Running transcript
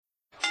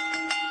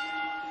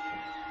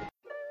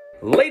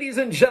Ladies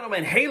and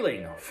gentlemen,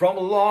 hailing from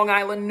Long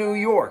Island, New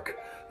York,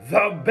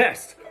 the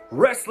best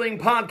wrestling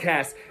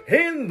podcast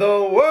in the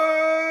world,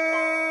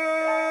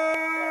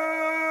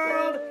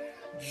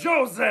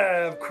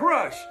 Joseph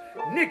Crush,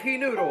 Nikki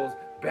Noodles,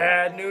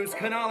 Bad News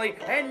Canali,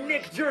 and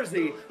Nick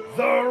Jersey,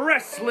 the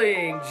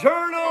Wrestling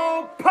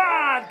Journal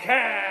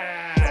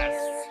Podcast.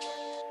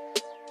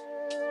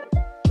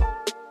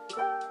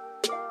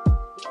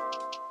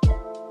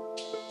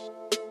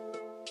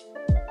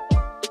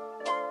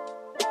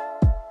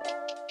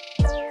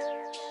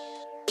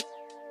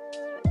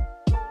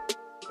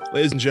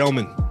 Ladies and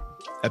gentlemen,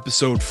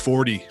 episode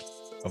 40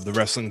 of the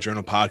Wrestling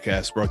Journal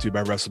Podcast, brought to you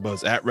by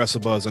WrestleBuzz, at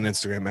WrestleBuzz on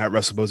Instagram, at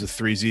WrestleBuzz with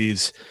 3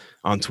 Z's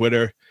on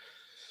Twitter.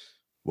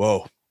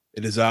 Whoa,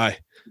 it is I,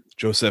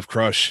 Joseph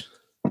Crush,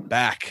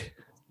 back,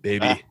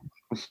 baby.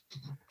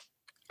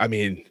 I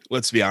mean,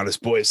 let's be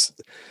honest, boys.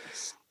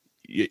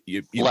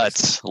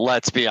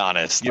 Let's be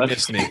honest. You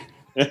missed me.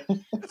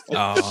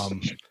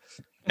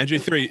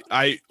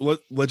 NJ3,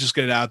 let's just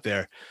get it out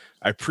there.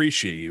 I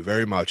appreciate you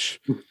very much.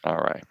 All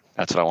right.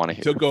 That's what I want to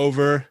hear. Took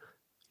over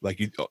like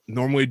you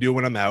normally do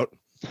when I'm out.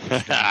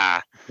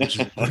 Which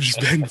has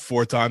been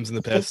 4 times in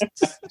the past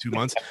 2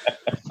 months.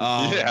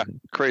 Yeah,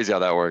 crazy how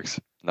that works.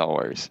 No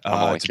worries.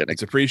 I'm only kidding.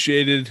 It's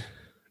appreciated.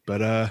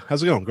 But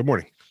how's it going? Good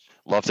morning.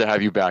 Love to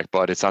have you back,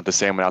 bud. It's not the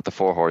same without the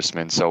 4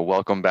 Horsemen. So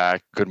welcome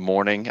back. Good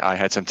morning. I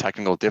had some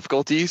technical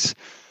difficulties,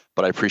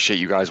 but I appreciate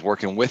you guys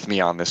working with me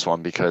on this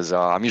one because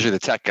I'm usually the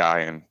tech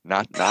guy and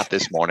not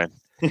this morning.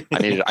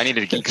 I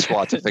needed a Geek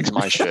Squad to fix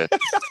my shit. I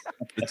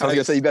was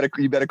gonna say you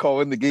better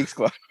call in the Geek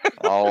Squad.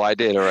 Oh, I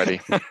did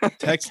already.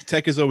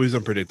 Tech is always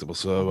unpredictable,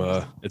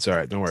 so it's all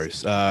right. No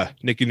worries.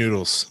 Nikki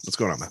Noodles, what's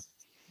going on, man?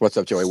 What's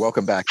up, Joey?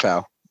 Welcome back,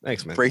 pal.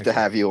 Thanks, man. Great to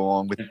have you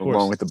along with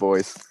the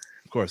boys.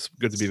 Of course,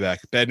 good to be back.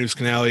 Bad News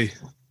Canali,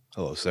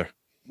 hello, sir.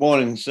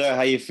 Morning, sir.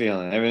 How you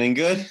feeling? Everything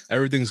good?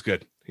 Everything's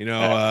good. You know,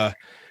 got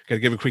to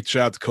give a quick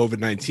shout out to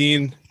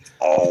COVID-19.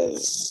 Oh.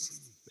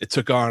 It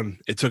took on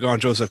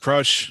Joseph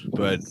Crush,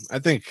 but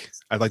I'd like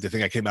to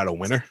think I came out a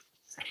winner.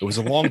 It was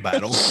a long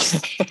battle.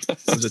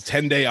 It was a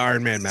 10-day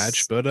Ironman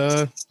match, but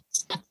I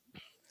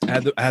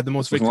had the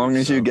most victories. As long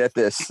as you get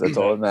this, that's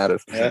all that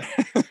matters. Yeah.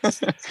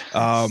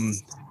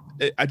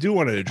 I do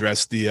want to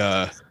address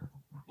the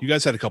you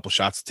guys had a couple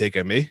shots to take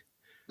at me.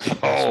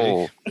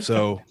 Oh,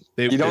 so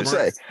you don't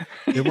say.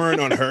 They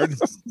weren't unheard.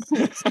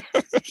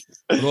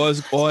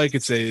 All I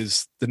could say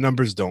is the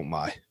numbers don't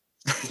lie.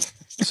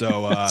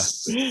 So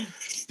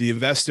the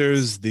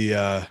investors,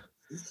 the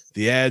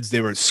ads,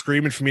 they were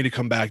screaming for me to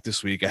come back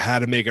this week. I had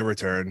to make a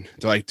return.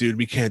 They're like, dude,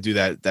 we can't do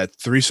that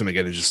threesome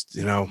again. It just,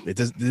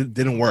 it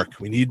didn't work.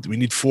 We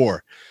need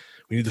 4.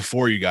 We need the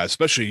 4 you guys,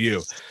 especially you.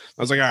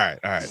 I was like, all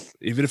right.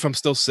 Even if I'm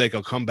still sick,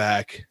 I'll come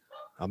back.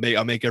 I'll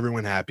make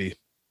everyone happy.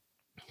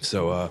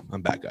 So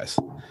I'm back, guys.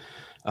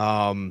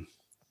 Do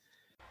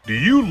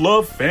you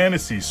love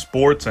fantasy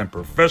sports and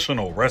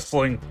professional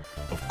wrestling?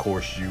 Of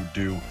course you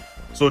do.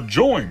 So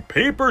join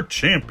Paper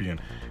Champion.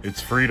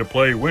 It's free to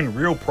play, win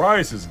real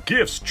prizes,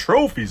 gifts,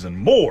 trophies, and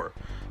more.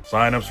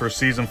 Sign-ups for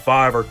Season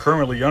 5 are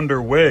currently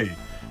underway.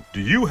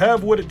 Do you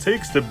have what it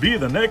takes to be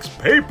the next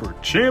Paper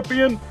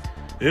Champion?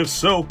 If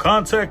so,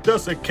 contact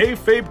us at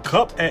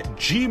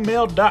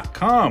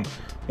kayfabecup@gmail.com.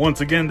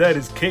 Once again, that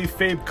is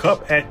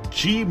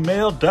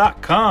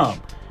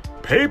kayfabecup@gmail.com.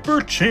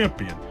 Paper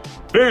Champion.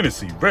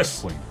 Fantasy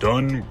wrestling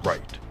done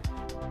right.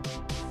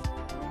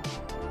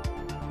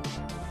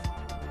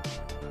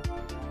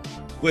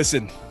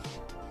 Listen,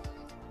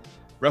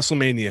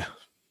 WrestleMania,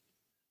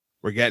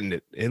 we're getting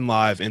it in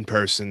live, in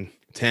person,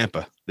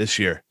 Tampa this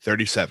year,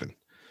 37.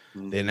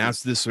 They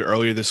announced this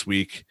earlier this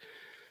week.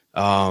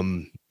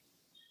 We're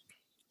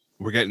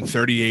getting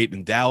 38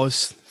 in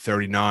Dallas,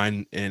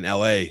 39 in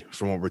LA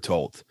from what we're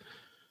told.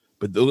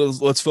 But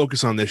let's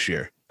focus on this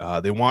year.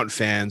 They want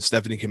fans.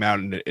 Stephanie came out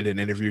in an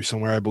interview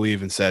somewhere, I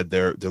believe, and said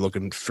they're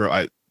looking for,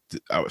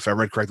 if I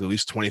read correctly, at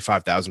least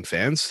 25,000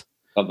 fans.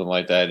 Something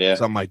like that, yeah.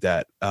 Something like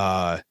that.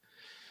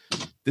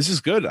 This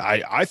is good.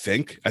 I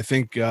think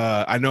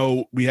I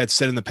know we had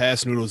said in the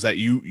past, Noodles, that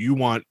you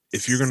want,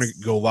 if you're going to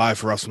go live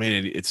for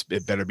WrestleMania, it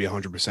better be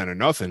 100% or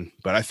nothing.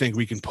 But I think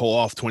we can pull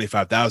off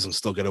 25,000,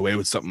 still get away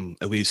with something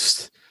at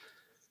least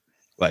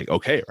like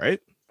okay, right?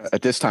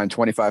 At this time,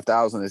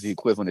 25,000 is the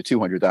equivalent of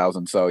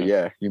 200,000. So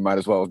yeah, you might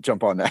as well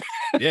jump on that.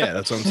 Yeah,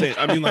 that's what I'm saying.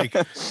 I mean, like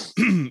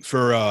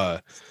for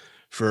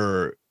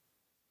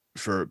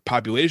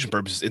population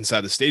purposes inside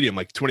the stadium,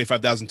 like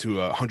 25,000 to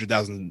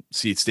 100,000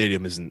 seat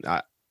stadium isn't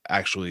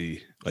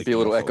actually like be a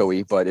little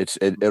echoey, but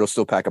it'll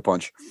still pack a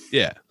punch.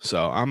 Yeah,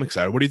 so I'm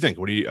excited. What do you think?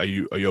 Are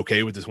you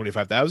okay with the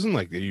 25,000?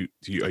 Like, are you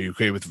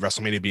okay with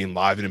WrestleMania being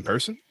live and in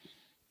person?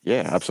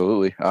 Yeah,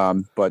 absolutely.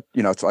 But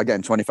it's,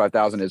 again,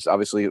 25,000 is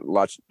obviously a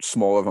lot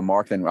smaller of a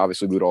mark than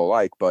obviously we'd all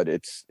like, but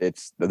it's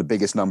the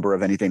biggest number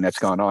of anything that's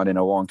gone on in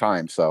a long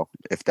time. So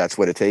if that's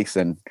what it takes,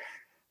 then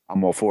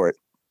I'm all for it.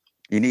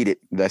 You need it,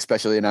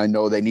 especially, and I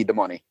know they need the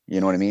money. You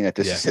know what I mean? At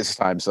this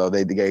time, so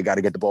they got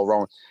to get the ball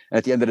rolling. And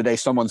at the end of the day,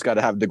 someone's got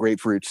to have the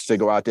grapefruits to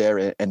go out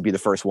there and be the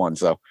first one.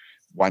 So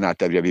why not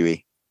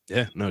WWE?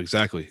 Yeah, no,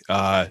 exactly.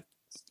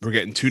 we're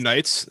getting 2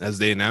 nights as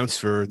they announced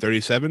for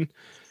 37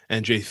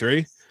 and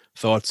J3.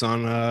 Thoughts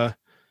on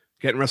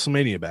getting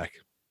WrestleMania back?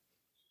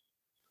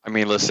 I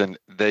mean, listen,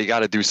 they got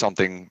to do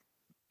something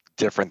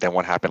different than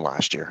what happened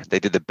last year. They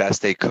did the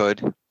best they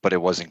could, but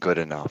it wasn't good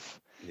enough.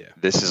 Yeah.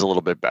 This is a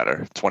little bit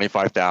better.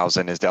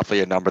 25,000 is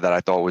definitely a number that I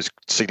thought was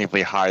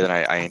significantly higher than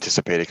I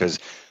anticipated, because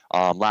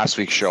last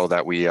week's show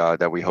that we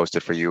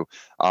hosted for you,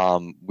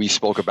 we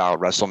spoke about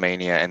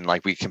WrestleMania, and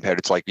like we compared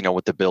it to, like,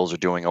 what the Bills are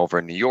doing over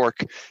in New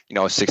York,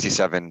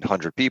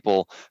 6,700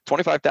 people.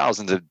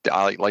 25,000,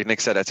 like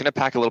Nick said, that's going to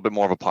pack a little bit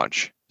more of a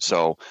punch.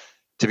 So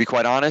to be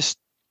quite honest,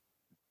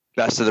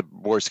 best of the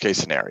worst case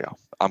scenario.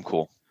 I'm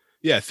cool.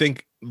 Yeah, I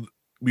think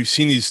we've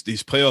seen these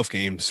playoff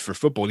games for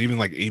football, and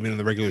even in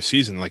the regular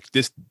season, like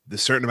the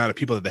certain amount of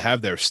people that they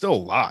have there is still a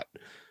lot.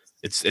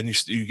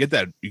 You get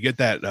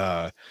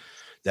that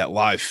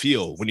live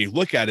feel. When you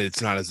look at it,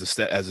 it's not as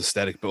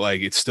aesthetic, but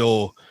like it's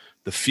still,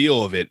 the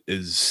feel of it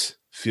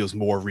feels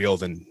more real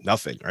than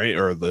nothing, right?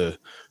 Or the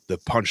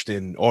punched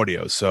in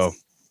audio. So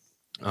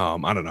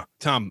I don't know,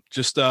 Tom,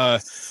 just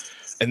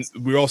and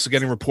we're also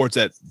getting reports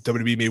that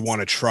WWE may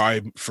want to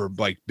try for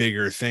like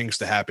bigger things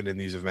to happen in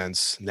these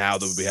events now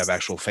that we have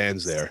actual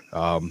fans there.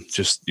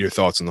 Just your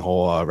thoughts on the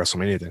whole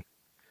WrestleMania thing.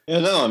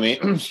 Yeah, no, I mean,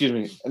 excuse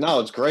me. No,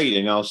 it's great.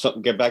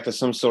 Get back to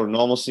some sort of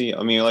normalcy.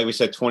 I mean, like we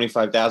said,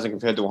 25,000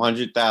 compared to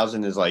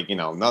 100,000 is like,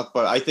 nothing.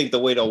 But I think the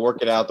way they'll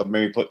work it out, they'll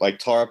maybe put like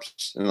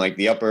tarps in like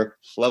the upper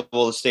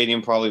level of the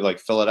stadium, probably like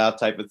fill it out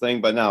type of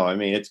thing. But no, I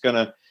mean, it's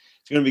gonna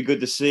be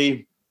good to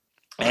see.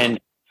 And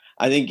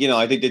I think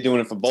they're doing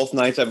it for both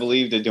nights. I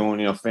believe they're doing,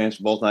 fans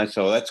for both nights.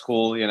 So that's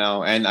cool,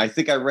 And I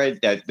think I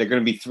read that they're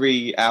going to be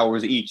 3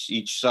 hours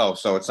each show.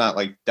 So it's not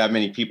like that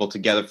many people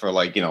together for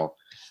like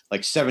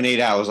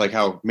 7-8 hours, like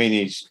how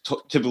Mania's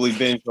typically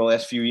been for the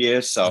last few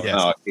years. So yeah.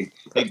 No,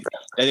 I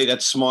think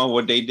that's smart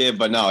what they did.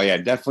 But no, yeah,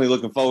 definitely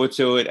looking forward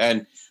to it.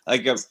 And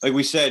like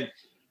we said,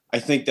 I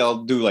think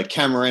they'll do like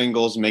camera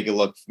angles, make it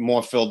look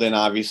more filled in.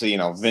 Obviously,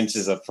 Vince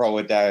is a pro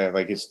at that,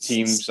 like his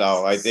team.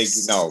 So I think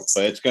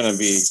but it's gonna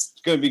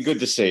be good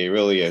to see. It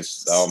really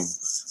is.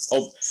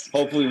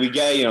 Hopefully we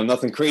get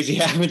nothing crazy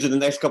happens in the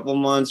next couple of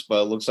months,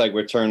 but it looks like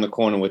we're turning the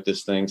corner with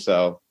this thing.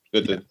 So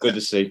good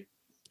to see.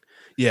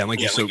 Yeah, we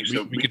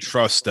could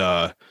trust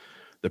the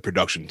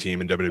production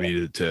team in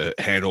WWE to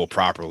handle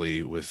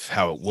properly with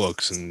how it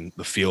looks and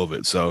the feel of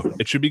it. So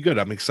it should be good.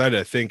 I'm excited.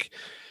 I think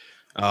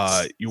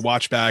you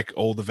watch back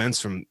old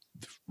events from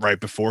right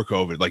before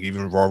COVID, like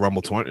even Royal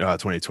Rumble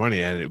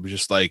 2020, and it was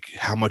just like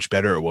how much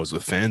better it was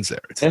with fans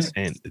there. It's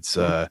insane. It's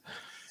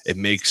it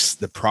makes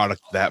the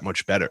product that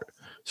much better.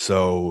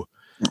 So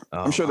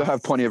I'm sure they'll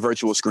have plenty of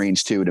virtual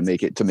screens too to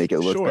make it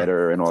look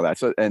better and all that.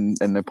 So and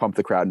they pump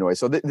the crowd noise.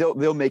 So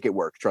they'll make it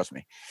work. Trust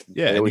me.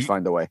 Yeah, they always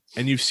find a way.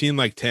 And you've seen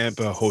like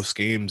Tampa host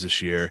games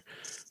this year.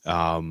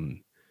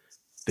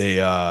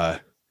 They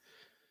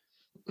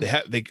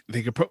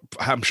could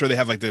I'm sure they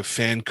have like the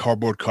fan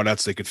cardboard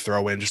cutouts they could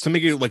throw in just to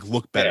make it like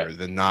look better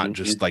than not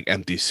just like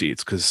empty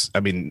seats, because I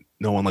mean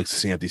no one likes to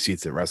see empty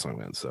seats at wrestling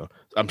events, so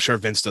I'm sure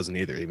Vince doesn't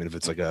either, even if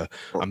it's like a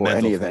or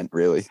any event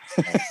really.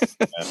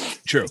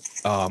 True.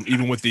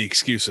 Even with the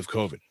excuse of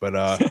COVID, but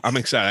I'm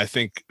excited. I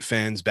think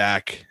fans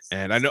back,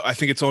 and I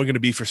think it's only going to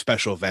be for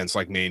special events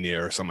like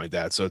Mania or something like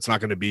that, so it's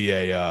not going to be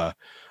a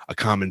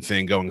common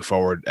thing going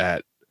forward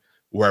at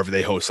wherever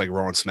they host like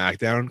Raw and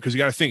SmackDown, because you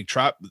got to think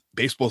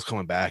baseball's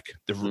coming back.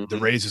 The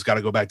Rays has got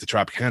to go back to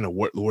Tropicana.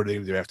 What are they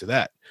going to do after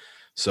that?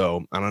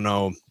 So I don't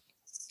know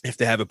if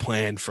they have a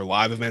plan for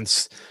live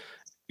events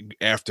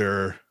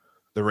after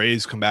the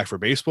Rays come back for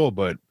baseball,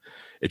 but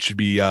it should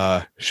be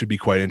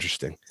quite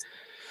interesting.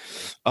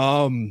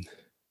 Undertaker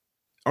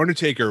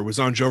was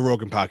on Joe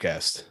Rogan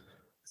podcast,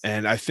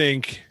 and I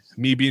think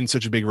me being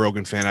such a big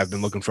Rogan fan, I've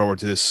been looking forward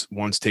to this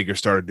once Taker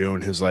started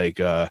doing his like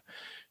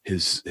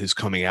his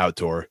coming out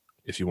tour,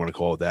 if you want to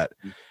call it that.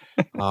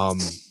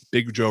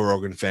 Big Joe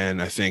Rogan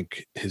fan. I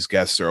think his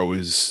guests are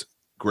always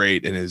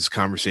great and his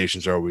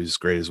conversations are always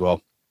great as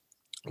well.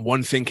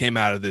 One thing came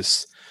out of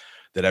this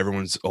that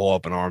everyone's all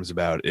up in arms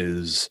about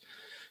is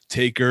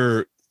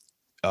Taker.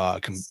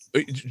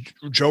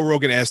 Joe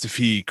Rogan asked if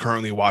he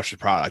currently watched the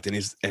product,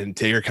 and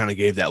Taker kind of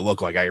gave that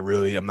look like I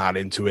really am not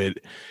into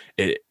it.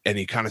 And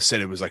he kind of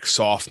said it was like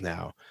soft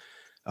now.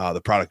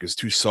 The product is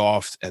too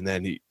soft. And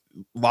then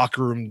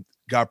locker room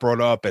got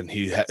brought up, and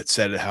he had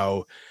said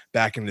how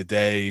back in the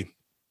day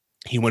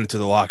he went into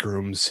the locker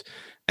rooms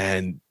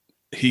and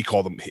he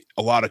called them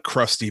a lot of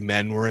crusty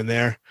men were in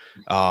there.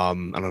 I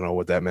don't know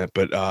what that meant,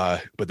 but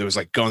there was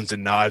like guns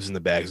and knives in the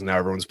bags, and now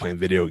everyone's playing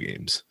video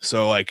games.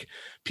 So like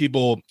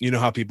people, you know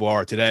how people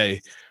are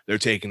today, they're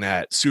taking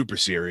that super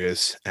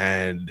serious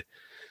and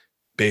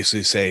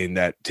basically saying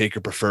that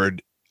Taker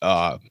preferred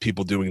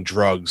people doing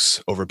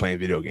drugs over playing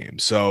video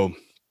games. So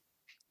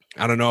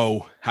I don't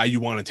know how you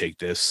want to take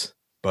this,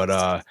 but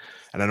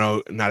and I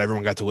know not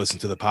everyone got to listen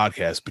to the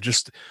podcast, but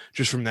just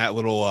from that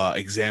little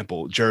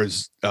example,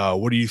 Jers,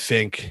 what do you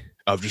think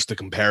of just the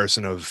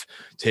comparison of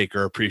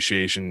Taker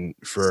appreciation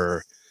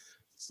for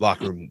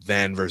locker room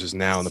then versus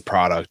now in the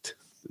product?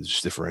 It's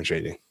just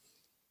differentiating.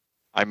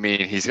 I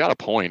mean, he's got a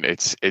point.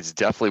 It's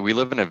definitely, we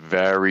live in a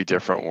very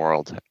different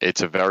world.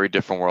 It's a very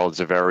different world. It's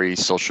a very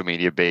social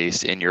media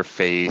based, in your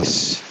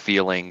face,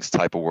 feelings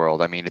type of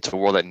world. I mean, it's a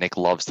world that Nick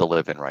loves to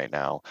live in right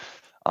now.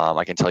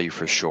 I can tell you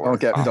for sure.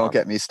 Don't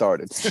get me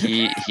started.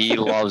 He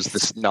loves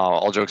this. No,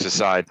 all jokes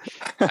aside,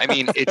 I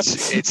mean,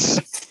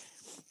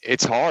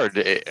 it's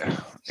hard.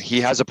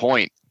 He has a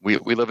point. We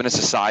live in a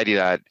society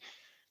that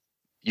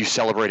you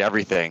celebrate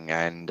everything,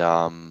 and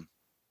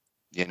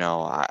you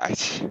know, I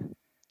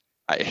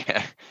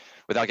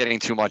without getting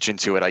too much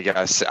into it, I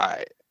guess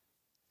I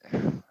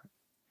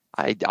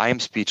am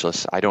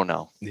speechless. I don't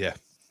know. Yeah,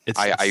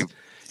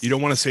 you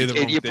don't want to say the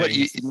wrong thing. You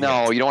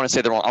don't want to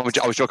say the wrong. I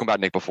was joking about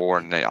Nick before,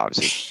 and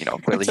obviously,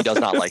 clearly he does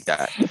not like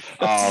that.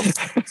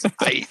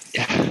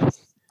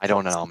 I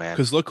don't know, man.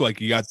 Because look,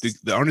 like you got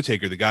the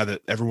Undertaker, the guy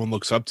that everyone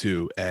looks up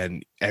to,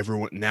 and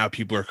now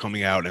people are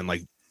coming out and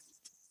like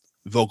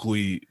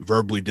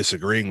verbally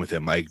disagreeing with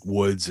him, like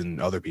Woods and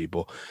other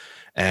people,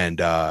 and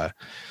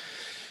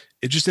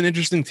it's just an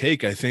interesting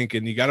take, I think,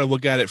 and you got to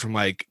look at it from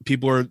like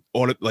people are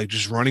like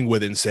just running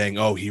with it and saying,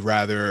 "Oh, he'd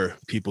rather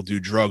people do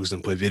drugs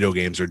than play video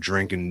games or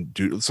drink and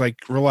do." It's like,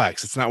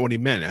 relax. It's not what he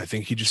meant. I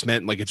think he just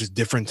meant like it's just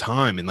different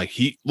time, and like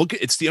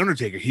it's the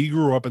Undertaker. He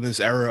grew up in this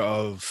era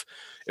of,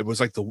 it was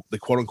like the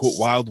quote unquote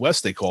Wild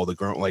West, they call the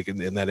girl, like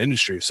in that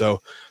industry.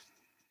 So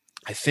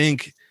I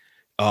think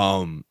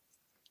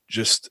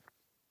just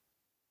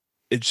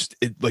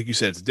like you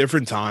said, it's a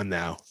different time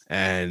now,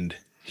 and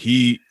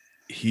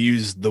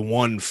he's the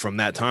one from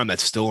that time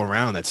that's still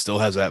around, that still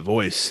has that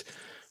voice.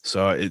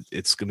 So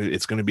it's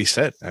gonna be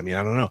set. I mean,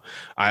 I don't know.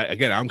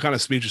 I'm kind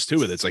of speechless too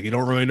with it. It's like you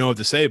don't really know what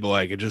to say, but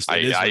like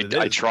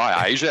I try.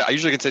 I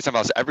usually can say something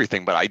else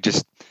everything, but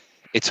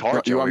it's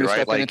hard. You Joey, want me to right?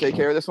 step in and take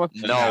care of this one?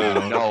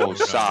 No,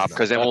 stop,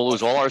 because then we'll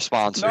lose all our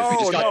sponsors. No, we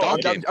just got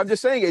Duncan. I'm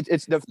just saying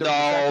it's the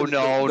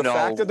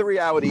fact of the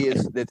reality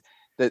is that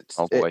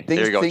oh boy,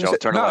 there you go, Joe.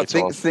 Turn the lights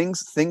off.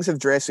 Things have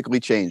drastically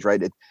changed,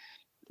 right?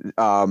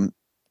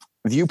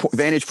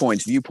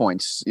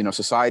 Viewpoints,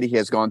 society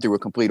has gone through a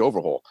complete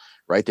overhaul,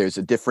 right? There's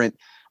a different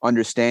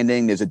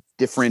understanding. There's a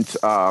different,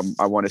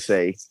 I want to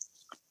say,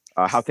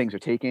 how things are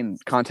taken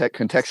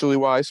contextually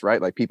wise,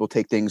 right? Like people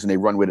take things and they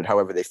run with it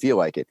however they feel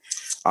like it.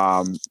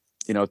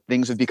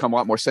 Things have become a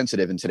lot more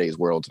sensitive in today's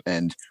world,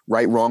 and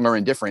right, wrong, or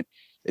indifferent,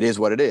 it is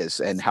what it is.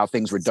 And how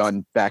things were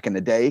done back in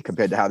the day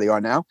compared to how they are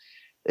now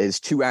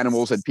is two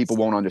animals that people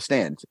won't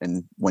understand.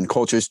 And when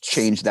cultures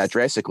change that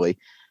drastically,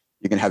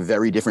 you can have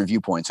very different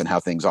viewpoints on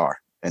how things are.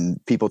 And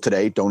people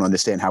today don't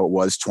understand how it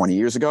was 20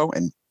 years ago.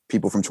 And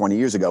people from 20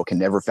 years ago can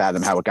never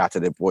fathom how it got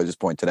to this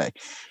point today.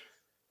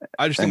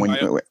 I just think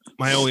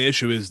my only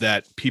issue is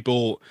that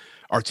people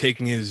are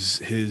taking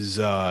his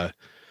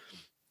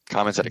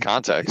comments out of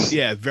context.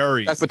 Yeah,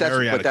 very out of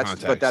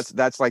context. But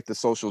that's like the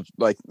social,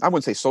 like I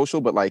wouldn't say social,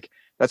 but like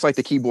that's like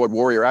the keyboard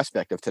warrior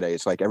aspect of today.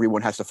 It's like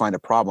everyone has to find a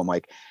problem.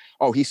 Like,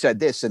 oh, he said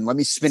this, and let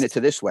me spin it to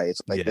this way.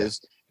 It's like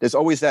there's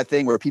always that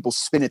thing where people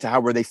spin it to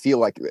however they feel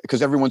like,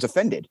 because everyone's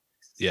offended.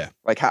 Yeah.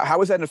 Like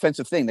how is that an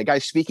offensive thing? The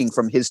guy's speaking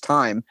from his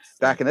time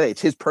back in the day.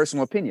 It's his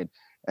personal opinion.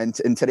 And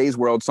in today's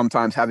world,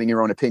 sometimes having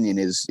your own opinion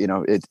is,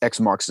 it X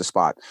marks the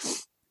spot.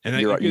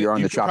 And you're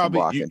on the chopping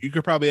block. You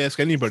could probably ask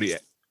anybody,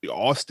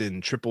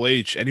 Austin, Triple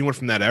H, anyone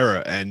from that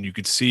era, and you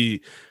could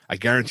see, I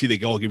guarantee they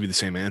all give you the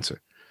same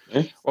answer.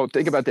 Well,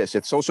 think about this.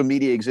 If social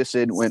media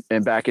existed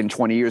and back in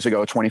 20 years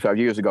ago, 25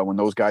 years ago, when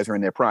those guys are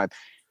in their prime,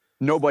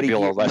 nobody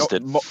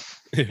arrested.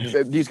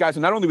 These guys,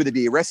 not only would they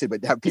be arrested,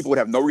 but people would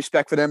have no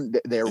respect for them.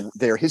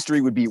 Their history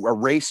would be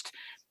erased.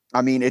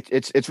 I mean,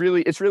 it's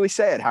really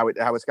sad how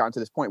it's gotten to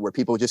this point where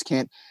people just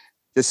can't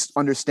just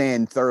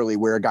understand thoroughly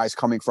where a guy's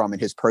coming from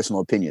and his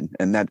personal opinion,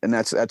 and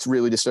that's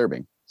really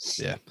disturbing.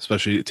 Yeah,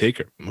 especially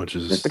Taker, which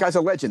is, the guy's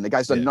a legend. The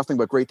guy's done nothing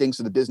but great things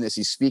to the business.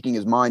 He's speaking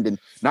his mind, and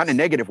not in a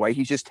negative way.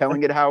 He's just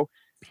telling it how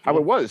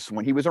it was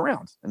when he was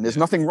around, and there's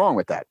nothing wrong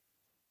with that.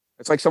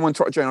 It's like someone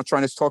trying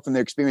to talk from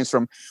their experience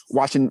from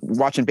watching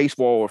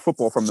baseball or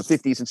football from the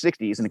 50s and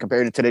 60s and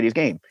comparing it to today's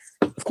game.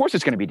 Of course,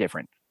 it's going to be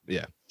different.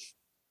 Yeah.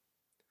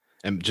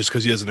 And just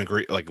because he doesn't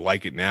agree,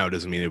 like it now,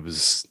 doesn't mean it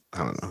was,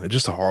 I don't know. It's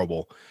just a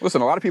horrible.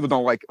 Listen, a lot of people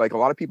don't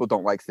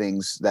like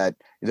things that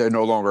they're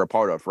no longer a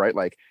part of, right?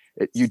 Like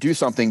you do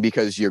something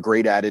because you're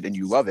great at it and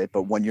you love it,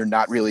 but when you're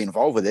not really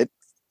involved with it,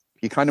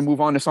 you kind of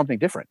move on to something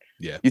different.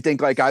 Yeah. You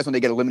think like guys, when they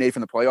get eliminated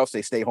from the playoffs,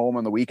 they stay home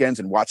on the weekends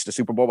and watch the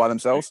Super Bowl by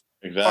themselves?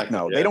 Exactly. Fuck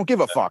no, they don't give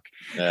a fuck.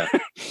 Yeah.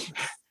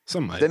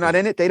 They're not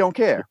in it. They don't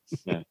care.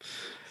 Yeah.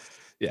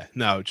 Yeah,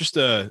 no, just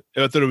I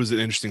thought it was an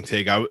interesting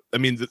take. I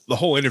mean, the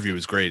whole interview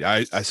was great.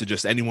 I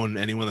suggest anyone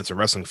that's a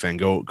wrestling fan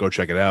go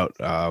check it out.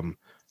 I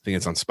think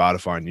it's on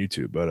Spotify and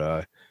YouTube,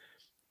 but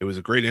it was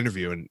a great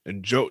interview.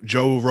 And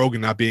Joe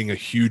Rogan, not being a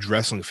huge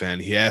wrestling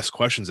fan, he asked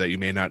questions that you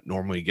may not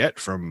normally get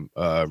from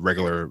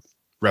regular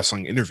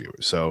wrestling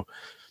interviewers. So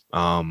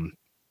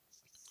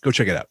Go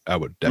check it out. I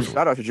would definitely.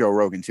 Shout out to Joe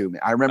Rogan too,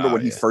 man. I remember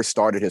when he first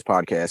started his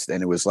podcast,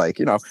 and it was like,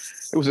 it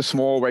was a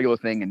small regular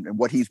thing, and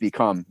what he's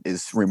become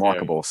is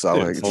remarkable. Yeah. So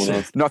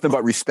it's nothing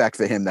but respect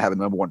for him to have a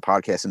number one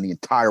podcast in the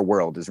entire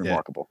world is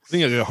remarkable. I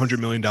think he got a $100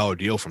 million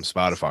deal from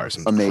Spotify or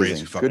something.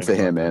 Amazing. Crazy. Good for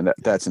him, man.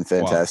 That's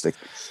fantastic.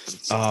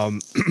 Wow.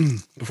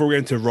 Before we get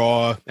into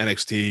Raw,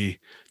 NXT,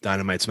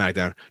 Dynamite,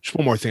 SmackDown, just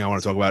one more thing I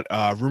want to talk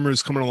about.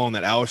 Rumors coming along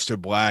that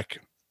Aleister Black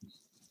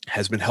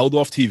has been held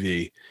off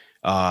TV.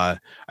 I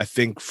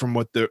think from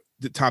what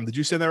Tom, did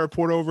you send that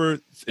report over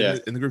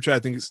in the group chat? I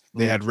think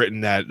they had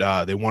written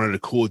that they wanted to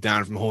cool it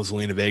down from the whole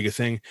Zelina Vega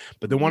thing,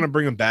 but they want to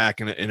bring him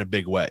back in a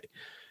big way.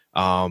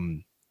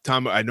 Tom,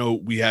 I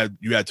know you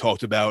had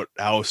talked about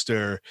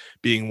Aleister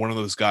being one of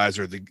those guys,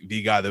 or the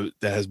guy that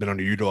has been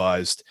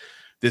underutilized.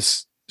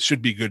 This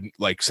should be good,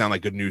 sound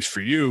like good news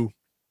for you.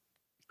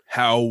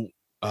 How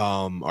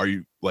are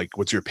you,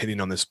 what's your opinion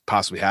on this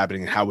possibly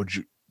happening, and how would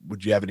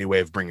you have any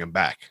way of bringing him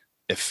back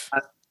if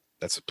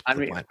that's I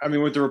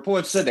mean, what the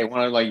report said, they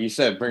want to, like you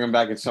said, bring him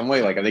back in some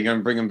way. Are they going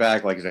to bring him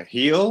back as a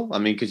heel? I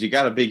mean, because you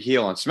got a big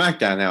heel on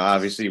SmackDown now,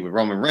 obviously with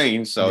Roman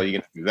Reigns. So you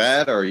going to do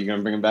that, or are you going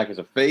to bring him back as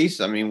a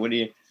face? I mean, what are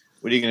you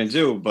going to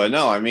do? But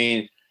no, I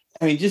mean,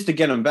 just to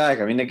get him back.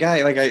 I mean, the guy,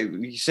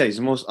 you said, he's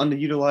the most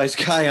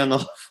underutilized guy on the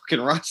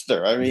fucking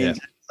roster. I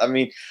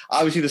mean,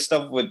 obviously the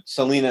stuff with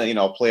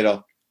Selena, played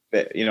a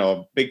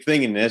big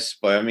thing in this.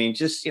 But I mean,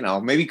 just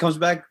maybe he comes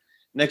back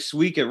next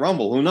week at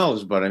Rumble, who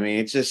knows? But I mean,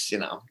 it's just,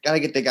 got to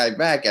get the guy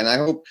back. And I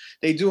hope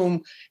they do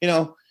him,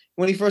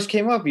 when he first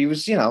came up, he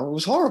was, it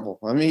was horrible.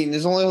 I mean,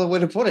 there's only other way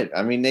to put it.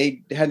 I mean,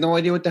 they had no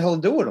idea what the hell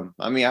to do with him.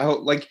 I mean, I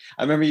hope,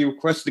 I remember you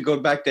requested to go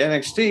back to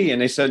NXT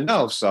and they said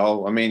no.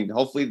 So, I mean,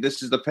 hopefully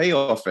this is the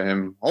payoff for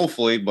him,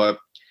 hopefully. But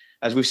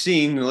as we've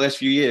seen in the last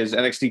few years,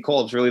 NXT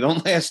call-ups really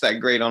don't last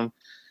that great on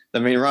the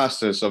main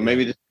roster. So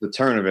maybe this is the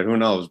turn of it, who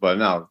knows? But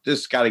no,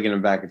 just got to get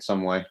him back in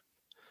some way.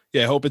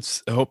 Yeah, I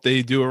hope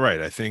they do it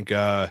right. I think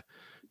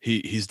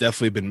he's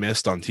definitely been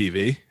missed on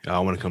TV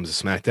when it comes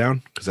to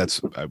SmackDown, because that's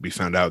we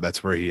found out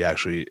that's where he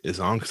actually is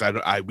on,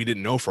 because we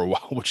didn't know for a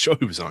while what show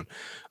he was on.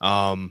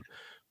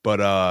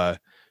 But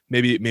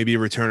maybe a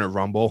return at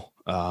Rumble.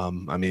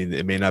 I mean,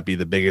 it may not be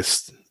the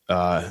biggest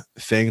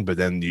thing, but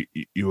then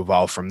you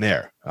evolve from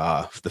there.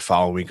 The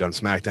following week on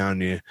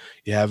SmackDown,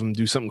 you have him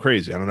do something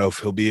crazy. I don't know if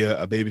he'll be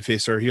a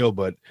babyface or a heel,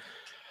 but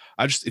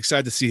I'm just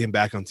excited to see him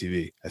back on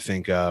TV. I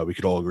think we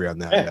could all agree on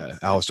that. Yeah.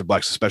 Aleister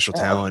Black's a special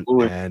talent,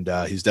 and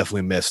he's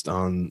definitely missed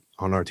on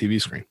our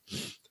TV screen.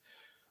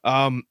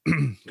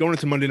 Going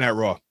into Monday Night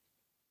Raw,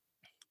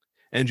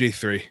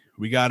 NJ3,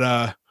 we got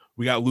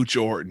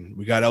Lucha Orton,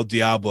 we got El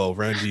Diablo,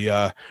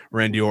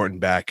 Randy Orton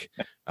back,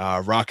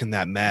 rocking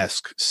that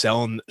mask,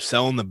 selling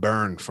the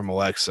burn from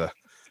Alexa.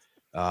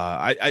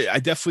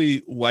 I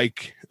definitely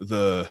like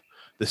the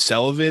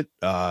sell of it.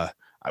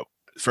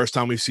 First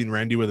time we've seen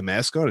Randy with a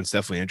mask on. It's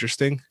definitely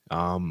interesting.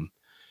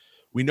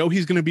 We know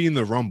he's going to be in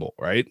the Rumble,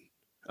 right?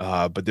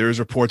 But there's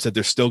reports that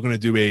they're still going to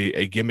do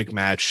a gimmick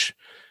match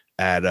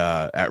at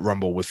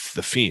Rumble with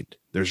the Fiend.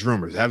 There's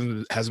rumors.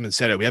 Hasn't been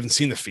said. We haven't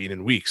seen the Fiend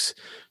in weeks.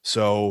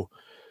 So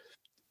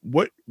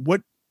what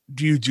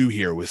do you do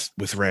here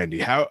with Randy?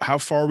 How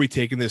far are we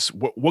taking this?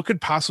 What could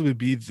possibly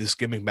be this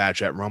gimmick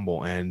match at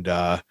Rumble? And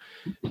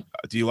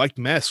do you like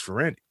the mask for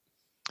Randy?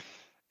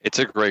 It's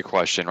a great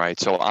question, right?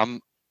 So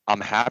I'm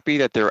happy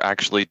that they're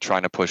actually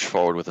trying to push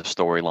forward with a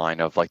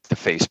storyline of the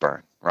face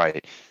burn,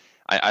 right?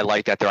 I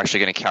like that they're actually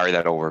going to carry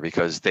that over,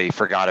 because they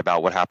forgot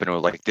about what happened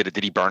with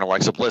did he burn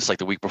Alexa Bliss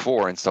the week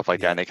before and stuff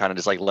like that, and they kind of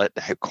just let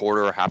the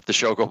quarter or half the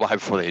show go by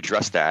before they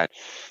addressed that.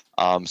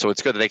 So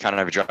it's good that they kind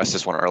of addressed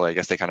this one early. I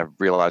guess they kind of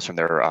realized from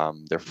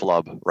their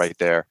flub right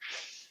there.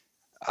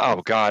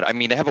 Oh God, I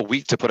mean, they have a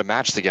week to put a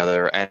match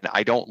together, and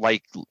I don't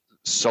like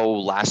so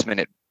last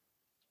minute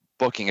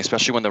booking,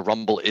 especially when the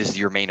Rumble is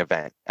your main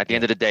event. At the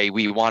end of the day,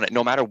 we want it,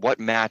 no matter what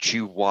match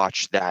you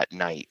watch that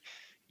night,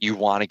 you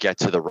want to get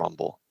to the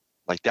Rumble.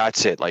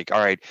 That's it. All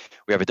right,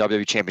 we have a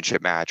WWE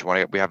Championship match.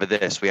 We have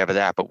this, we have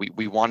that, but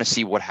we want to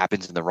see what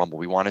happens in the Rumble.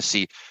 We want to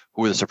see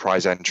who are the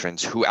surprise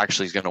entrants, who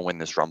actually is going to win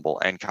this Rumble,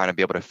 and kind of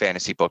be able to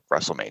fantasy book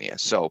WrestleMania.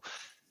 So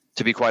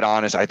to be quite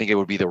honest, I think it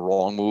would be the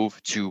wrong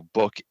move to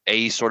book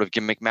a sort of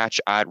gimmick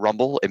match at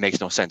Rumble. It makes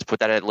no sense.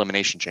 Put that at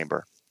Elimination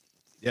Chamber.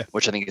 Yeah,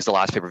 which I think is the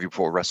last pay-per-view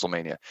before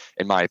WrestleMania,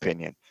 in my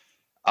opinion.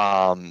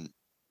 I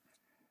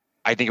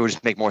think it would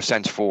just make more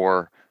sense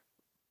for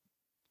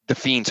the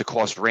Fiend to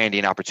cost Randy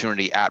an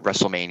opportunity at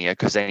WrestleMania,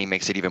 because then he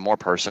makes it even more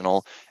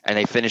personal, and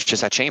they finish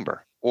just at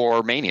Chamber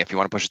or Mania if you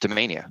want to push it to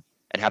Mania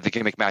and have the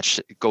gimmick match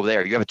go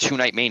there. You have a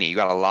 2-night Mania. You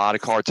got a lot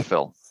of card to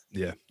fill.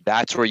 Yeah,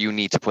 that's where you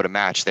need to put a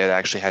match there that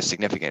actually has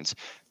significance.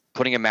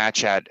 Putting a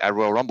match at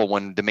Royal Rumble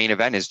when the main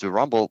event is the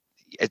Rumble.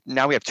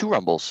 Now we have 2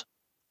 Rumbles.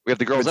 We have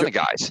the girls and the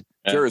guys.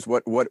 Jers,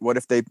 what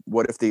if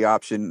the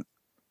option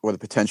or the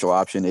potential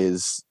option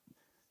is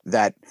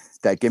that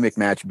gimmick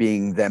match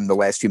being them the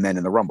last 2 men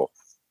in the Rumble?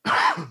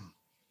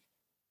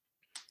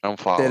 Don't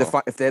follow.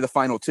 If they're the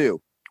final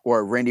 2,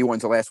 or Randy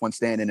Orton's the last one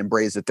standing and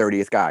Bray's the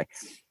 30th guy,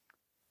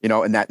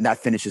 and that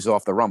finishes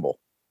off the Rumble.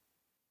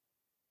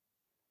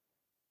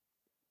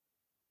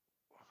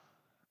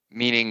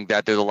 Meaning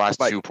that they're the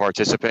last Like- two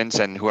participants,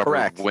 and whoever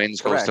Correct.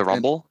 wins goes Correct. to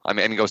Rumble. I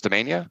mean, goes to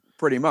Mania.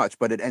 Pretty much,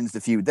 but it ends the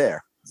feud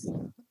there.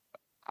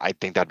 I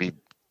think that'd be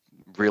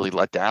really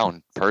let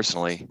down,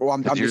 personally. Well,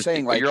 I'm just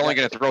saying, like, you're only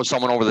going to throw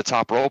someone over the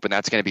top rope, and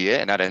that's going to be it,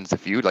 and that ends the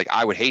feud. Like,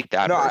 I would hate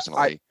that no,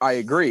 personally. I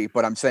agree,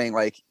 but I'm saying,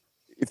 like,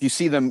 if you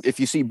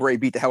see Bray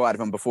beat the hell out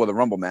of him before the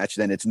Rumble match,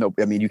 then it's no.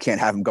 I mean, you can't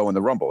have him go in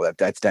the Rumble.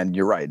 That's then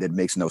you're right. It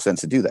makes no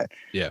sense to do that.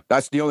 Yeah,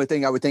 that's the only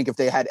thing I would think if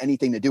they had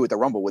anything to do with the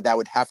Rumble, that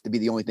would have to be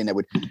the only thing that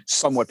would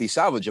somewhat be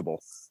salvageable,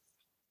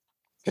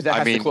 because that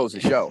has to close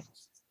the show.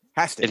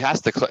 It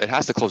has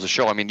to close the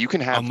show. I mean, you can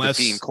have the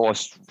Fiend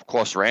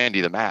cost Randy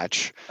the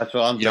match. That's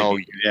what I'm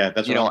thinking. Yeah,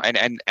 that's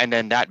and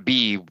then that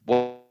be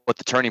what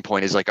the turning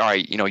point is. Like, all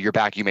right, you're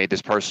back. You made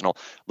this personal.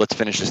 Let's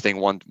finish this thing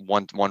one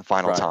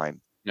final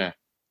time. Yeah.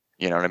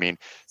 You know what I mean?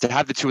 To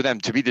have the two of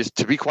them, to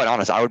be quite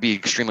honest, I would be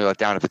extremely let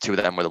down if the two of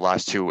them were the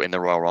last two in the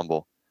Royal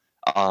Rumble.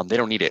 They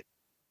don't need it.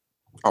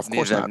 Of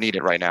course, they don't need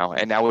it right now,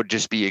 and that would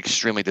just be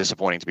extremely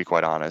disappointing, to be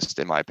quite honest,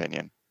 in my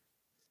opinion.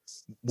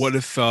 What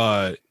if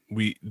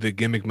the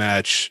gimmick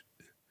match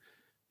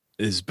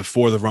is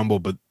before the Rumble,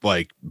 but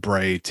like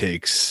Bray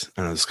takes,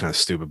 I know it's kind of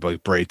stupid, but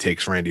like Bray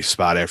takes Randy's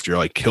spot after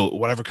like kill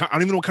whatever. I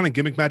don't even know what kind of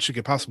gimmick match they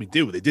could possibly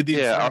do. They did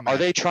the are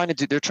they trying to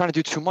do? They're trying to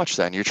do too much.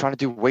 Then you're trying to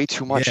do way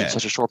too much in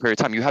such a short period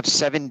of time. You have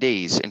 7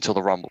 days until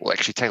the Rumble.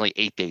 Actually, technically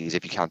 8 days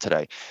if you count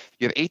today.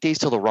 You have 8 days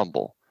till the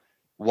Rumble.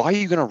 Why are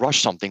you going to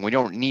rush something when you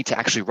don't need to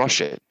actually rush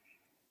it?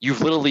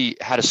 You've literally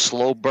had a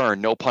slow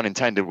burn, no pun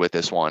intended, with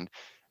this one,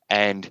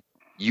 and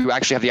you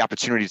actually have the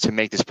opportunity to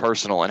make this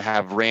personal and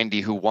have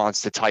Randy, who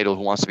wants the title,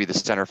 who wants to be the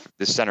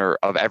center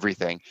of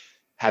everything,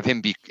 have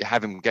him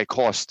get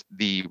cost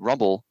the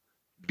Rumble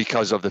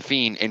because of the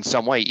Fiend in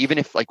some way, even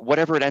if like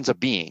whatever it ends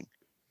up being.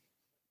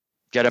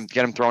 Get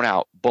him thrown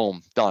out.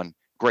 Boom, done.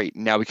 Great.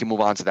 Now we can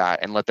move on to that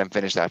and let them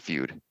finish that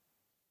feud.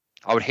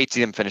 I would hate to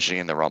see them finishing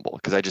in the Rumble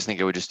because I just think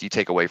it would you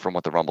take away from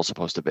what the Rumble's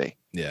supposed to be.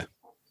 Yeah.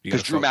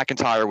 Because Drew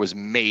McIntyre was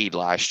made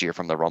last year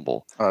from the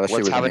Rumble.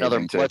 Let's have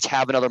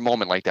another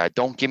moment like that.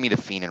 Don't give me the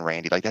Fiend and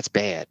Randy. Like, that's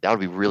bad. That would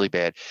be really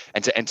bad.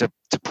 And to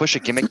push a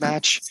gimmick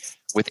match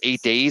with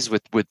 8 days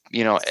with the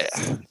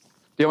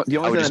only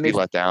I would just be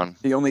let down.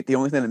 The only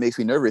thing that makes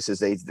me nervous is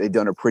they've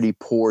done a pretty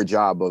poor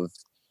job of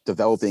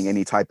developing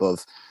any type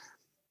of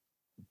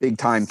big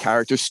time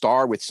character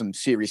star with some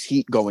serious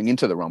heat going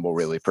into the Rumble,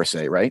 really, per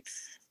se, right?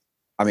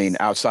 I mean,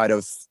 outside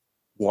of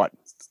what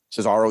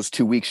Cesaro's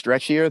 2-week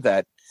stretch here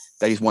that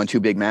he's won 2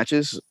 big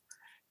matches,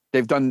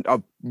 they've done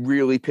a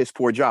really piss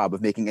poor job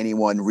of making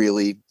anyone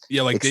really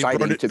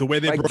exciting. The way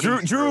they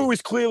Drew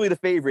is clearly the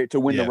favorite to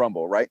win the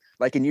Rumble, right?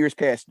 Like in years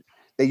past,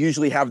 they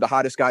usually have the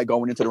hottest guy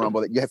going into the Rumble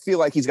that you feel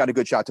like he's got a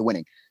good shot to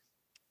winning.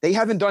 They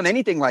haven't done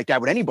anything like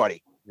that with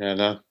anybody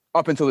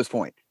up until this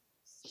point.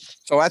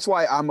 So that's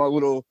why I'm a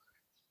little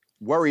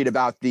worried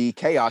about the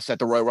chaos that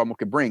the Royal Rumble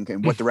could bring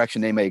and what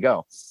direction they may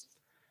go.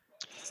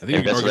 I think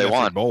you could argue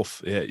that for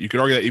both. Yeah, you could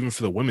argue that even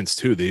for the women's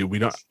too. Rhea's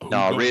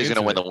going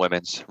to win the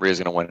women's. Rhea's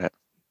going to win it.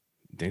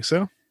 You think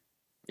so?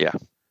 Yeah.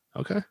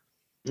 Okay.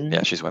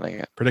 Yeah, she's winning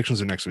it. Predictions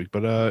are next week,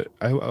 but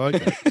I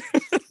like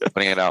that.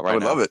 Putting it out right now. I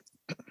would love it.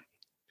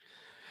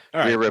 All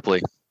right. Rhea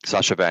Ripley,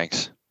 Sasha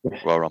Banks,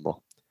 Royal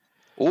Rumble,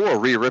 or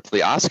Rhea Ripley,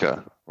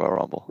 Asuka, Royal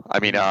Rumble.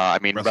 I mean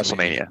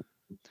WrestleMania.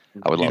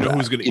 I would love that.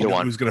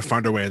 Who's going to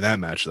find her way in that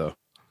match though?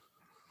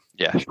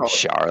 Yeah,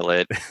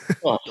 Charlotte.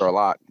 Charlotte. Well,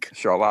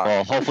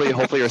 hopefully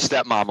her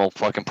stepmom will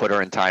fucking put her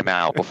in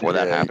timeout before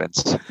that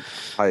happens.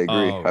 I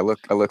agree. I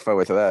look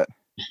forward to that.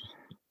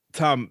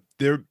 Tom,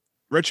 their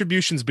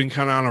Retribution's been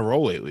kind of on a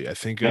roll lately. I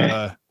think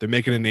they're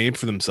making a name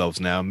for themselves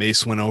now.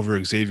 Mace went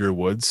over Xavier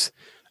Woods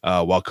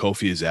while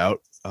Kofi is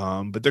out,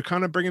 but they're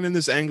kind of bringing in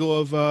this angle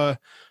of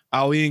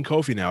Ali and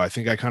Kofi now. I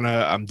think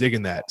I'm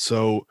digging that.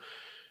 So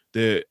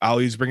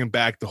Ali's bringing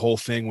back the whole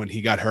thing when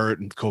he got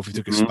hurt and Kofi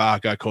took his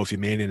spot, got Kofi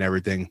Mania and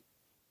everything.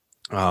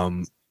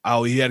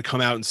 Ali had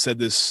come out and said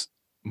this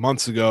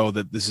months ago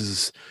that this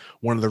is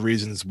one of the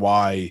reasons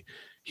why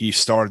he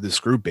started this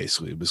group.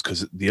 Basically, it was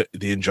because the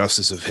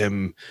injustice of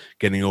him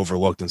getting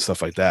overlooked and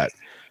stuff like that.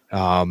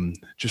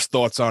 Just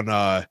thoughts on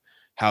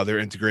how they're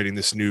integrating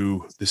this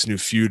new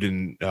feud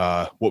and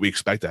what we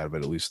expect out of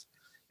it, at least.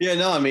 Yeah,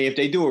 no, I mean, if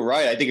they do it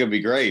right, I think it'd be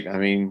great. I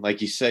mean,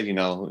 like you said,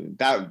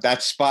 that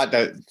spot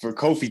that for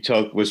Kofi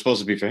took was supposed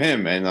to be for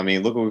him, and I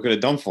mean, look what we could have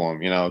done for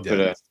him. He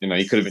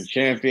could have been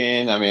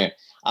champion. I mean,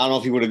 I don't know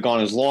if he would have gone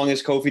as long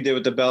as Kofi did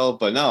with the belt,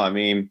 but no, I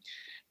mean,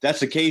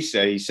 that's the case.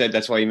 He said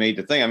that's why he made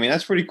the thing. I mean,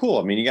 that's pretty cool.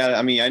 I mean,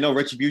 I know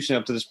Retribution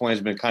up to this point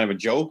has been kind of a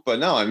joke, but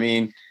no, I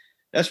mean,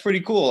 that's pretty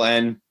cool.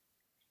 And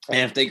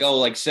if they go,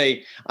 like,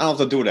 say, I don't know if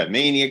they'll do it at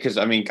Mania, because,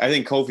 I mean, I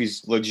think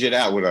Kofi's legit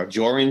out with a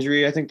jaw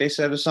injury, I think they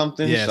said, or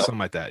something. Yeah, something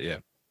like that, yeah.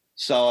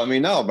 So, I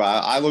mean, no,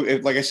 but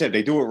like I said,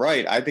 they do it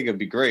right, I think it'd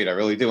be great. I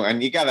really do.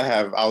 And you got to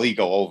have Ali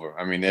go over.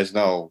 I mean, if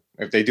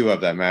they do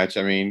have that match,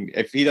 I mean,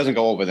 if he doesn't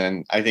go over,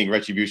 then I think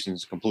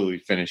Retribution's completely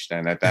finished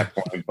then at that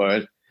point.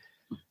 But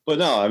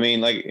no, I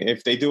mean, like,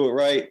 if they do it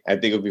right, I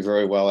think it'll be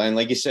very well. And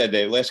like you said,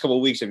 the last couple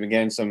of weeks have been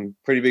getting some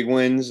pretty big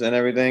wins and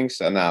everything.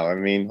 So, no, I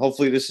mean,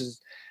 hopefully this is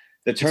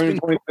the turning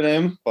point for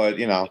them, but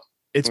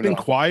it's been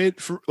quiet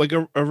for like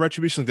a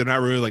Retribution. They're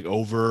not really like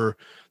over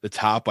the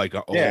top, like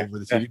all over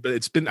the TV. But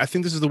it's been. I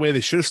think this is the way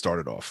they should have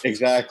started off.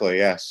 Exactly.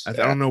 Yes. I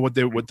don't know what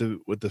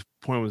the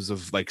point was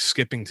of like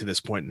skipping to this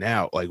point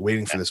now, like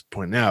waiting for this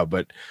point now.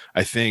 But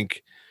I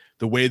think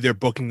the way they're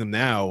booking them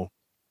now,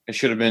 it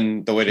should have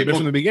been the way they booked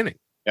from the beginning.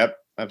 Yep.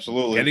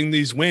 Absolutely. Getting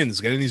these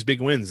wins, getting these big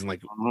wins, and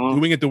like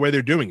doing it the way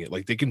they're doing it.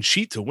 Like they can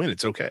cheat to win.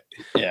 It's okay.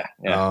 Yeah.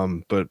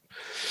 But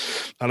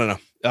I don't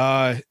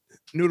know.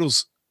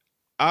 Noodles.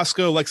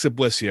 Asuka, Alexa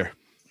Bliss here.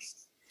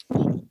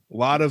 A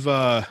lot of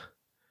I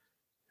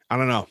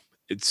don't know.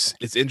 It's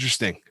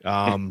interesting.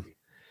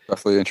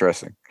 Definitely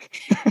interesting.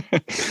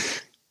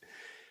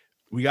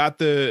 We got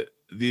the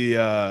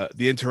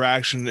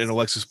interaction in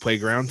Alexa's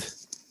playground.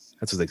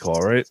 That's what they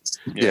call it, right?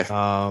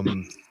 Yeah.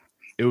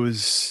 It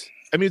was.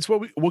 I mean, it's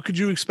what could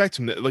you expect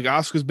from that? Like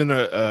Asuka's been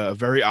a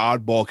very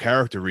oddball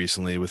character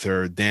recently with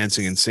her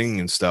dancing and singing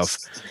and stuff.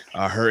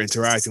 Her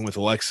interacting with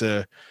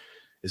Alexa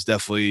is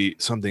definitely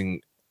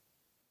something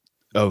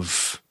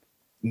of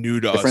new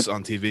to us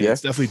on TV. Yeah.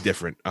 It's definitely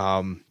different.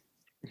 Then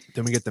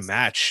we get the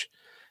match,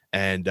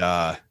 and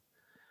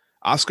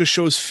Asuka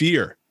shows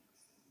fear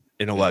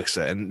in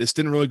Alexa, and this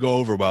didn't really go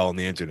over well on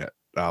the internet.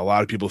 A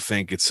lot of people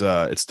think it's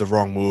the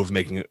wrong move,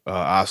 making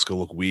Asuka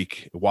look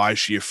weak. Why is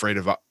she afraid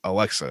of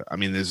Alexa? I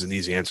mean, there's an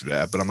easy answer to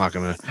that, but I'm not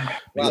gonna.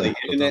 Wow, the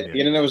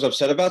internet was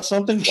upset about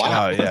something.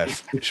 Wow, yeah,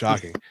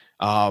 shocking.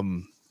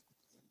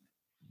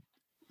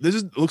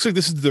 Looks like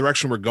this is the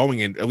direction we're going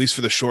in, at least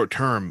for the short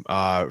term,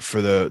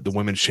 for the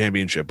women's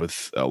championship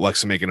with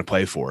Alexa making a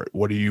play for it.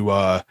 What do you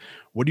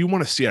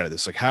want to see out of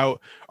this? Like, how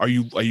are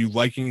you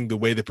liking the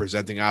way they're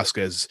presenting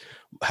Asuka as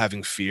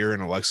having fear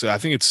in Alexa? I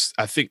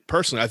think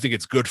personally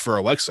it's good for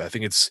Alexa. I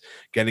think it's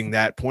getting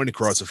that point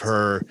across of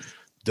her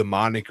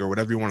demonic or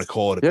whatever you want to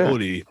call it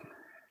ability.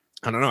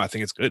 I don't know. I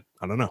think it's good.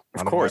 I don't know.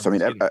 Of course. I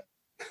mean,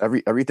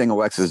 everything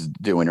Alexa's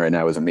doing right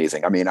now is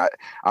amazing. I mean,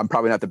 I'm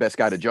probably not the best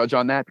guy to judge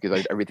on that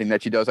because everything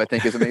that she does, I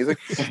think, is amazing.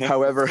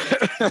 However,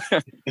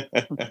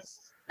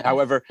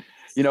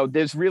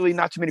 there's really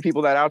not too many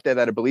people out there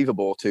that are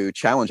believable to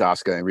challenge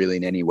Asuka really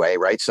in any way,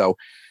 right? So,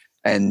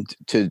 and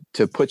to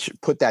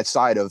put that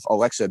side of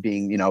Alexa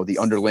being, the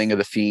underling of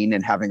the Fiend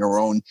and having her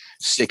own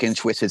sick and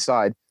twisted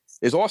side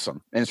is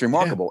awesome, and it's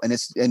remarkable,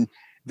 and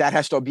that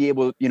has to be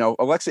able.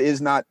 Alexa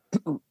is not.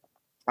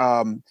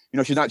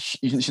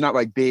 She's not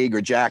like big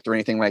or jacked or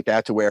anything like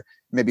that to where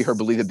maybe her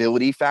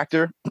believability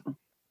factor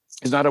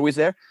is not always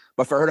there.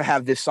 But for her to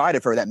have this side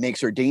of her that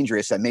makes her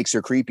dangerous, that makes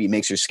her creepy,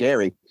 makes her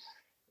scary,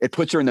 it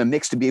puts her in the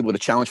mix to be able to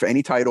challenge for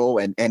any title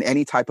and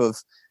any type of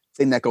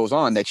thing that goes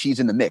on, that she's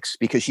in the mix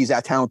because she's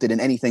that talented in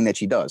anything that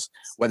she does,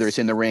 whether it's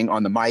in the ring,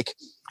 on the mic,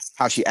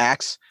 how she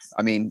acts.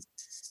 I mean,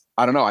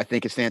 I don't know. I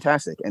think it's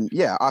fantastic. And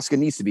yeah, Asuka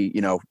needs to be,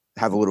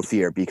 have a little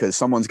fear because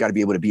someone's got to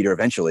be able to beat her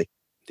eventually.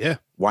 Yeah.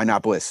 Why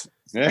not Bliss?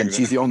 Yeah, and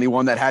she's the only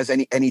one that has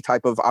any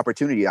type of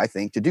opportunity, I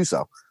think, to do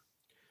so.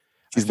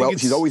 She's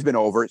always been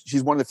over.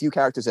 She's one of the few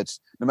characters that's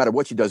no matter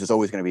what she does, it's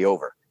always going to be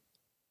over.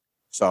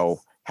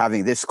 So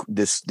having this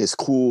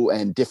cool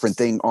and different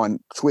thing on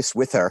twist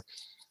with her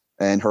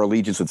and her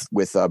allegiance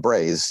with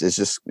Bray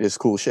is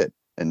cool shit,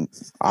 and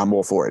I'm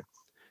all for it.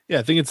 Yeah,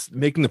 I think it's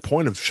making the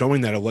point of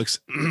showing that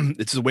Alexa,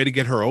 it's a way to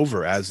get her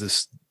over as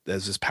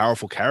this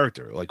powerful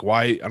character. Like,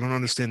 why? I don't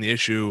understand the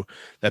issue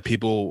that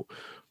people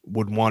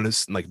would want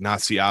to like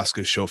not see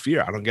Asuka show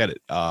fear. I don't get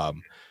it.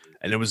 And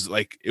it was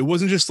like, it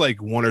wasn't just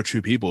like one or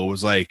two people. It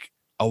was like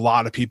a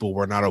lot of people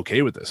were not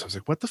okay with this. I was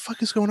like, what the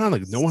fuck is going on?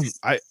 Like, no one,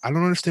 I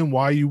don't understand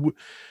why you would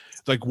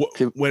like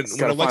when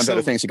Alexa, find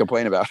better things to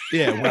complain about.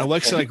 Yeah. When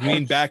Alexa like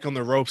leaned back on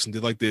the ropes and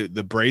did like the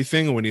Bray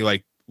thing, when he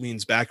like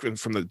leans back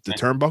from the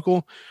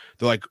turnbuckle,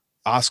 they're like,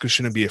 Asuka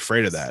shouldn't be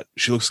afraid of that.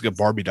 She looks like a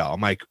Barbie doll. I'm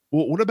like,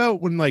 well, what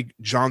about when like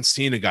John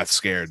Cena got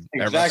scared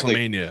at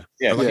WrestleMania?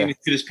 Yeah, he hit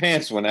his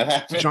pants when that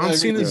happened. John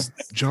Cena's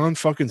John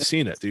fucking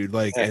Cena, dude.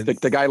 Like, and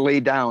the guy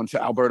laid down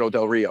to Alberto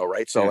Del Rio,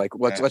 right? So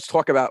let's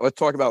talk about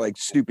like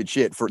stupid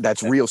shit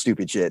that's real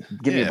stupid shit.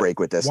 Give me a break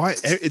with this. Why?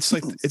 It's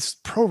like it's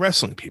pro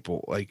wrestling,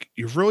 people. Like,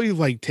 you're really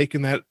like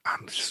taking that.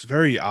 Just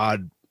very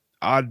odd,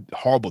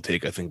 horrible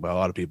take, I think, by a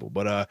lot of people.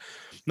 But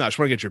no, I just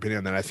want to get your opinion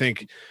on that. I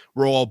think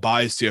we're all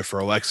biased here for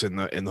Alexa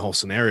in the whole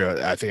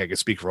scenario. I think I can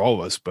speak for all of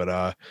us, but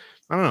I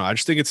don't know. I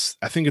think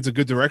it's a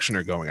good direction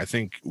they're going. I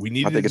think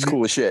it's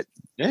cool as shit.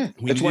 Yeah,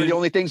 it's one of the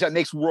only things that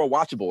makes Raw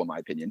watchable, in my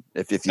opinion.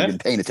 If you've been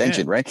paying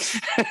attention,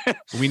 right?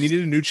 We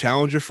needed a new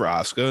challenger for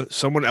Asuka,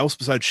 someone else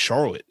besides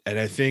Charlotte, and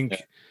I think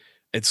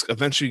it's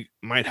eventually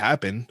might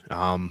happen.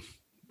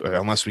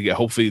 Unless we get,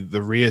 hopefully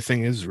the Rhea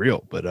thing is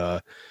real, but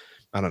I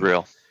don't know.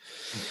 Real.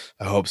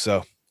 I hope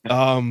so.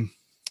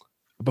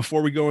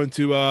 Before we go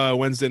into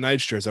Wednesday night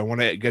shares, I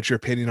want to get your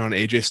opinion on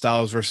AJ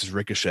Styles versus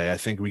Ricochet. I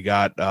think we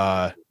got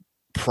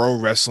pro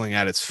wrestling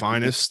at its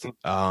finest.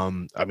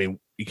 I mean,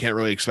 you can't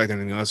really expect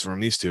anything else from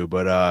these two,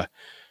 but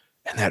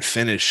and that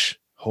finish,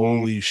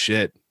 holy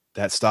shit,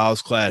 that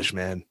Styles clash,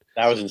 man.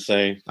 That was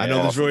insane. I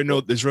know there's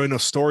really no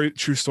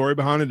true story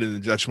behind it, and I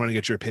just want to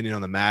get your opinion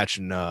on the match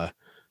and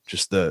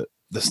just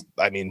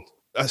I mean,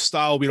 a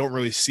style we don't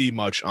really see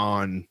much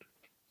on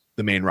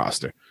the main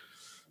roster.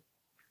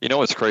 You know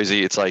what's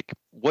crazy? It's like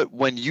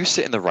when you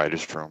sit in the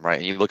writers' room, right,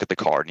 and you look at the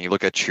card and you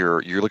look at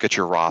your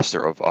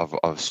roster of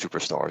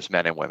superstars,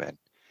 men and women,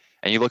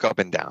 and you look up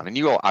and down, and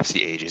you go,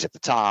 obviously AJ's at the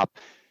top,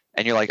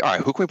 and you're like, all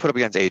right, who can we put up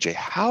against AJ?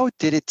 How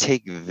did it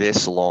take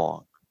this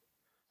long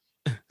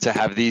to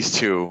have these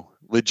two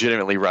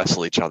legitimately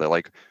wrestle each other?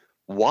 Like,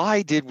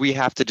 why did we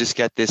have to just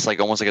get this like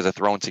almost like as a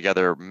thrown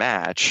together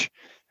match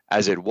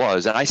as it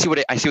was? And I see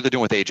what they're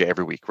doing with AJ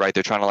every week, right?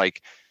 They're trying to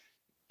like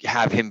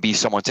have him be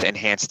someone to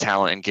enhance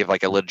talent and give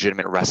like a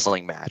legitimate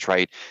wrestling match,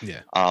 right?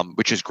 Yeah.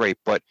 Which is great.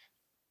 But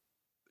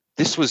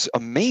this was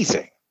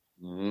amazing.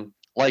 Mm-hmm.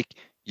 Like,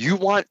 you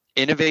want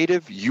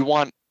innovative, you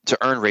want to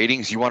earn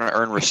ratings, you want to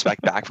earn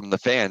respect back from the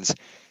fans.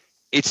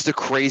 It's the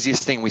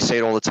craziest thing. We say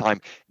it all the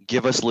time.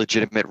 Give us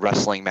legitimate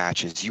wrestling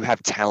matches. You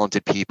have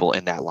talented people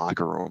in that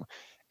locker room.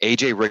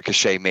 AJ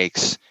Ricochet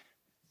makes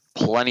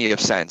plenty of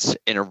sense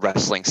in a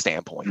wrestling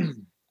standpoint.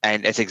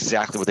 And that's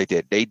exactly what they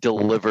did. They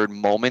delivered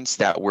moments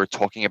that we're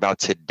talking about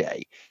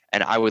today.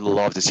 And I would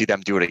love to see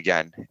them do it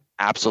again.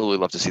 Absolutely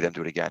love to see them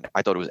do it again.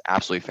 I thought it was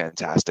absolutely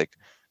fantastic.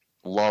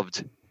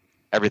 Loved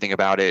everything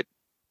about it.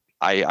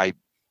 I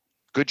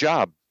good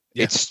job.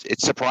 Yeah. It's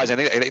surprising.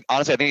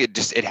 Honestly, I think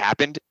it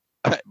happened,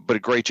 but a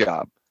great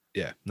job.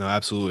 Yeah, no,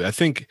 absolutely. I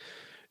think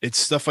it's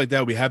stuff like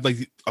that. We have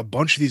like a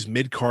bunch of these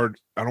mid card.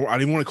 I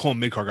don't even want to call them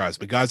mid card guys,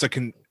 but guys that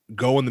can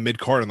go in the mid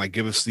card and like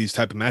give us these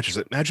type of matches.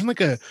 Imagine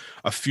like a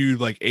feud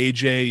like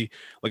AJ,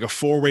 like a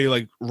 4-way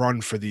like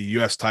run for the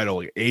US title,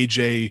 like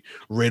AJ,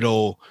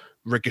 Riddle,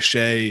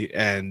 Ricochet,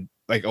 and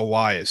like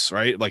Elias,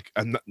 right? Like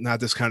I'm not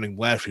discounting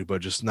Lashley,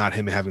 but just not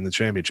him having the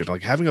championship.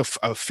 Like having a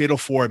fatal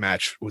 4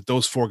 match with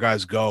those 4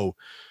 guys go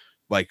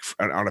like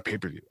on a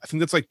pay-per-view. I think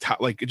that's like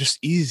like it's just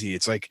easy.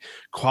 It's like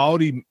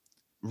quality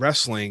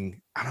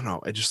wrestling. I don't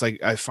know. I just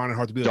like I find it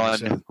hard to be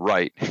done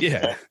right.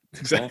 Yeah,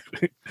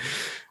 exactly.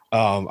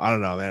 I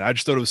don't know, man. I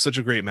just thought it was such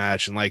a great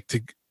match, and like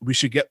we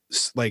should get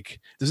like it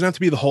doesn't have to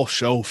be the whole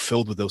show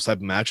filled with those type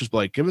of matches, but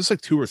like give us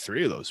like 2 or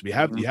 3 of those. You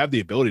have the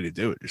ability to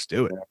do it. Just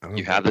do it.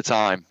 You have the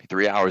time.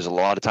 3 hours, a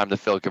lot of time to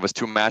fill. Give us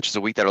 2 matches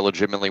a week that are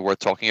legitimately worth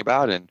talking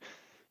about, and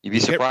you'd be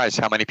surprised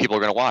how many people are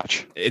going to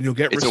watch. And you'll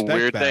get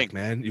respect back,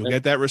 man. You'll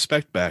get that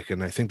respect back,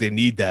 and I think they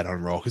need that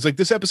on Raw because like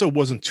this episode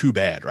wasn't too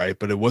bad, right?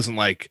 But it wasn't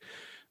like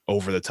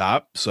over the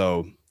top.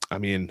 So I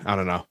mean, I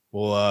don't know.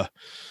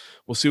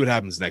 We'll see what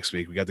happens next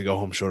week. We got the go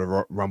home show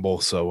to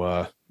Rumble, so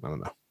I don't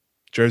know.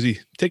 Jersey,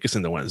 take us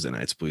into Wednesday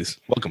nights, please.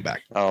 Welcome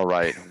back. All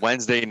right,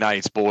 Wednesday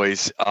nights,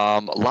 boys. A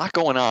lot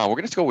going on. We're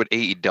gonna go with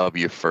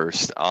AEW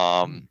first.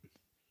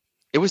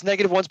 It was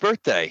 -1's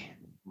birthday.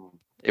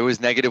 It was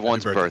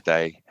 -1's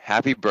birthday.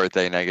 Happy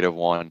birthday,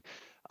 -1.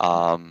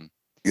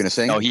 You gonna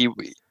sing? No,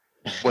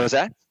 what was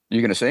that?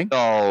 You gonna sing?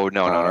 No. I'm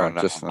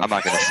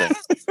not gonna sing.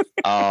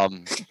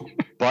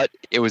 But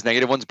it was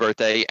 -1's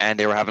birthday, and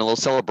they were having a little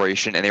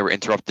celebration, and they were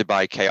interrupted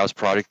by Chaos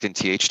Product and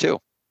TH2.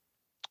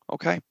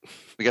 Okay,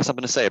 we got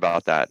something to say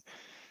about that.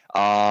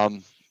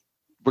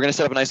 We're gonna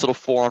set up a nice little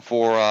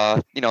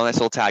 4-on-4, nice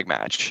little tag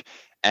match,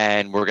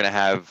 and we're gonna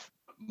have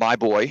my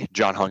boy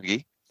John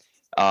Hungy,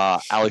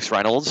 Alex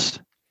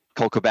Reynolds,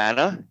 Cole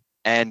Cabana,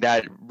 and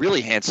that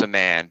really handsome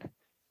man,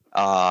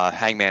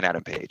 Hangman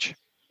Adam Page.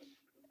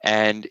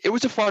 And it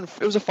was a fun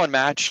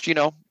match.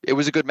 It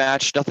was a good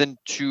match. Nothing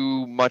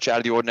too much out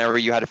of the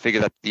ordinary. You had to figure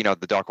that,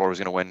 the Dark Order was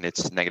going to win.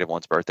 It's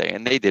 -1's birthday,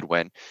 and they did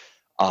win.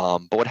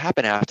 But what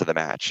happened after the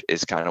match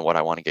is kind of what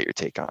I want to get your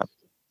take on.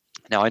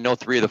 Now, I know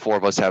 3 of the 4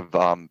 of us have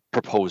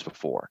proposed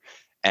before,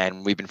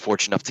 and we've been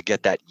fortunate enough to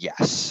get that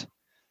yes.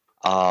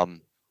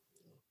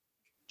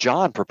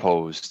 John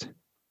proposed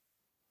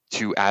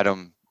to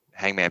Adam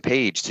Hangman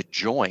Page to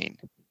join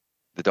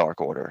the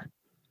Dark Order.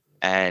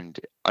 And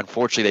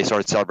unfortunately, they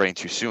started celebrating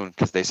too soon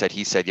because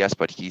he said yes,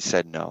 but he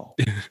said no.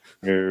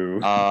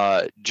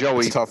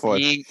 Joey,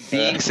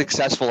 being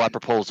successful at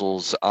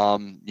proposals,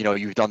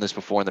 you've done this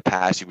before in the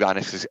past. You've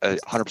gotten a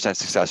 100%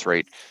 success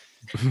rate.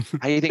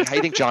 How do you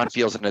think John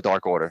feels in the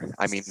Dark Order?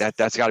 I mean,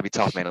 that's got to be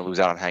tough, man, to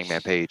lose out on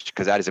Hangman Page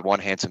because that is one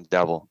handsome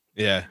devil.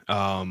 Yeah.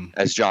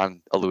 As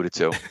John alluded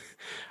to.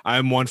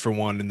 I'm 1 for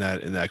 1 in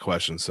that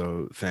question,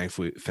 so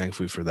thankfully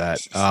for that.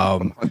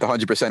 The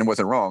 100%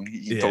 wasn't wrong.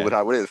 He told it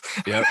how it is.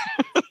 Yep.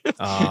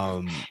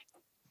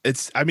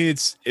 It's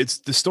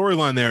the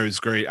storyline there is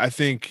great.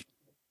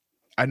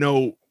 I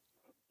know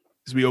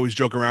we always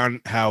joke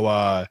around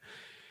how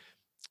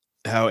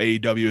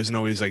AEW isn't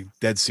always like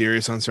dead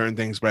serious on certain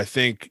things, but I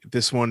think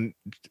this one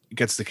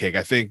gets the cake.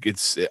 I think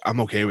I'm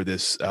okay with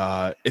this.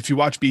 If you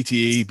watch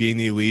BTE Being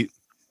the Elite,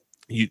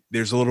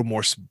 there's a little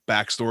more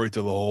backstory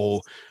to the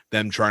whole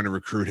them trying to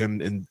recruit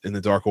him in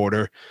the Dark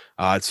Order.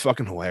 It's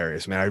fucking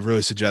hilarious, man. I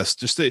really suggest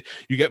just that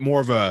you get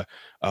more of a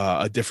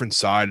different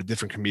side, a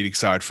different comedic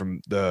side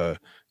from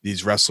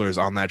these wrestlers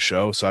on that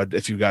show. So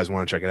if you guys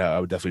want to check it out, I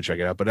would definitely check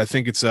it out. But I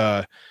think it's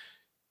I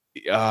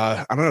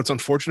don't know. It's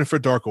unfortunate for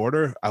Dark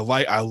Order. I'm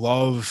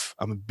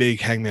a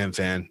big Hangman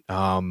fan.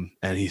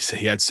 And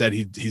he had said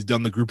he's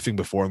done the group thing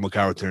before, and look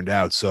how it turned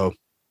out. So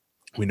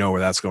we know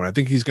where that's going. I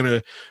think he's going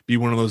to be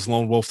one of those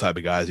lone wolf type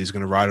of guys. He's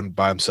going to ride him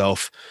by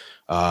himself.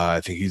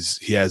 I think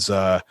he has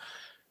a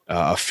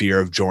fear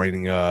of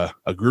joining a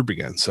group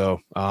again. So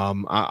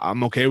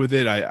I'm okay with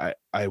it.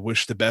 I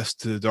wish the best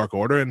to the Dark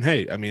Order. And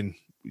hey, I mean,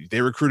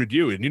 they recruited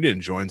you and you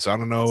didn't join, so I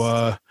don't know.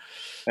 I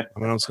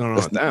don't know what's going on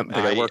with them.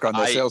 They got to work on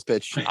their sales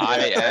pitch.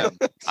 I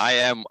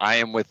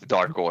am with the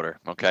Dark Order.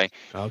 Okay.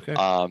 Okay.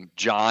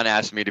 John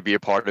asked me to be a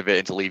part of it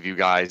and to leave you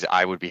guys.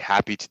 I would be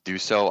happy to do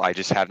so. I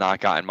just have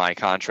not gotten my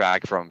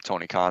contract from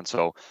Tony Khan,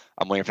 so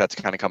I'm waiting for that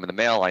to kind of come in the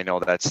mail. I know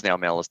that snail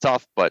mail is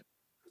tough, but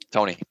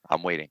Tony,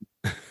 I'm waiting.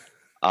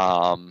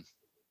 No,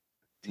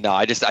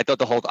 I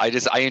thought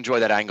I enjoy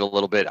that angle a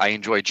little bit. I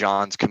enjoy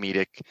John's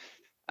comedic.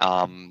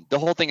 The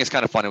whole thing is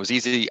kind of fun. It was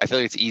easy. I feel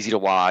like it's easy to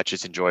watch.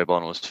 It's enjoyable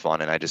and it was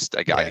fun. And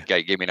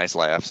it gave me a nice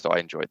laugh. So I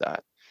enjoyed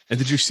that. And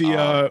did you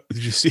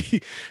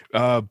see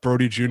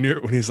Brody Jr.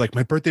 when he's like,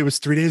 my birthday was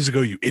 3 days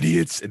ago, you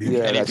idiots? And he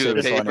threw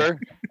the paper.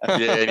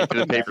 Yeah, and he threw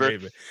the paper.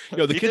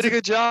 Yo, the he kid's did a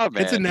good job,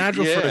 man. It's a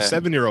natural for a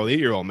 7-year-old,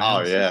 8-year-old,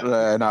 man. Oh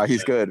yeah. No,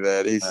 he's good,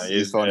 man.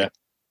 He's funny. Yeah.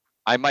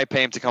 I might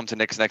pay him to come to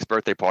Nick's next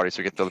birthday party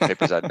so we can throw the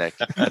papers at Nick.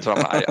 That's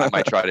what I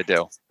might try to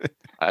do.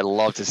 I'd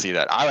love to see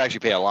that. I would actually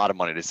pay a lot of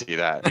money to see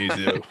that. Me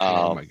too.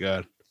 Oh my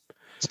God.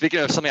 Speaking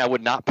of something I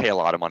would not pay a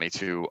lot of money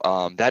to,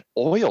 that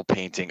oil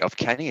painting of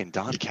Kenny and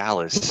Don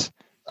Callis.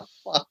 The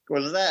fuck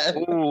was that?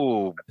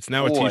 Ooh, it's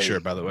now a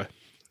T-shirt, by the way.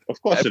 Of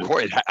course.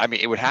 I mean,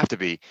 it would have to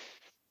be.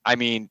 I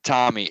mean,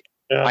 Tommy,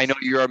 Yeah. I know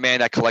you're a man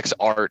that collects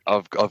art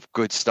of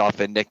good stuff,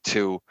 and Nick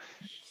too.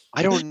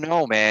 I don't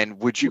know, man.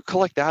 Would you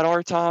collect that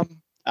art,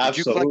 Tom? Would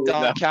you collect Absolutely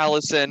Don not.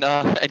 Callis and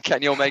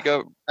Kenny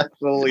Omega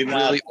Absolutely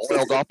not. really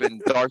oiled up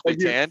and darkly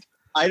tanned?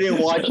 I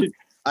didn't watch it.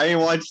 I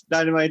didn't watch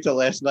Dynamite until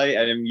last night,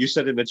 and you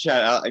said in the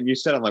chat, and you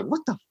said, "I'm like,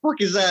 what the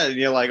fuck is that?" And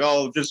you're like,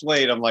 "Oh, just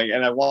wait." I'm like,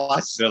 and I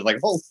watched it. I was like,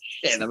 "Oh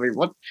shit!" I mean,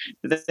 what?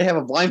 Did they have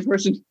a blind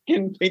person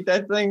can paint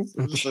that thing?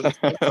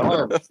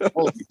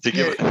 To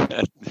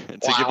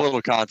give a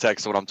little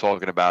context to what I'm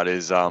talking about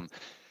is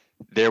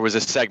there was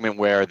a segment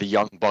where the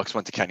Young Bucks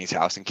went to Kenny's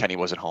house and Kenny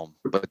wasn't home,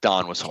 but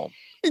Don was home.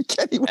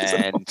 Kenny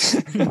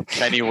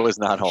was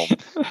not home.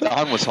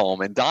 Don was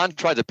home, and Don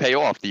tried to pay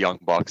off the Young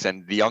Bucks,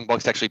 and the Young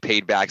Bucks actually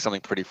paid back something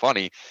pretty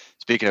funny.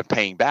 Speaking of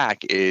paying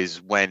back, is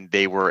when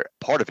they were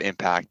part of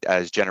Impact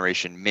as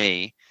Generation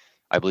May,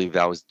 I believe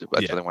that's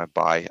when they went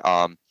by.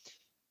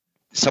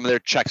 Some of their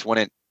checks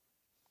wouldn't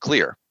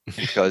clear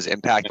because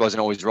Impact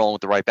wasn't always rolling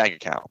with the right bank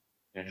account.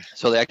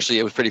 So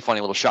it was pretty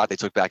funny little shot they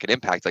took back at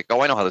Impact. Like, oh,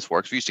 I know how this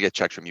works. We used to get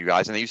checks from you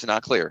guys, and they used to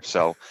not clear.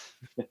 So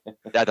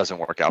that doesn't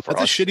work out for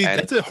us.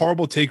 That's a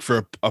horrible take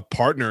for a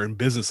partner in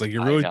business. Like,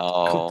 you're really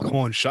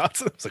calling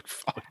shots. It's like,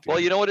 fuck. Dude. Well,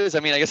 you know what it is?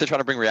 I mean, I guess they're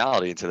trying to bring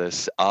reality into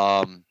this.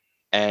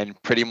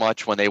 And pretty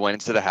much when they went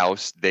into the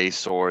house, they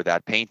saw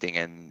that painting,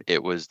 and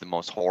it was the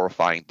most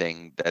horrifying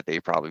thing that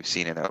they've probably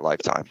seen in their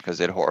lifetime because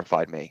it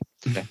horrified me.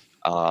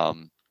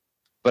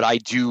 But I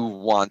do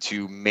want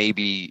to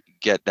maybe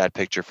get that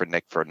picture for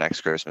Nick for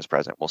next Christmas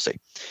present. We'll see.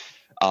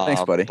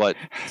 Thanks, buddy. But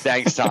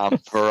thanks, Tom,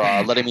 for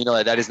letting me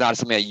know that is not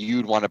something that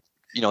you'd want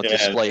to,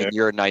 display in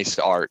your nice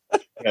art.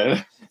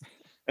 Yeah.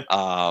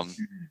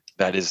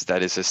 That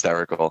is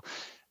hysterical.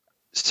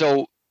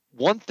 So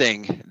one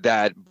thing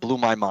that blew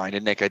my mind,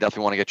 and Nick, I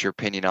definitely want to get your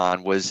opinion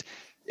on, was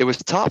it was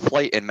Top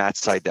Flight and Matt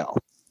Sydal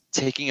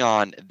taking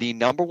on the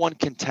 #1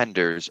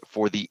 contenders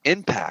for the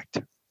Impact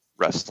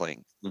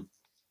Wrestling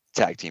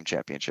Tag Team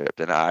Championship.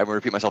 And I will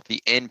repeat myself,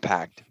 the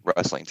Impact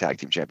Wrestling Tag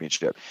Team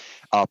Championship.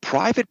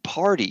 Private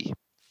Party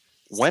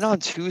went on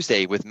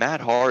Tuesday with Matt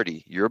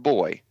Hardy, your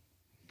boy,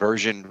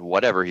 version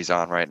whatever he's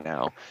on right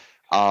now,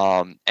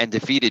 and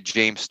defeated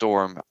James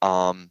Storm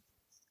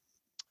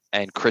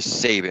and Chris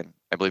Sabin,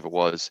 I believe it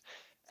was,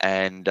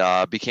 and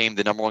became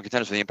the #1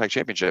 contenders for the Impact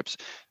Championships.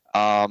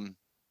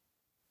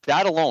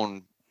 That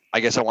alone, I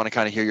guess I want to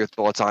kind of hear your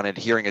thoughts on it,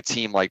 hearing a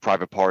team like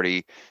Private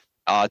Party,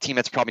 a team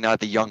that's probably not at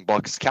the Young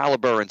Bucks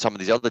caliber and some of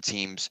these other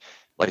teams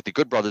like the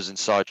Good Brothers and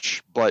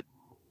such, but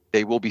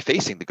they will be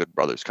facing the Good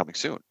Brothers coming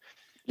soon.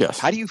 Yes.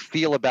 How do you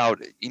feel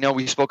about,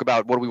 we spoke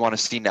about what do we want to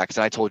see next,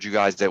 and I told you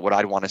guys that what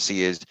I'd want to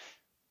see is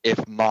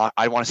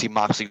I want to see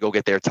Moxley go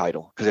get their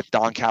title, because if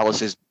Don Callis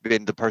has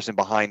been the person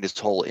behind this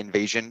whole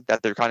invasion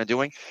that they're kind of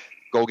doing,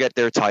 go get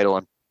their title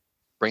and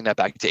bring that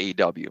back to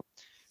AEW.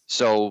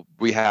 So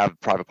we have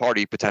Private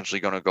Party potentially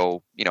going to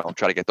go,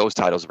 try to get those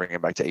titles and bring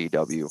them back to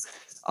AEW.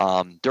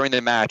 During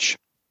the match,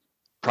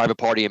 Private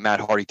Party and Matt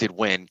Hardy did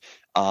win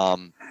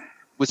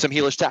with some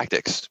heelish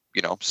tactics,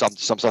 some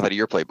stuff out of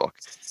your playbook.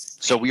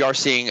 So we are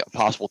seeing a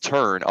possible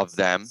turn of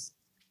them.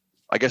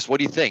 I guess, what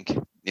do you think?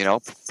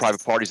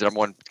 Private Party's the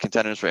 #1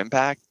 contenders for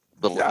Impact.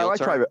 I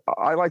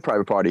like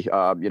Private Party.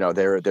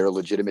 They're a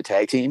legitimate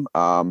tag team.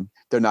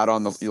 They're not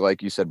on the,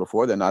 like you said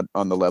before, they're not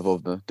on the level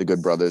of the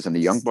Good Brothers and the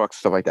Young Bucks,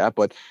 stuff like that.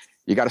 But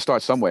you got to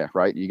start somewhere,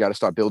 right? You got to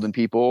start building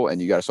people,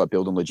 and you got to start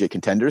building legit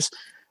contenders.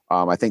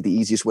 I think the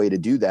easiest way to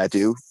do that,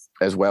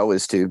 as well,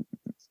 is to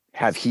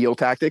have heel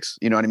tactics.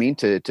 You know what I mean?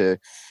 To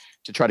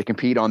try to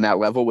compete on that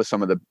level with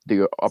some of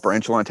the upper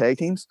echelon tag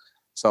teams.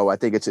 So I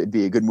think it'd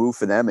be a good move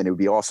for them, and it would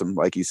be awesome,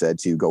 like you said,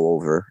 to go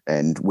over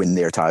and win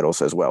their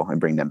titles as well and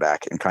bring them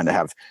back and kind of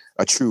have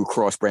a true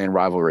cross-brand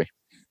rivalry.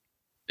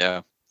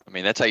 Yeah. I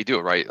mean, that's how you do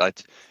it, right?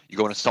 Like, you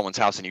go into someone's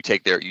house and you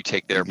take their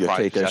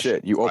prized their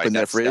shit. You open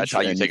their fridge that's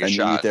how you take a and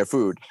shot. you eat their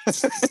food.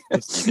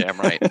 You're damn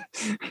right.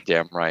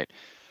 Damn right.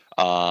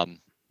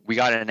 We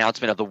got an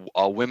announcement of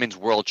the Women's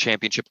World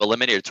Championship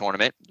Eliminator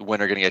Tournament. The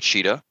winner going to get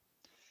Sheeta.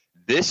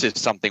 This is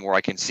something where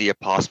I can see a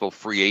possible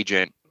free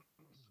agent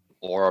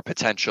or a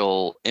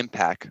potential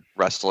Impact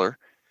wrestler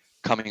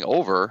coming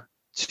over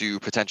to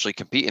potentially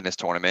compete in this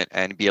tournament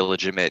and be a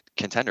legitimate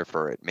contender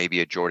for it.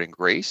 Maybe a Jordan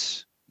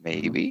Grace,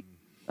 maybe.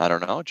 I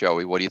don't know.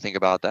 Joey, what do you think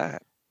about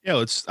that?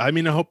 Yeah, I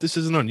hope this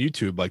isn't on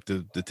YouTube like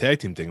the tag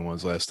team thing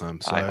was last time.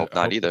 So I hope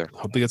not either.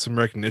 Hope they get some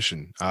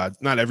recognition.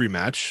 Not every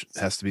match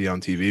has to be on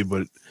TV,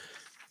 but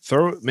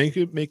make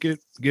it,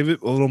 give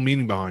it a little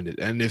meaning behind it.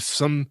 And if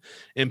some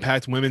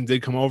Impact women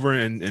did come over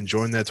and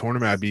join that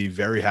tournament, I'd be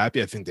very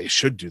happy. I think they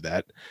should do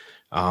that.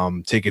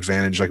 Take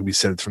advantage, like we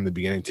said from the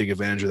beginning, take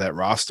advantage of that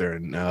roster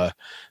and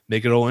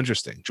make it all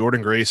interesting.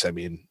 Jordan Grace, I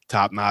mean,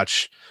 top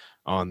notch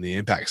on the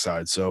Impact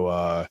side.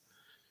 So,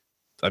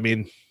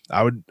 I'm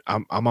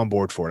on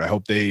board for it. I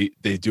hope they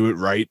do it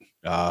right.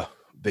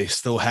 They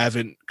still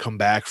haven't come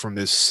back from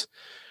this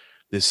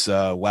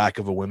lack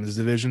of a women's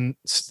division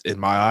in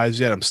my eyes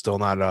yet. I'm still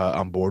not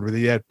on board with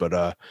it yet, but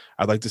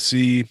I'd like to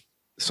see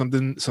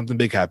something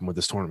big happen with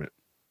this tournament.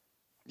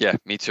 Yeah,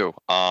 me too.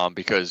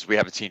 Because we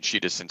haven't seen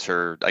Sheeta since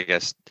her, I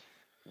guess,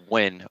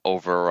 win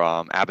over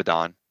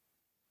Abaddon,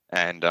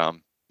 and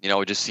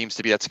it just seems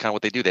to be that's kind of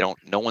what they do.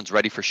 No one's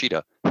ready for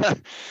Sheeta,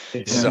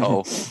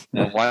 so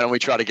why don't we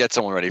try to get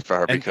someone ready for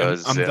her?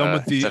 Because I'm done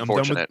with it's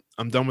unfortunate.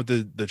 I'm done with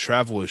the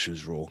travel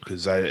issues rule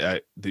because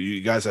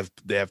you guys have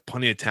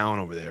plenty of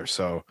talent over there,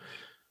 so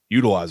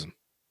utilize them.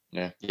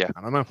 Yeah.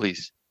 I don't know.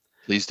 Please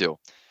do.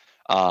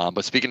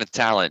 But speaking of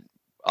talent,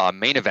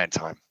 main event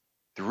time,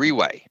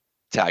 3-way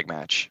tag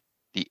match,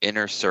 the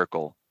Inner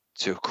Circle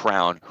to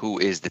crown who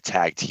is the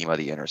tag team of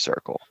the Inner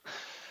Circle.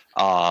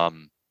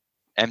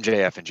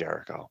 MJF and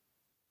Jericho,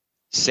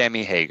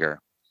 Sammy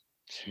Hager,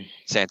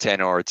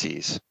 Santana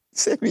Ortiz.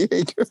 Sammy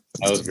Hager.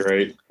 That was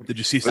great. Did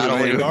you see Not Sammy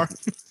only- Hagar?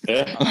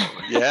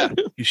 Yeah.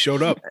 He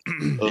showed up.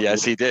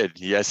 Yes, he did.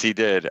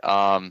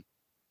 To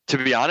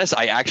be honest,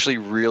 I actually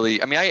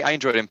really, I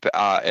enjoyed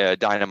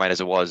Dynamite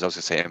as it was. I was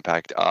going to say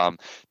Impact.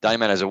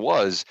 Dynamite as it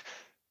was,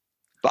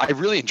 but I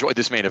really enjoyed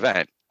this main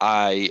event.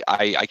 I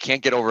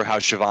can't get over how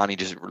Shivani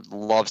just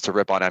loves to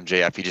rip on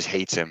MJF. He just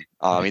hates him.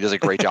 He does a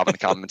great job in the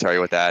commentary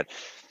with that.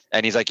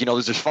 And he's like,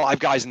 there's just 5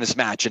 guys in this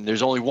match, and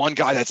there's only one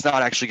guy that's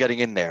not actually getting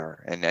in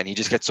there. And he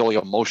just gets so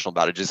emotional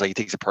about it. Just like he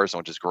takes it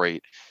personal, which is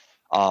great.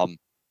 A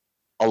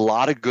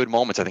lot of good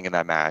moments, I think, in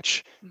that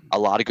match. A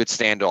lot of good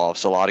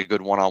standoffs, a lot of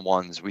good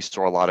one-on-ones. We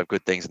saw a lot of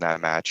good things in that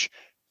match.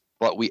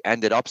 But we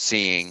ended up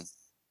seeing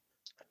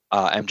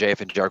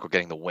MJF and Jericho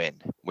getting the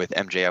win, with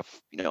MJF,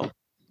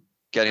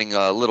 getting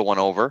a little one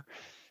over.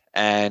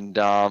 And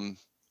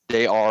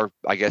they are,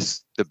 I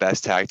guess, the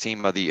best tag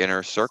team of the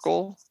Inner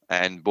Circle,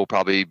 and will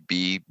probably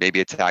be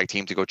maybe a tag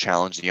team to go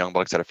challenge the Young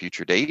Bucks at a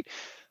future date.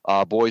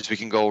 Boys, we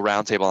can go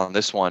roundtable on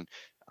this one.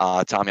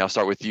 Tommy, I'll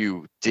start with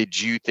you. Did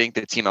you think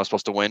the team that was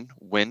supposed to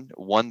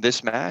won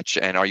this match?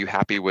 And are you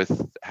happy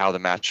with how the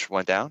match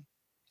went down?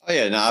 Oh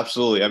yeah, no,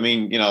 absolutely. I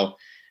mean,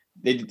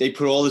 they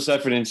put all this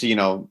effort into,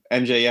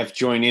 MJF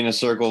joining Inner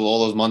Circle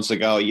all those months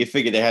ago. You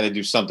figured they had to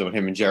do something with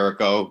him and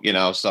Jericho,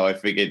 so I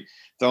figured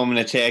throw them in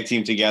a tag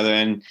team together.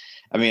 And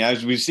I mean,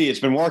 as we see, it's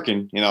been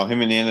working, him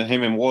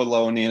and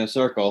Wardlow in the Inner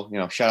Circle,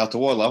 shout out to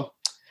Wardlow.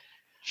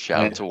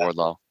 Shout out to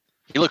Wardlow.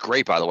 He looked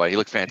great, by the way. He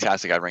looked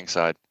fantastic at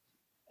ringside.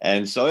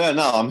 And so, yeah,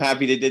 no, I'm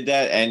happy they did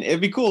that. And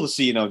it'd be cool to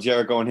see,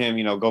 Jericho and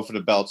him, go for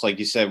the belts, like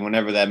you said,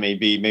 whenever that may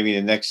be, maybe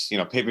the next,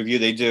 pay-per-view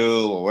they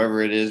do or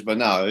wherever it is. But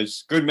no,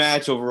 it's a good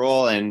match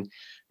overall and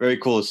very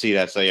cool to see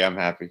that. So, yeah, I'm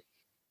happy.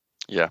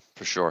 Yeah,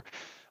 for sure.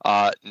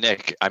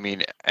 Nick, I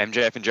mean,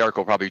 MJF and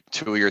Jericho are probably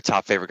 2 of your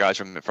top favorite guys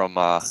from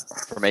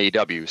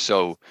AEW.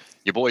 So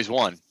your boys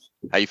won.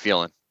 How you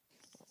feeling?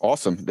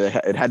 Awesome.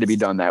 It had to be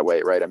done that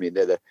way, right? I mean,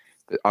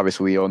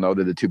 obviously we all know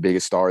they're the 2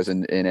 biggest stars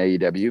in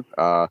AEW.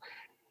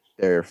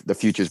 The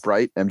future's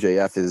bright.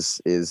 MJF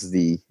is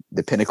the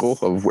pinnacle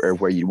of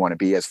where you want to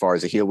be as far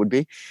as a heel would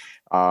be.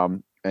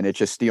 And it's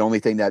just the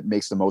only thing that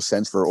makes the most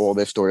sense for all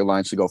their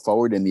storylines to go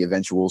forward in the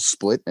eventual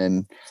split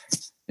and,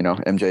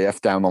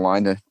 MJF down the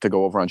line to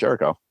go over on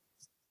Jericho.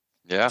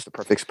 Yeah. It's the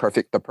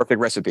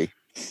perfect recipe.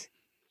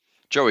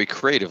 Joey,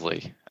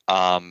 creatively,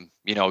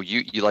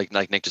 you like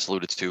Nick just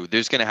alluded to,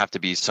 there's going to have to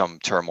be some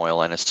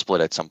turmoil and a split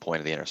at some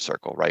point in the Inner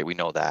Circle, right? We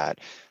know that.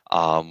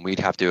 We'd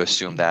have to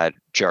assume that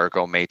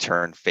Jericho may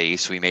turn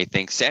face. We may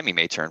think Sammy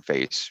may turn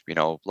face.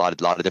 A lot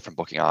of different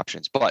booking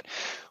options. But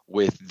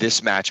with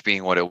this match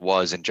being what it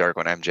was and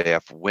Jericho and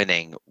MJF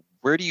winning,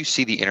 where do you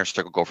see the Inner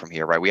Circle go from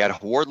here? Right, we had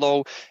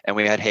Wardlow and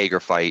we had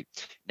Hager fight.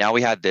 Now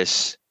we had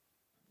this.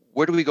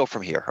 Where do we go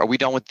from here? Are we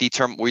done with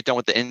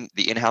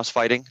the in-house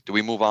fighting? Do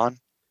we move on?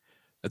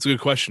 That's a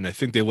good question. I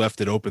think they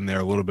left it open there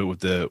a little bit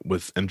with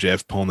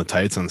MJF pulling the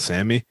tights on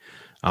Sammy.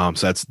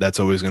 So that's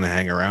always going to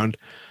hang around.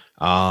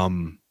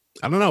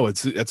 I don't know.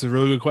 That's a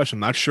really good question.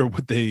 I'm not sure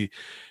what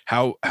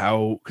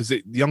how because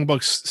the Young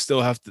Bucks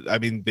still have to. I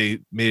mean, they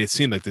made it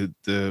seem like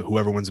the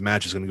whoever wins the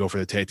match is going to go for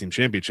the tag team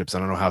championships. I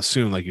don't know how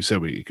soon. Like you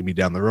said, it can be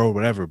down the road,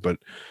 whatever. But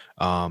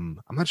I'm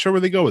not sure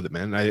where they go with it,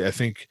 man. I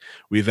think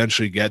we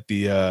eventually get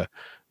the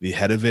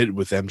head of it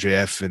with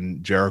MJF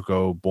and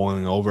Jericho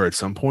boiling over at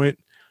some point.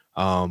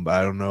 But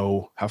I don't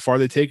know how far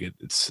they take it.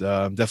 It's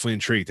I'm definitely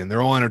intrigued, and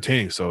they're all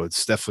entertaining, so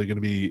it's definitely going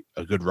to be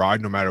a good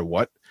ride no matter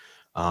what.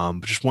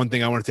 But just one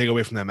thing I want to take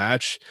away from that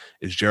match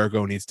is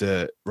Jericho needs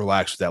to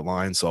relax with that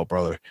Lion Salt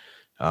brother.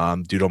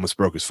 Dude almost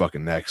broke his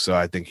fucking neck, so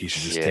I think he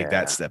should just take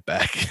that step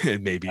back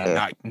and maybe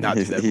not do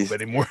that move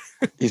anymore.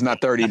 He's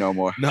not 30 no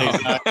more. No,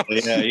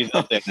 exactly. Yeah, he's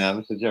up there now,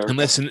 Mr. Jericho.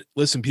 And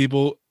listen,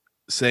 people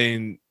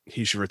saying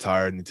he should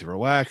retire and need to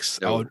relax.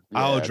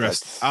 I'll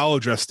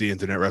address the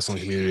internet wrestling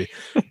community,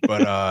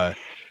 but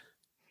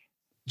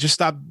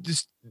just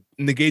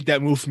negate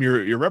that move from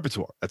your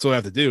repertoire. That's all I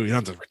have to do. You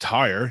don't have to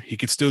retire. He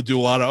could still do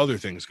a lot of other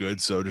things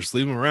good. So just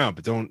leave him around,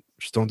 but don't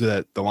do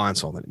that the Lion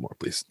Salt anymore,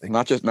 please.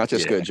 Not just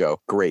good,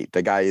 Joe. Great.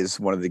 The guy is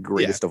one of the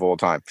greatest of all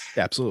time.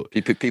 Yeah,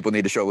 absolutely. People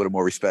need to show a little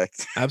more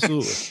respect.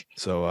 Absolutely.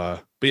 So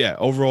but yeah,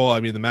 overall, I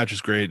mean the match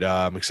is great.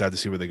 I'm excited to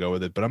see where they go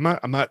with it, but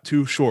I'm not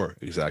too sure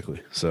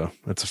exactly. So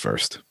that's a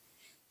first.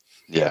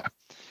 Yeah.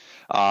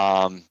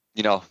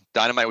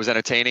 Dynamite was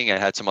entertaining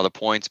and had some other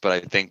points, but I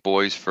think,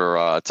 boys,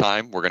 for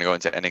time, we're going to go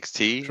into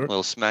NXT, a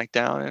little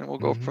SmackDown, and we'll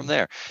go from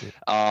there.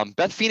 Yeah.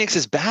 Beth Phoenix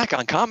is back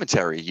on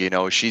commentary.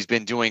 She's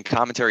been doing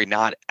commentary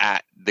not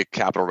at the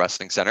Capitol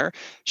Wrestling Center.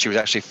 She was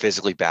actually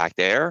physically back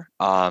there.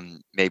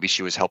 Maybe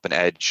she was helping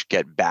Edge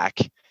get back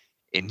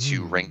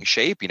into ring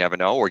shape. You never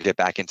know, or get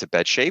back into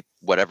bed shape,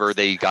 whatever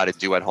they got to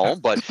do at home.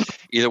 But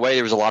either way,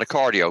 there was a lot of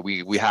cardio.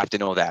 We have to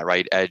know that,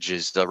 right? Edge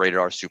is the rated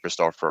R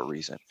superstar for a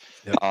reason.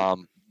 Yep.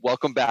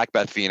 Welcome back,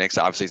 Beth Phoenix.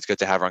 Obviously, it's good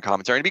to have her on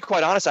commentary. And to be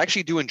quite honest, I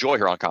actually do enjoy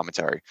her on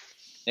commentary.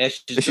 Yeah,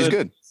 she's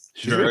good.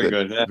 She's very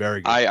good. Yeah.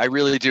 Very good. I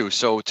really do.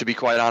 So to be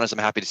quite honest, I'm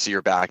happy to see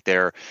her back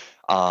there.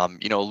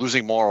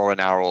 Losing Mauro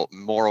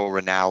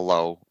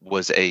Ranallo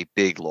was a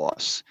big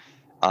loss.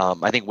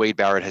 I think Wade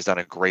Barrett has done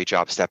a great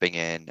job stepping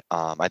in.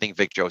 I think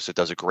Vic Joseph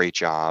does a great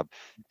job.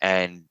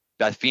 And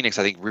Beth Phoenix,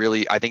 I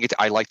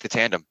like the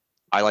tandem.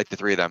 I like the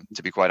three of them,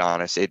 to be quite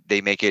honest.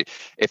 They make it,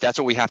 if that's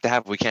what we have to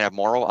have, if we can't have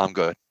Mauro, I'm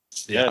good.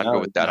 Yeah, I'm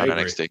good with that on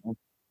NXT.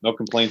 No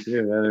complaints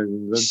here. They're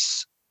good.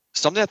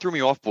 Something that threw me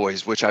off,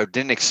 boys, which I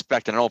didn't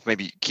expect, and I don't know if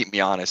maybe keep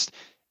me honest.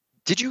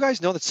 Did you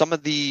guys know that some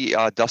of the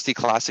Dusty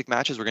Classic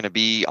matches were going to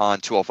be on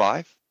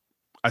 205?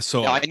 I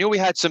saw. Now, I knew we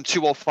had some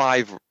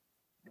 205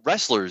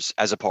 wrestlers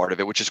as a part of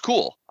it, which is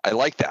cool. I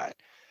like that.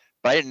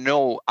 But I didn't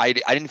know, I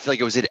didn't feel like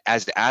it was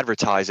as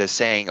advertised as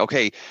saying,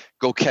 okay,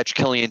 go catch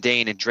Killian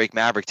Dane and Drake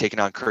Maverick taking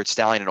on Kurt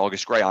Stallion and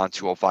August Gray on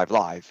 205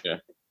 Live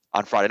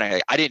on Friday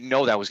night. I didn't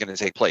know that was going to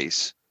take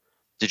place.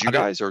 Did you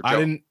guys? Or Joe? I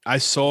didn't. I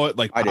saw it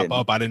pop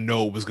up. I didn't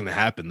know it was going to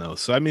happen though.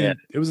 So I mean,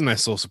 it was a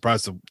nice little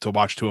surprise to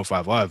watch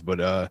 205 Live,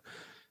 but I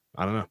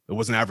don't know. It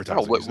wasn't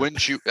advertised.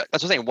 Wouldn't you? That's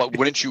what I'm saying.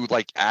 Wouldn't you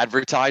like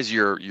advertise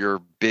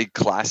your big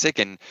classic,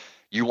 and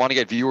you want to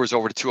get viewers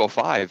over to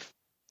 205?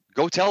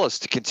 Go tell us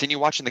to continue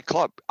watching the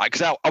club,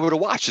 because I would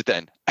have watched it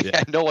then. I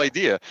had no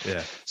idea.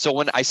 Yeah. So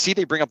when I see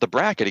they bring up the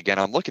bracket again,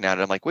 I'm looking at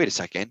it. I'm like, wait a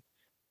second.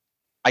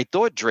 I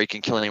thought Drake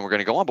and Killian were going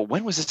to go on, but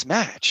when was this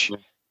match?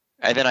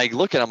 And then I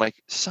look at it, I'm like,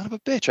 son of a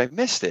bitch, I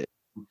missed it.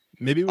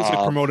 Maybe it was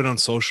promoted on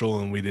social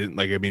and we didn't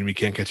we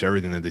can't catch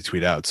everything that they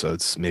tweet out. So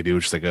maybe it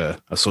was just like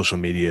a social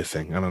media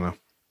thing. I don't know.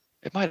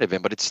 It might have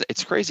been, but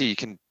it's crazy. You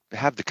can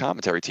have the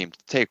commentary team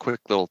take a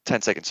quick little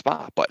 10-second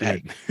spot, but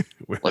hey,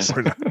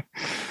 listen,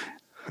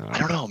 I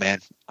don't know, man.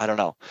 I don't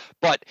know.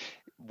 But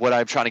what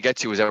I'm trying to get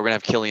to is that we're going to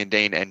have Killian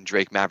Dane and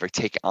Drake Maverick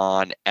take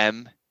on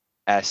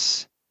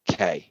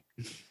MSK.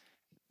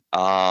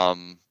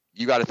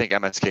 You got to think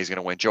MSK is going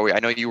to win. Joey, I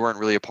know you weren't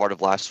really a part of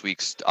last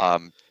week's,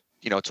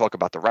 talk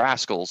about the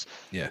Rascals,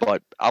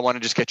 but I want to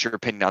just get your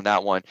opinion on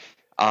that one.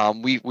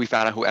 We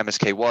found out who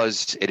MSK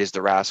was. It is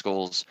the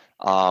Rascals.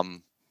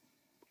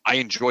 I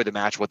enjoyed the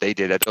match, what they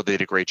did. I thought they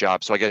did a great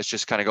job. So I guess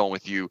just kind of going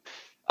with you.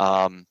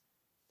 I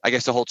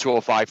guess the whole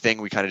 205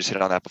 thing, we kind of just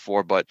hit on that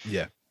before, but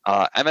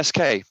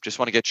MSK, just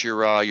want to get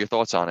your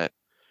thoughts on it.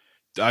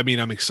 I mean,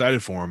 I'm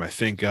excited for him. I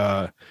think,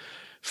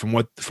 from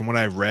what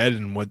I've read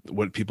and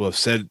what people have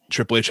said,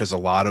 Triple H has a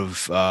lot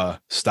of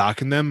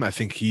stock in them. I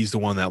think he's the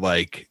one that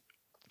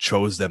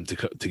chose them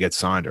to get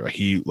signed, or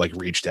he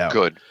reached out.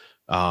 Good.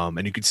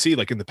 And you could see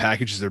in the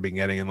packages they're been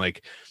getting, and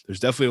there's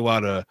definitely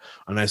a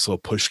nice little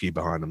push ski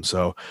behind them.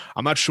 So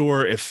I'm not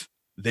sure if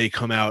they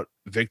come out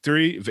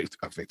victorious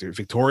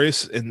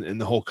in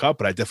the whole cup,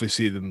 but I definitely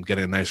see them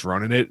getting a nice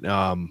run in it.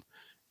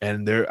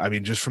 And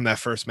just from that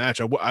first match,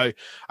 I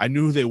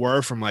knew who they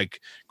were from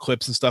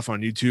clips and stuff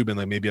on YouTube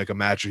and maybe a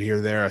match here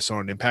or there. I saw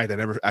an Impact. I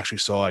never actually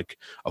saw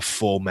a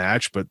full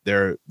match, but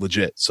they're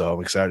legit. So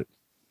I'm excited.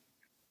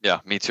 Yeah,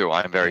 me too.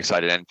 I'm very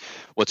excited. And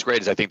what's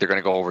great is I think they're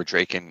going to go over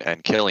Drake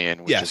and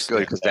Killian, which is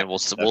good because then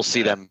we'll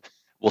see them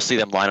we'll see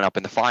them line up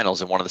in the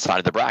finals in one of the side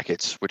of the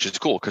brackets, which is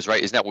cool because,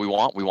 right, isn't that what we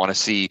want? We want to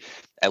see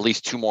at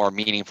least 2 more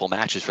meaningful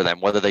matches for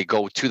them. Whether they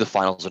go to the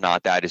finals or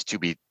not, that is to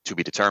be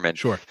determined.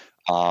 Sure.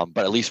 But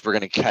at least we're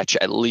going to catch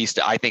at least,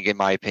 I think, in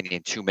my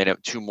opinion,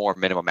 2 more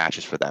minimum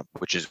matches for them,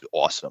 which is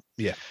awesome.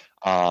 Yeah.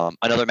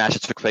 Another match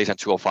that took place on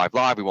 205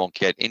 Live, we won't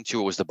get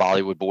into it, was the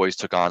Bollywood Boys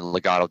took on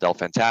Legado del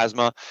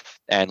Fantasma,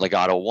 and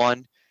Legado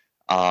won.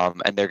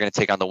 And they're going to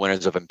take on the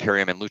winners of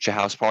Imperium and Lucha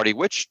House Party,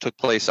 which took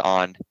place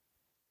on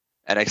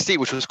NXT,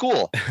 which was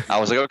cool. I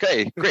was like,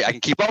 okay, great. I can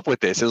keep up with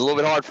this. It was a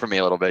little bit hard for me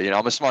a little bit.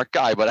 I'm a smart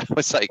guy, but I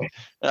was like,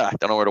 I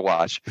don't know where to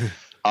watch.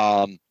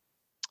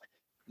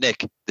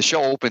 Nick, the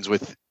show opens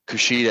with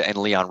Kushida and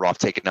Leon Ruff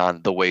taking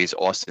on The Way's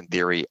Austin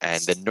Theory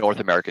and the North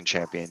American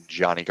champion,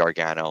 Johnny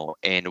Gargano,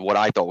 in what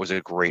I thought was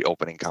a great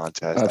opening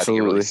contest.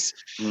 Absolutely. I think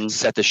it really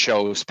set the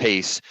show's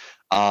pace.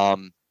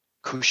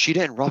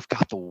 Kushida and Ruff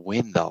got the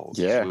win, though,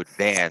 to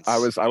advance. I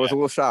was a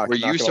little shocked. Were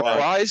you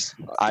surprised?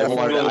 I was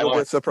a little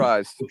bit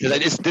surprised.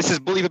 Because this is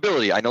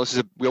believability. I know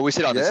we always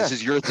hit on this. This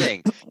is your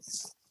thing.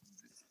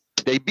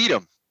 They beat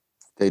him.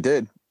 They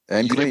did.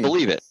 And you didn't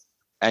believe it.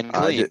 And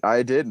clean.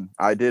 I didn't.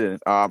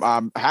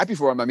 I'm happy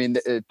for him. I mean,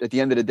 at the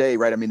end of the day,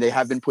 right? I mean, they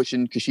have been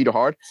pushing Kushida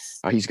hard.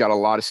 He's got a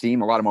lot of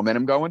steam, a lot of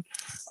momentum going.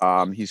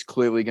 He's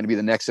clearly going to be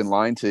the next in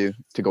line to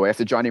go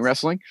after Johnny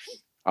Wrestling.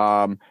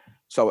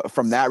 So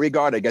from that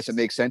regard, I guess it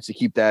makes sense to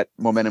keep that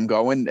momentum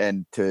going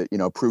and to,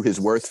 prove his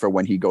worth for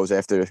when he goes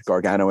after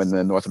Gargano in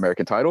the North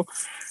American title.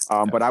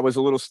 But I was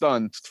a little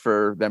stunned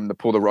for them to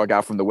pull the rug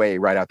out from the way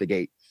right out the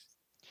gate.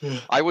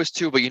 I was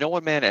too, but you know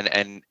what, man?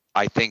 And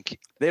I think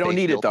they don't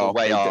need it though.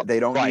 They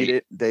don't need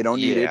it. They don't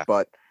need it.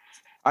 But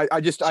I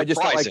just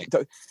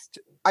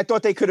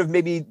thought they could have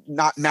maybe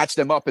not matched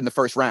them up in the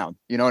first round.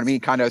 You know what I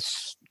mean? Kind of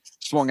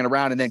swung it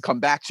around and then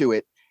come back to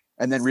it.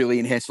 And then really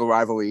enhance the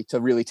rivalry.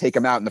 To really take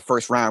them out in the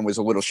first round was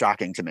a little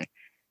shocking to me.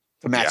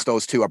 To match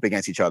those two up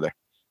against each other,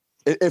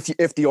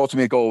 if the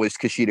ultimate goal is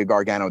Kushida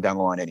Gargano down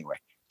the line anyway,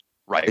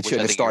 right? It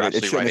shouldn't have started.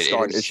 It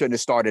shouldn't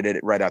have started it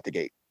right out the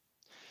gate.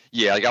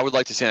 Yeah, I would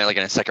like to see that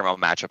in a second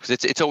round matchup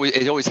because it's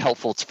always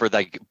helpful for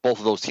both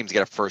of those teams to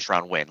get a first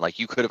round win. Like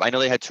you could have, I know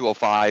they had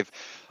 205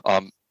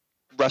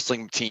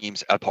 wrestling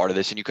teams a part of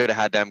this, and you could have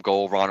had them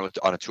go over on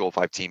a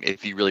 205 team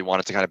if you really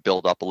wanted to kind of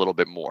build up a little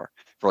bit more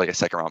for a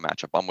second round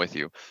matchup. I'm with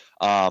you.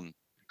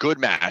 Good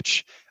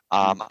match.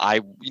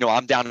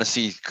 I'm down to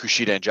see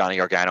Kushida and Johnny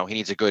Gargano. He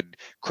needs a good,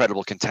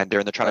 credible contender,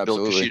 and they're trying to build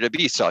Kushida to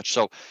be such.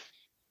 So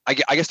I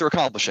guess they're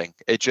accomplishing.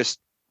 It just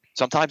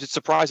sometimes it's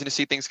surprising to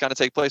see things kind of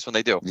take place when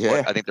they do.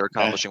 Yeah, but I think they're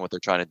accomplishing what they're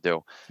trying to do.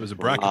 It was a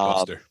bracket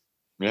buster.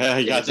 Yeah,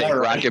 you got that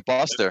right. Bracket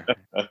buster.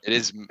 It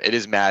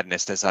is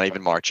madness. It's not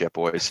even March yet,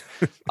 boys.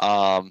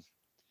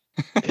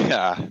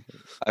 Yeah,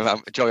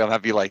 Joey, I'm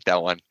happy you liked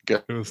that one.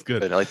 Good. It was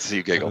good. I like to see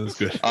you giggle. It was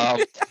good.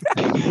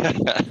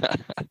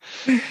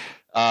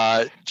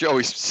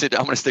 Joey, I'm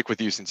going to stick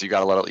with you since you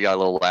got a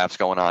little laughs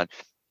going on.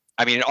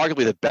 I mean,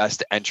 arguably the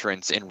best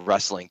entrance in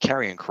wrestling,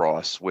 Karrion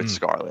Kross with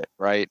Scarlett,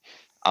 right?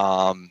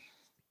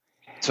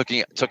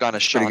 Took on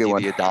Ashanti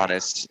the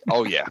Adonis.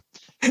 Oh yeah,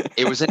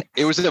 it was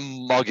a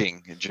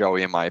mugging,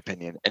 Joey, in my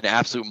opinion, an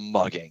absolute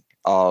mugging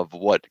of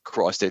what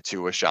Kross did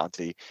to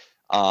Ashanti.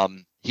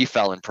 He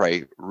fell and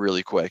prey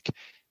really quick.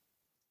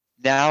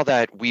 Now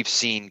that we've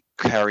seen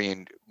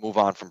Karrion move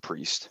on from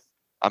Priest,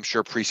 I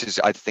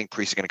think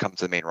Priest is going to come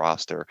to the main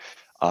roster.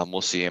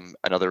 We'll see him.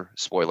 Another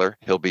spoiler: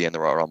 he'll be in the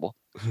Royal Rumble.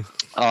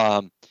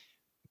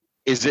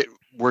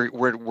 We're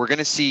going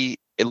to see?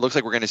 It looks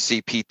like we're going to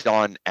see Pete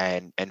Dunne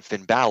and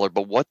Finn Balor.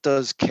 But what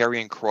does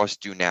Karrion Kross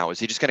do now? Is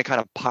he just going to kind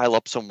of pile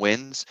up some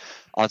wins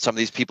on some of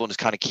these people and just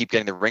kind of keep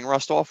getting the ring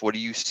rust off? What do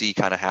you see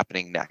kind of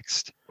happening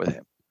next with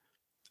him?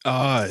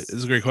 This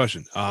is a great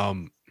question. I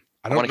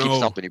want to keep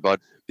stumping you, bud.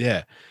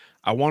 Yeah,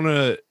 I want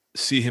to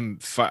see him.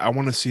 I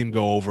want to see him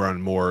go over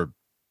on more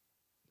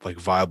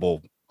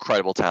viable,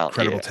 credible talent.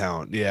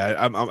 Talent.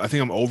 Yeah, I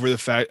think I'm over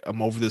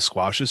the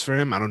squashes for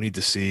him. I don't need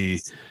to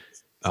see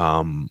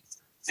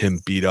him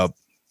beat up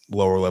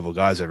lower level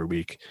guys every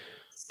week.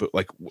 But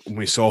when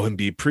we saw him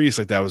beat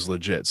Priest, that was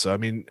legit. So I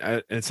mean,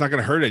 it's not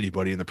going to hurt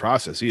anybody in the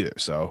process either.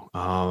 So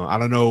I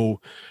don't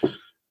know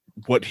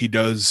what he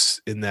does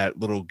in that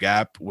little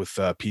gap with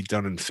Pete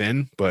Dunne and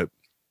Finn, but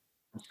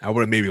I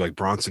would have maybe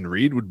Bronson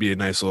Reed would be a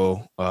nice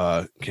little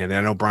candidate.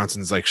 I know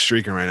Bronson's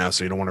streaking right now,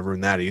 so you don't want to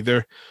ruin that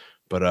either.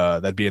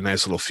 But that'd be a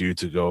nice little feud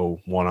to go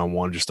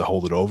one-on-one just to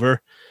hold it over.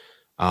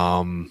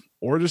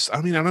 Or just,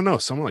 I don't know,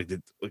 someone like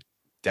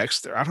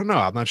Dexter. I don't know.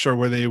 I'm not sure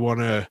where they want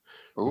to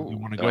go.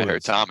 Might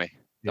hurt Tommy.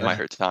 That might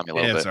hurt Tommy a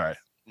little bit. It's all right.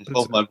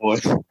 Both my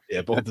boys.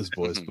 Yeah, both his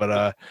boys.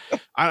 But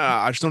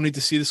I just don't need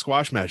to see the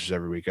squash matches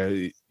every week.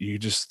 You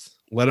just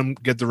let them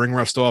get the ring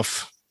rust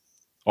off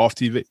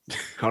TV.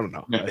 I don't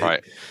know.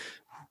 Right.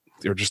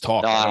 Or just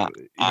talk. No,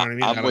 you know what I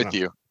mean? I'm with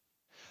you.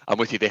 I'm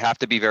with you. They have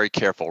to be very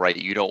careful, right?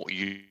 You don't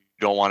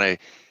want to,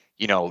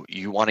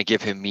 you want to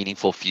give him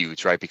meaningful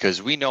feuds, right?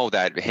 Because we know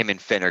that him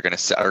and Finn are going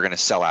to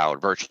sell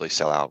out, virtually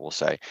sell out, we'll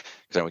say,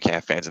 because we can't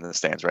have fans in the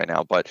stands right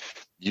now. But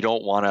you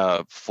don't want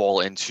to fall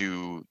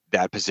into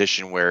that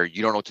position where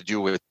you don't know what to do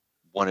with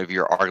one of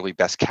your arguably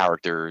best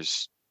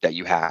characters that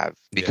you have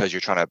because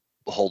you're trying to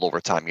hold over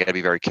time. You got to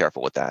be very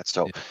careful with that.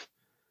 So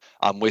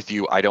I'm with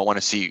you. I don't want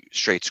to see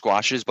straight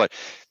squashes, but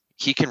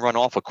he can run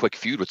off a quick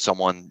feud with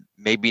someone,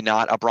 maybe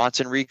not a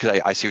Bronson Reed,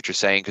 because I see what you're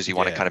saying, because you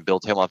want to kind of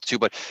build him up too.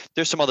 But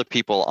there's some other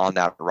people on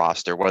that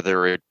roster,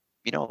 whether it,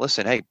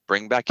 listen, hey,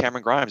 bring back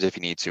Cameron Grimes if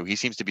you need to. He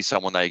seems to be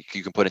someone that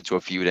you can put into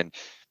a feud and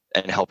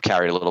help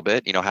carry it a little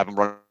bit. Have him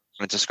run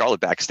into Scarlett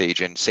backstage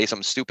and say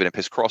something stupid and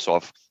piss Cross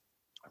off,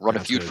 run a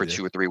feud for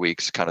 2 or 3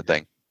 weeks kind of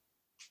thing.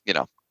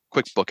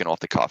 Quick booking off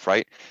the cuff,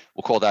 right?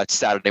 We'll call that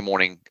Saturday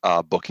morning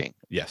booking.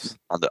 Yes.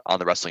 On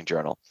the Wrestling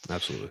Journal.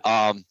 Absolutely.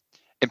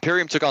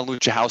 Imperium took on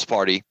Lucha House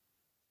Party.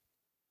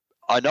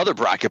 Another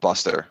bracket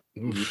buster.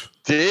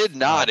 Did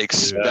not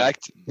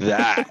expect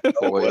that,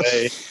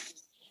 boys.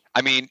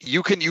 I mean,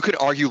 you can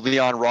argue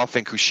Leon Ruff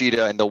and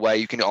Kushida in the way.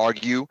 You can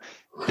argue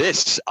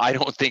this. I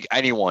don't think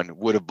anyone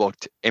would have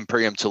booked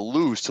Imperium to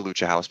lose to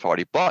Lucha House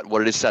Party. But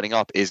what it is setting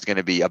up is going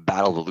to be a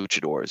battle of the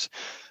luchadors.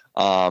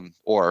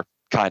 Or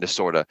kind of,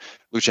 sort of.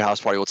 Lucha House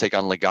Party will take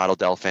on Legado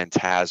del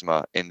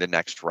Fantasma in the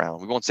next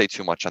round. We won't say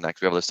too much on that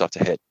because we have other stuff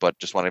to hit, but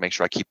just want to make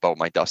sure I keep up with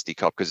my Dusty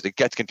Cup because it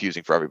gets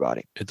confusing for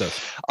everybody. It does.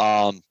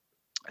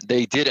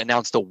 They did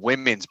announce the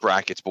women's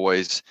brackets,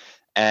 boys,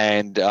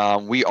 and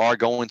we are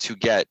going to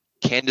get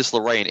Candice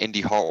LeRae and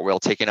Indy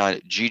Hartwell taking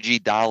on Gigi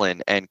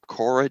Dolan and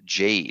Cora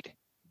Jade.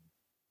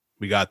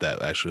 We got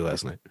that actually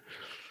last night.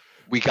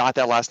 We got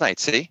that last night.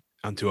 See?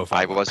 On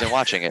 205. I wasn't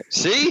watching it.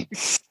 See?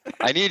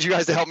 I need you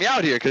guys to help me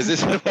out here because this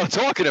is what I'm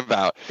talking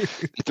about.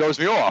 It throws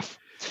me off.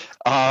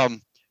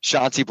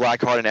 Shanti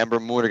Blackheart and Ember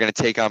Moon are going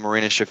to take on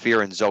Marina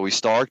Shafir and Zoe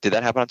Stark. Did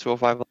that happen on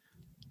 205?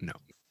 No.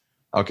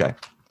 Okay.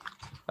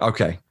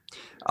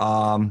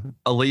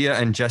 Aaliyah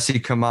and Jessie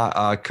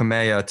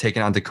Kamea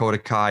taking on Dakota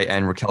Kai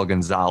and Raquel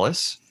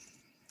Gonzalez.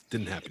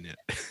 Didn't happen yet.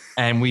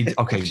 And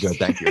okay, good.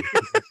 Thank you.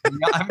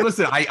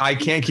 Listen, I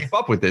can't keep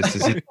up with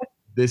this.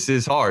 This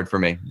is hard for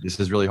me. This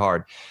is really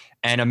hard.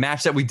 And a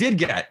match that we did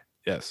get.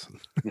 Yes.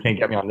 You can't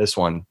get me on this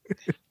one.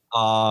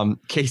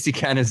 Casey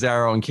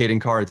Cannizzaro and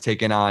Kaden Carr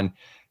taking on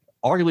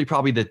arguably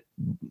probably the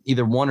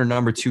either 1 or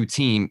number 2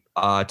 team,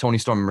 Tony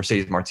Storm and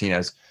Mercedes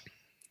Martinez.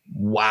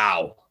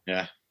 Wow.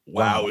 Yeah.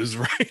 Wow is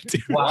right.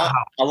 Dude. Wow.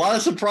 A lot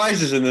of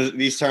surprises in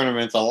these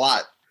tournaments. A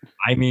lot.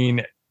 I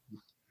mean,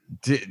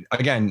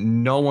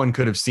 again, no one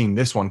could have seen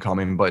this one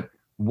coming, but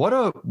what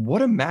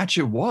a match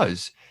it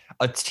was.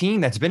 A team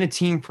that's been a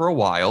team for a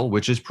while,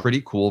 which is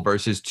pretty cool,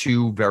 versus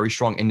 2 very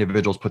strong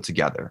individuals put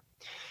together.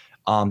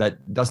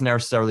 That doesn't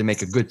necessarily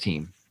make a good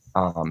team.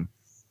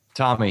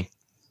 Tommy,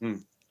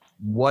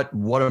 what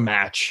a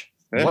match.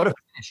 Yeah. What a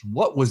finish.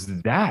 What was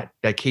that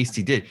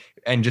Casey did?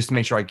 And just to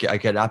make sure I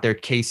get out there,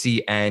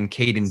 Casey and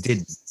Caden did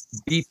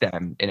beat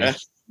them in a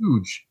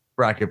huge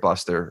bracket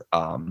buster,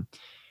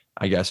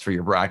 I guess, for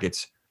your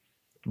brackets.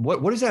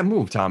 What is that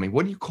move, Tommy?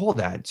 What do you call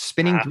that?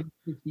 Spinning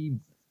 360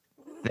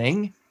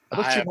 thing?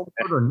 What's your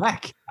her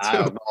neck? I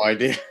have no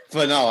idea.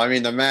 But no, I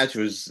mean, the match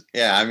was,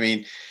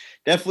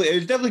 it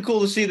was definitely cool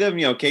to see them,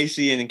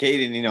 Casey and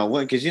Caden,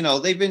 win, because,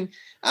 they've been,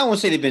 I don't want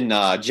to say they've been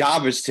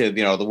jobbers to,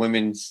 the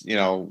women's,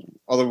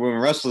 other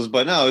women wrestlers,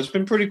 but no, it's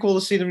been pretty cool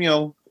to see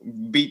them,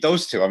 beat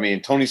those 2. I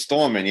mean, Tony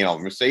Storm and,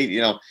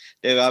 Mercedes,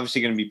 they're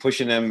obviously going to be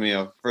pushing them,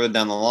 further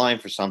down the line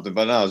for something,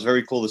 but no, it's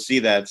very cool to see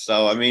that.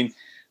 So, I mean,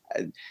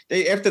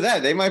 after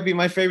that, they might be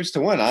my favorites to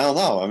win. I don't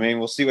know. I mean,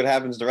 we'll see what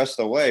happens the rest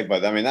of the way.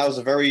 But, I mean, that was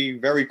a very,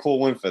 very cool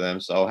win for them.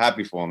 So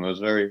happy for them. It was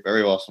very,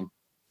 very awesome.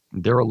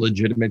 They're a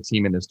legitimate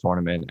team in this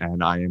tournament,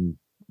 and I am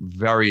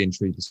very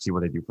intrigued to see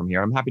what they do from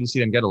here. I'm happy to see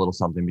them get a little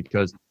something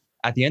because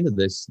at the end of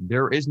this,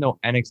 there is no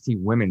NXT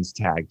Women's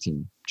Tag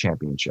Team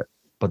Championship,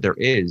 but there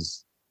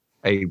is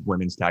a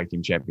Women's Tag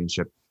Team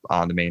Championship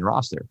on the main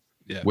roster,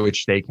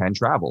 which they can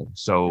travel.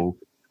 So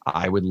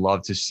I would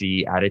love to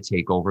see at a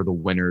takeover the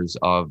winners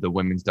of the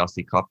Women's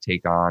Dusty Cup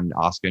take on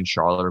Asuka and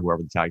Charlotte or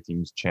whoever the tag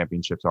teams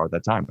championships are at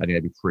that time. I think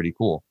that'd be pretty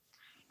cool.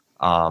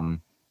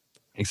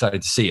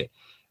 Excited to see it.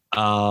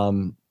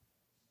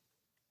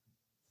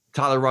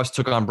 Tyler Rush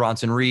took on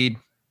Bronson Reed.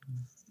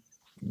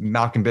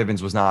 Malcolm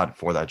Bivens was not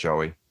for that,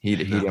 Joey. He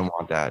didn't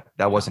want that.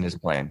 That wasn't his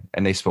plan.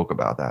 And they spoke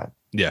about that.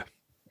 Yeah.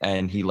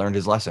 And he learned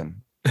his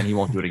lesson and he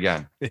won't do it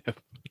again. He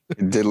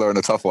did learn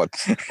a tough one.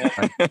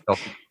 So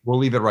we'll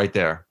leave it right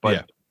there.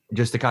 But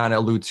just to kind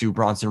of allude to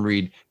Bronson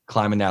Reed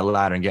climbing that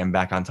ladder and getting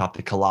back on top,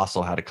 the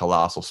Colossal had a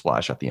colossal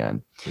splash at the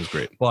end. It was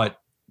great. But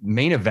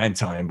main event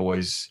time,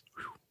 boys.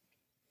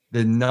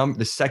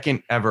 The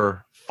second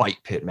ever fight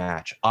pit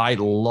match. I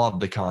love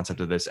the concept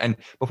of this. And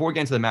before we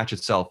get into the match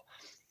itself,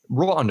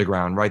 Raw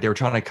Underground, right? They were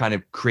trying to kind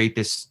of create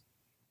this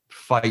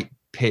fight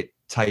pit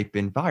type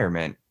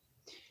environment.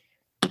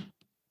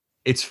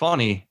 It's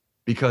funny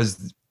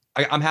because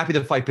I'm happy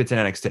the fight pit's in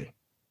NXT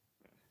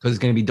because it's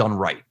going to be done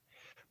right.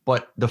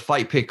 But the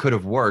fight pit could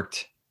have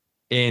worked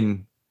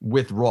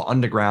with Raw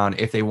Underground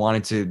if they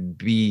wanted to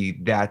be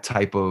that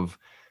type of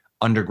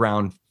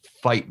underground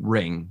fight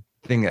ring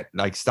thing, that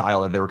like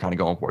style that they were kind of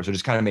going for. So it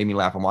just kind of made me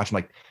laugh and watch. I'm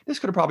like, this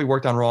could have probably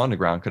worked on Raw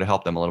Underground, could have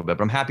helped them a little bit.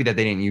 But I'm happy that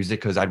they didn't use it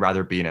because I'd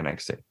rather it be in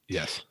NXT.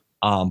 Yes.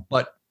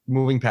 But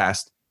moving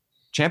past,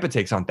 Ciampa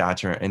takes on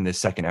Thatcher in this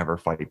second ever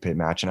fight pit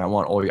match, and I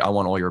want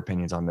all your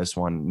opinions on this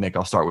one. Nick,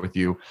 I'll start with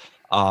you.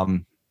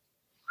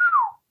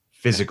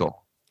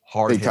 Physical,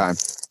 hard, big time,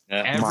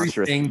 everything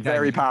monstrous,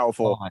 very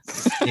powerful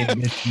in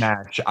this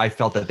match. I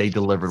felt that they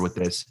delivered with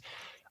this.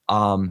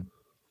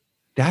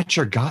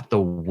 Thatcher got the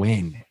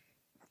win.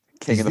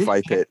 King of the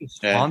fight pit.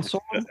 Swan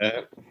song?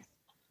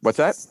 What's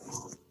that?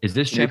 Is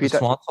this Ciampa's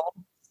swan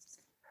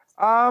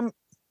song?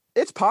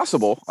 It's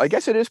possible. I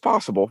guess it is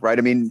possible, right?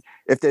 I mean,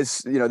 if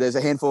there's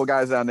a handful of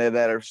guys down there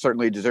that are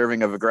certainly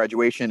deserving of a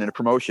graduation and a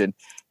promotion.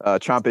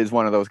 Ciampa is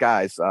one of those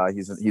guys.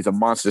 He's a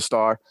monster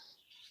star,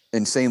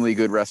 insanely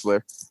good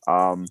wrestler.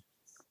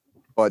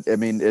 But I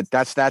mean,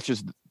 that's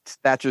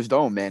Thatcher's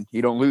dome, man.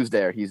 He don't lose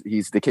there.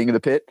 He's the king of the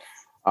pit.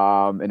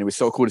 And it was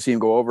so cool to see him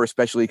go over,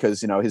 especially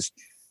because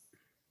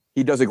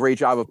he does a great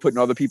job of putting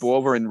other people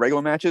over in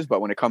regular matches.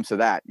 But when it comes to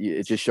that,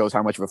 it just shows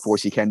how much of a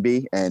force he can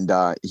be, and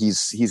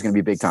he's going to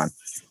be big time.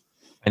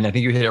 And I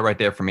think you hit it right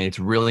there for me. It's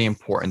really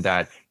important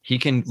that he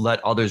can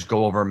let others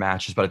go over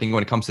matches. But I think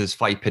when it comes to this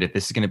fight pit, if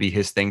this is going to be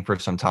his thing for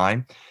some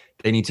time,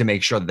 they need to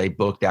make sure that they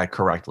book that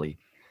correctly.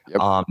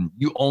 Yep.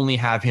 You only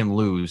have him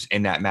lose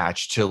in that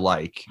match to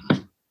like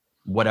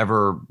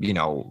whatever,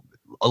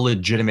 a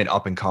legitimate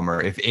up and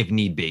comer if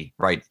need be,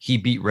 right? He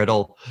beat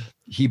Riddle,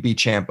 he beat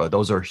Ciampa.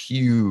 Those are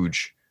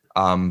huge,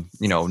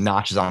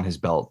 notches on his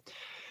belt.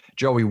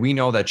 Joey, we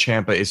know that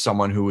Ciampa is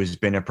someone who has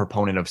been a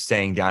proponent of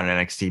staying down in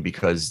NXT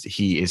because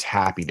he is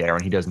happy there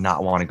and he does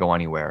not want to go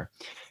anywhere.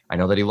 I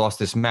know that he lost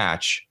this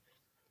match.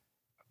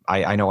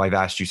 I know I've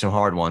asked you some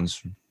hard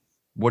ones.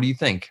 What do you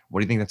think? What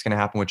do you think that's going to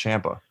happen with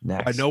Ciampa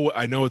next?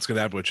 I know it's going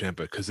to happen with Ciampa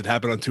because it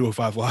happened on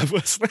 205 Live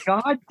last night.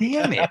 God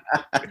damn it!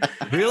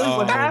 Really,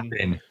 what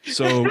happened?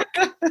 So,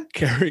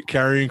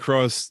 Karrion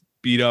Kross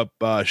beat up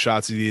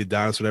Shotzi the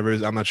Adonis, whatever it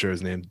is. I'm not sure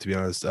his name, to be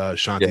honest.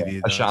 Shanti the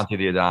Adonis. Ashanti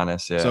the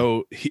Adonis. Yeah.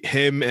 So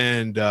him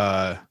and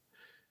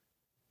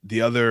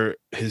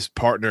his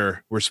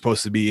partner were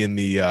supposed to be in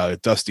the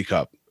Dusty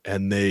Cup,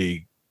 and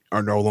they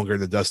are no longer in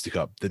the Dusty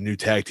Cup. The new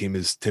tag team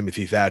is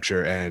Timothy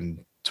Thatcher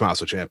and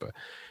Tommaso Ciampa.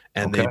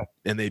 And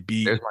they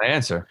beat. There's my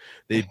answer.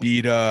 They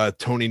beat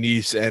Tony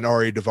Nese and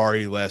Ari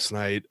Daivari last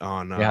night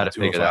on. How to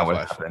figure that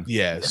out.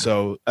 Yeah,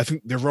 so I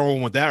think they're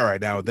rolling with that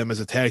right now. Them as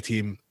a tag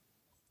team.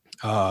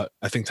 I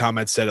think Tom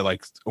had said it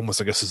like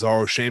almost like a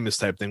Cesaro Sheamus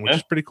type thing, which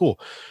is pretty cool.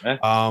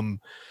 Yeah.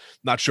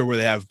 Not sure where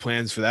they have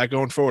plans for that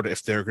going forward.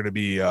 If they're going to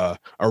be a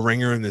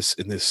ringer in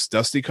this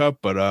Dusty Cup,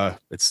 but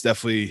it's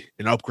definitely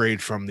an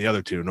upgrade from the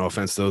other two. No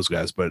offense to those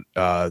guys, but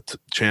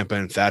Ciampa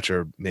and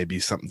Thatcher may be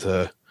something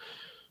to.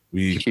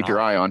 Keep your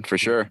eye on for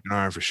sure.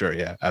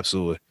 Yeah,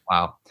 absolutely.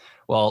 Wow.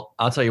 Well,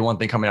 I'll tell you one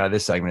thing coming out of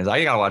this segment is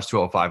I gotta watch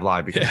 205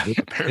 Live because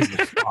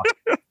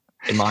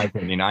in my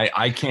opinion,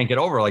 I can't get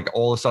over like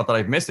all the stuff that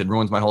I've missed. It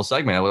ruins my whole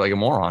segment. I look like a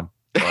moron.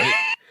 Right?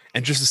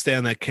 And just to stay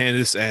on that,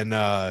 Candice and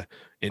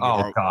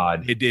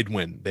God, it did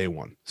win. They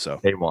won. So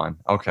they won.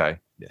 Okay.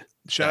 Yeah.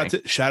 Shout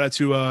out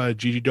to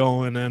Gigi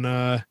Dolan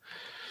and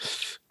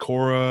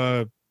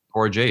Cora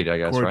Jade, I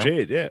guess. Cora right?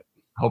 Jade, yeah.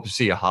 Hope to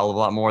see a hell of a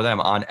lot more of them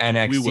on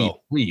NXT. We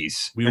will.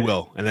 Please. We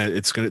will, and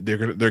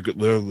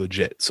they're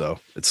legit. So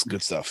it's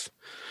good stuff.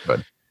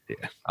 Good.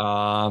 Yeah.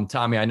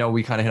 Tommy, I know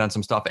we kind of hit on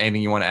some stuff.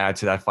 Anything you want to add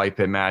to that fight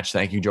pit match?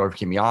 Thank you, George, for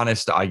keeping me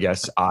honest. I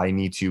guess I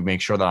need to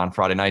make sure that on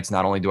Friday nights,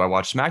 not only do I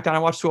watch SmackDown, I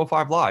watch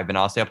 205 Live, and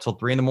I'll stay up till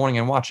 3 a.m.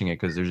 and watching it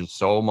because there's just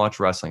so much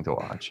wrestling to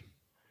watch.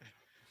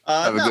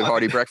 Have a good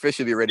hearty breakfast.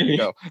 You'll be ready to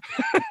go.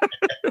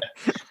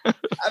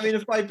 I mean,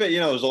 the fight pit,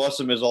 was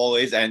awesome as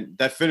always, and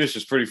that finish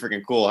was pretty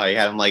freaking cool. How he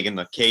had him like in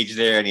the cage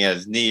there, and he had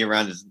his knee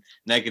around his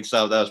neck and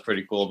stuff. That was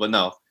pretty cool. But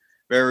no,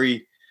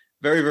 very,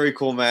 very, very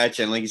cool match.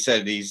 And like you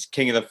said, he's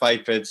king of the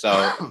fight pit, so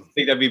I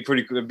think that'd be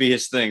pretty cool. It'd be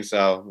his thing.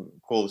 So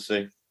cool to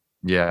see.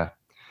 Yeah,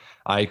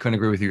 I couldn't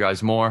agree with you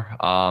guys more.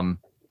 I'm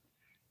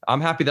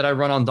happy that I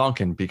run on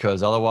Duncan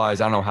because otherwise,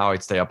 I don't know how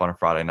I'd stay up on a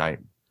Friday night.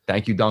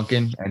 Thank you,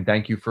 Duncan, and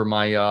thank you for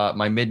my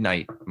my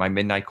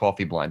midnight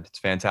coffee blend. It's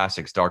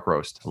fantastic. It's dark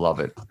roast. Love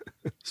it.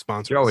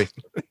 Sponsor Joey,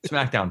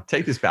 SmackDown,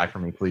 take this back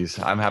from me, please.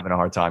 I'm having a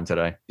hard time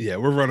today. Yeah,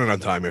 we're running on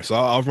time here, so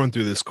I'll run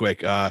through this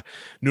quick.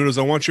 Noodles,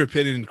 I want your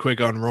opinion quick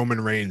on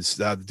Roman Reigns.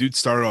 The dude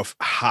started off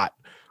hot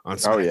on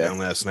SmackDown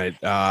last night.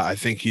 I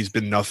think he's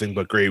been nothing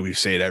but great. We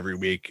say it every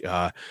week.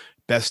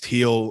 Best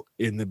heel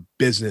in the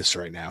business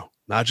right now.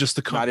 Not just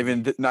the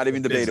company. Not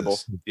even debatable.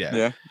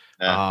 Yeah.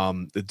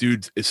 The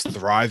dude is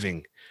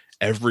thriving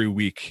every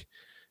week.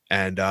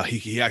 And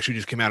he actually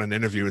just came out in an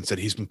interview and said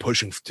he's been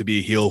pushing to be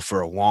a heel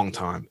for a long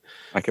time.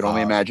 I could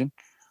only imagine.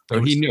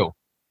 So he knew.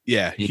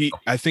 Yeah,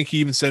 I think he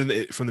even said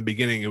it from the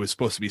beginning. It was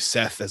supposed to be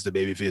Seth as the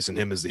babyface and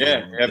him as the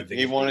heel. Yeah,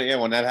 he wanted. Yeah,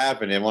 when that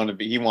happened, he wanted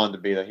to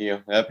be the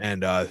heel. Yep.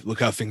 And look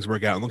how things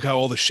work out. And look how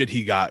all the shit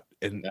he got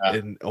and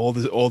all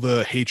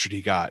the hatred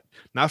he got.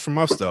 Not from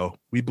us though.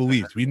 We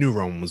believed. We knew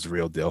Roman was the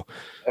real deal.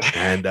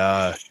 And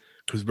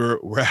because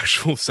we're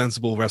actual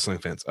sensible wrestling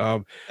fans.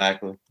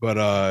 Exactly.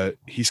 But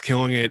he's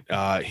killing it.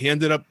 He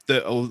ended up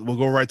we'll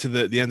go right to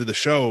the end of the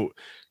show.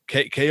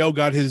 KO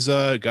got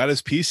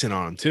his piece in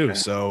on him too.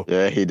 So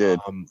Yeah, he did.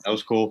 That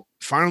was cool.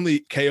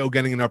 Finally, KO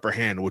getting an upper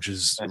hand, which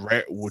is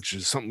rare, which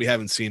is something we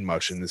haven't seen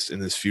much in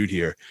this feud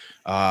here.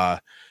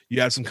 You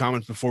had some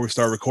comments before we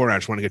start recording. I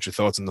just want to get your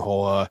thoughts on the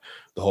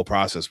whole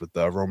process with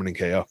Roman and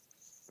KO.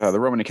 The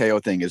Roman and KO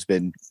thing has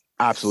been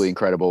absolutely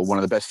incredible. One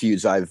of the best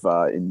feuds I've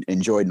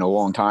enjoyed in a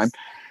long time.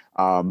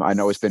 I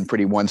know it's been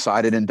pretty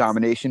one-sided in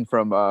domination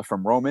from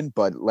Roman,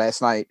 but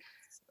last night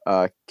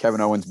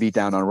Kevin Owens'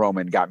 beatdown on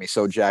Roman got me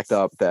so jacked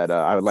up that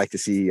I would like to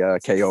see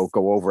KO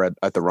go over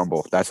at the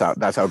Rumble. That's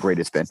how great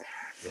it's been.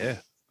 Yeah,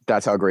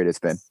 that's how great it's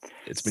been.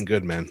 It's been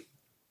good, man.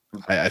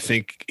 I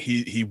think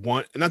he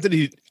won. Not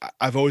that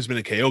I've always been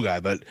a KO guy,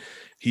 but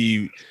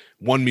he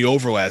won me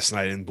over last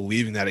night in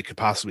believing that it could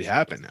possibly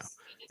happen now.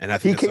 And I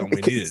think that's what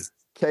we needed.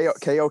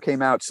 KO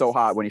came out so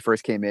hot when he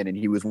first came in, and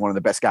he was one of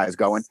the best guys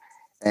going.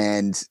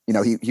 And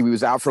he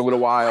was out for a little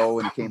while,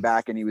 and he came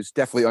back, and he was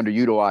definitely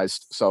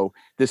underutilized. So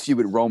this feud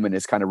with Roman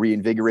has kind of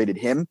reinvigorated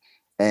him,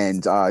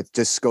 and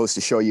just goes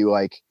to show you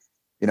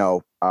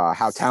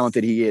how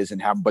talented he is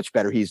and how much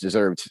better he's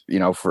deserved.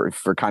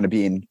 For kind of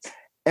being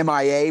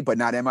MIA, but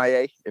not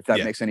MIA, if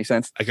that makes any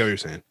sense. I get what you're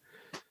saying.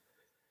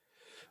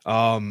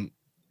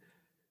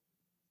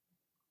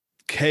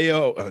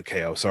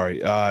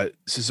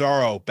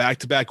 Cesaro,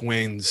 back-to-back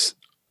wins,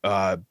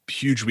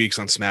 huge weeks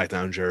on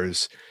SmackDown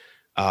jurors.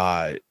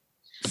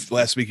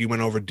 Last week he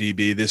went over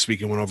DB. This week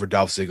he went over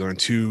Dolph Ziggler, and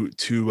two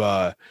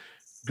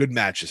good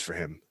matches for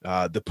him.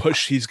 The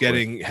push he's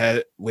getting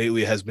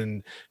lately has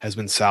been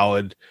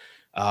solid.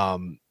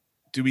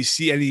 Do we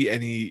see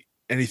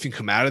anything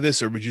come out of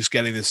this, or are we just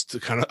getting this to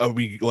kind of, are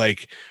they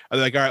like, all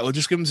right, let's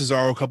just give him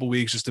Cesaro a couple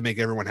weeks just to make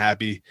everyone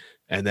happy,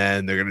 and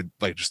then they're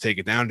gonna just take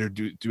it down? Or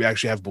do we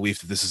actually have belief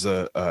that this is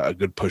a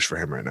good push for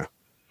him right now?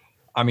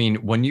 I mean,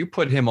 when you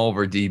put him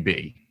over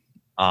DB,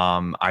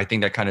 I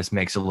think that kind of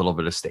makes a little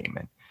bit of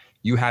statement.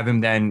 You have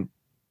him then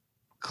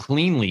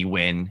cleanly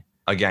win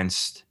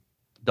against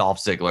Dolph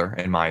Ziggler,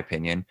 in my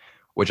opinion,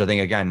 which I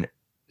think again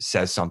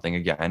says something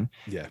again.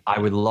 Yeah. I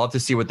would love to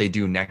see what they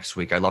do next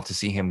week. I'd love to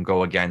see him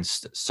go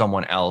against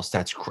someone else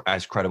that's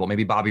as credible.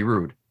 Maybe Bobby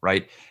Roode,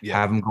 right? Yeah.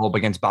 Have him go up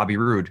against Bobby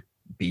Roode,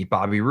 beat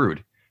Bobby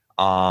Roode.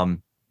 I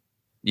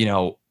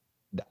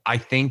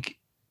think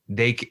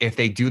if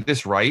they do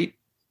this right,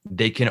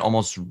 they can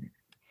almost,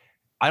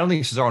 I don't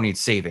think Cesaro needs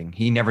saving.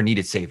 He never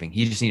needed saving.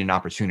 He just needed an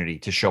opportunity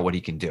to show what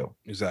he can do.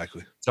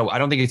 Exactly. So I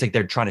don't think it's like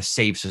they're trying to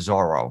save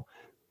Cesaro.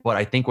 But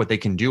I think what they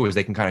can do is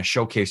they can kind of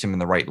showcase him in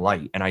the right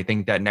light. And I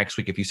think that next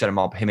week, if you set him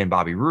up, him and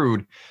Bobby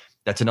Roode,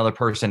 that's another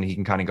person he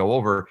can kind of go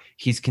over.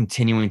 He's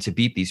continuing to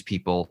beat these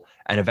people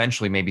and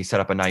eventually maybe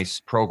set up a nice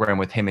program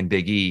with him and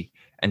Big E.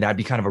 And that'd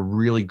be kind of a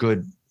really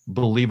good,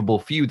 believable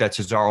feud that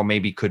Cesaro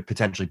maybe could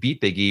potentially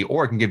beat Big E,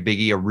 or it can give Big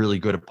E a really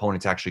good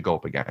opponent to actually go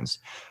up against.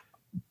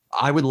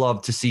 I would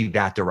love to see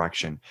that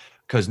direction,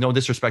 because no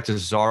disrespect to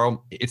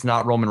Cesaro, it's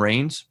not Roman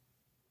Reigns.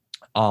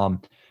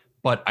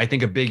 But I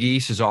think a Big E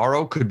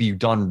Cesaro could be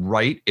done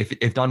right.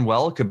 If done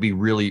well, it could be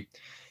really,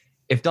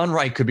 if done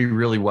right, could be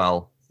really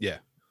well. Yeah.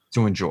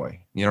 To enjoy.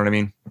 You know what I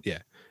mean? Yeah.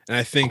 And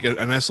I think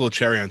a nice little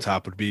cherry on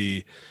top would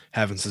be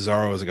having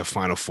Cesaro as like a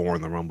final four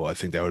in the Rumble. I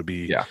think that would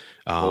be,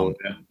 when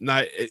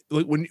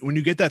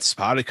you get that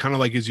spot, it kind of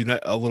like gives you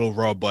a little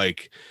rub,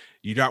 like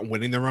you're not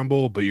winning the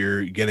Rumble, but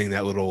you're getting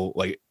that little,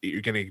 like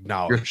you're getting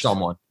acknowledged. You're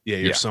someone. Yeah,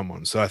 you're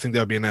someone. So I think that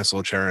would be a nice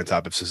little cherry on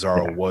top if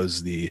Cesaro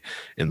was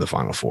in the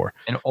final four.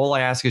 And all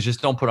I ask is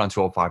just don't put on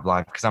 205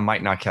 Live, because I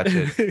might not catch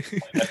it.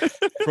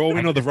 For all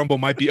we know, the Rumble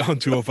might be on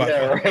 205.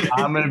 Yeah, right.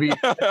 I'm gonna be, you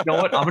know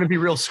what? I'm gonna be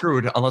real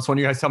screwed unless one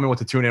of you guys tell me what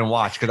to tune in and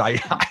watch, because I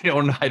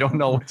don't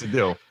know what to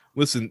do.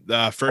 Listen,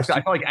 first,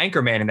 I feel like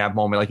Anchorman in that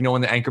moment. Like,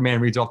 when the Anchorman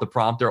reads off the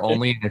prompter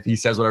only, and if he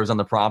says whatever's on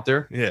the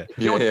prompter,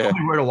 tell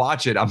me where to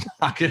watch it. I'm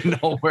not gonna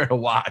know where to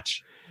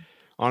watch.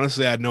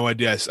 Honestly, I had no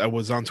idea. I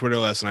was on Twitter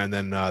last night, and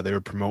then they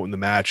were promoting the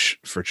match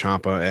for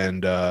Ciampa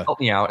and help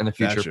me out in the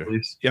future, Thatcher.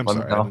 please. Yeah, I'm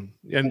sorry.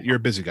 And you're a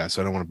busy guy,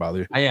 so I don't want to bother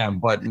you. I am,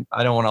 but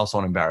I don't also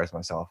want to embarrass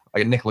myself.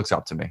 Nick looks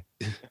up to me.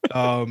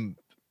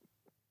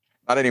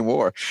 Not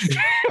anymore.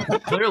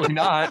 Clearly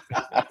not.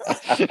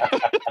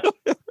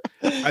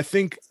 I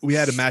think we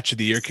had a match of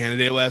the year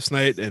candidate last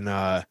night,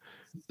 and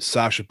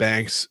Sasha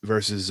Banks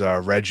versus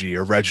Reggie,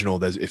 or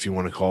Reginald, as if you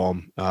want to call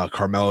him.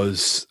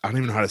 Carmella's, I don't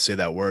even know how to say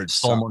that word.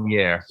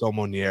 Solmonier.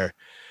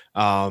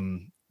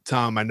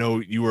 Tom, I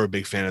know you were a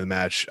big fan of the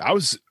match. I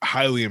was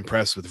highly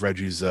impressed with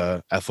Reggie's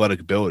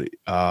athletic ability.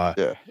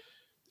 That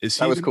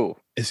was cool.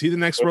 Is he the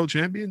next world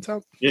champion,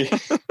 Tom? Yeah.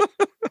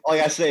 All I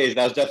gotta say is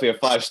that was definitely a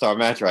 5-star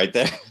match right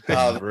there.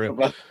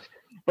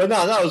 But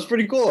no, it was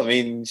pretty cool. I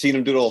mean, seeing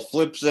him do little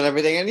flips and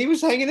everything, and he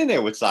was hanging in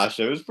there with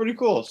Sasha. It was pretty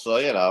cool. So,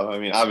 I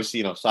mean,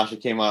 obviously, Sasha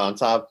came out on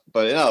top,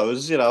 but it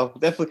was,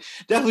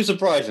 definitely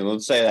surprising.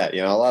 Let's say that,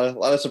 a lot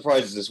of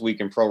surprises this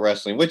week in pro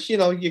wrestling, which, you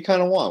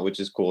kind of want, which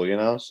is cool,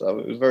 So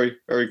it was very,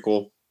 very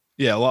cool.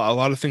 Yeah, a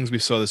lot of things we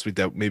saw this week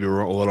that maybe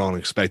were a little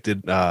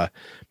unexpected. May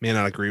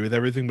not agree with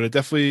everything, but it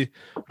definitely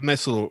a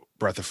nice little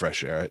breath of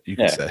fresh air, you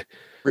can say.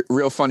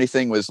 Real funny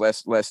thing was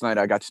last night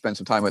I got to spend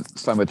some time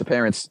with the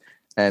parents.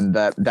 And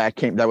that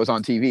was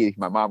on TV.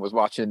 My mom was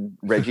watching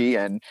Reggie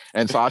and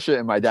Sasha,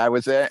 and my dad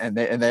was there, and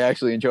they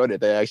actually enjoyed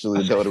it. They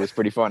actually thought it was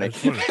pretty funny.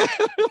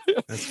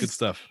 That's good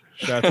stuff.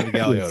 Shout out to the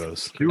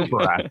Galliottos.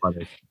 Super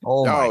athletic. It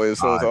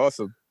was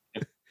awesome.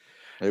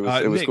 It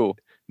was Nick, cool.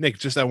 Nick,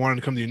 just I wanted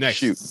to come to you next.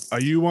 Shoot. Are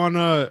you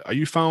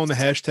following the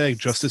hashtag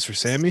Justice for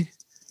Sammy?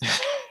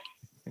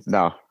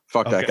 No,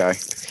 fuck that guy.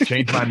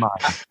 Changed my mind.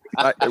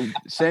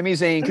 Sami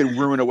Zayn can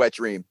ruin a wet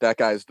dream. That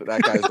guy's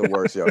the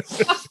worst, yo.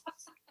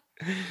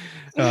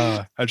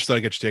 I just thought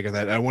I'd get your take on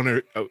that. I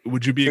wonder,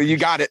 would you be? You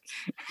got it.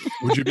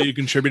 Would you be a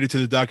contributor to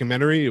the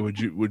documentary? Would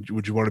you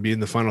want to be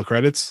in the final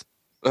credits?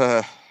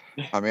 I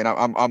mean,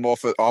 I'm all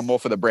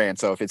for the brand.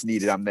 So if it's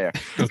needed, I'm there.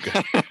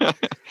 Okay.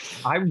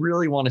 I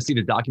really want to see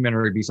the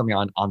documentary be something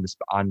on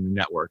the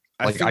network.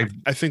 I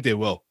think they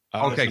will.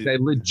 Okay, I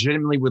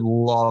legitimately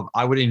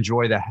I would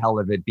enjoy the hell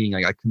of it being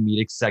like a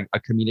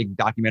comedic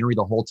documentary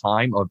the whole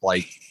time of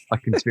like a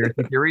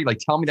conspiracy theory. Like,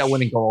 tell me that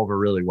wouldn't go over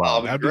really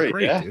well. That'd be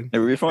great, dude. It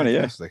would be funny,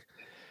 Fantastic.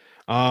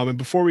 And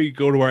before we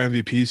go to our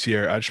MVPs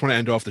here, I just want to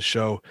end off the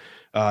show.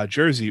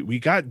 Jersey, we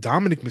got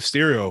Dominic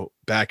Mysterio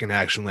back in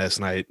action last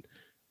night,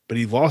 but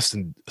he lost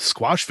in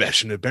squash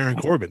fashion to Baron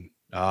Corbin.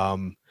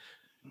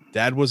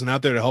 Dad wasn't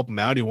out there to help him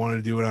out. He wanted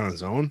to do it on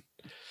his own.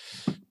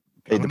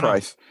 Paid the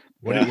price.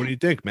 What do you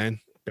think, man?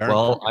 Baron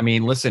Well, Corbin? I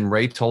mean, listen,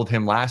 Ray told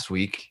him last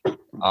week,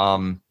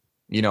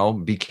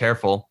 be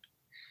careful,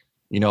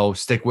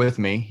 stick with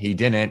me. He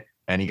didn't,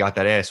 and he got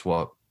that ass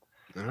whoop.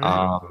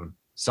 Right.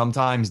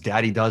 Sometimes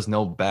daddy does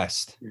know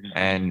best.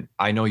 And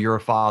I know you're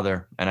a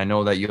father, and I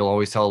know that you'll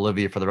always tell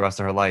Olivia for the rest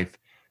of her life,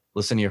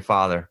 listen to your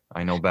father.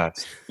 I know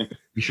best.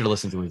 You should have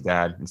listened to his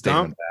dad and stayed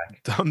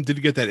back. Dom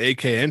did get that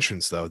AK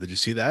entrance, though. Did you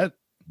see that?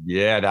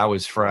 Yeah, that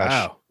was fresh.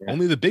 Wow. Yeah.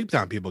 Only the big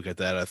time people get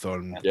that, I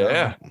thought.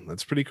 Yeah.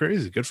 That's pretty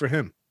crazy. Good for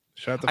him.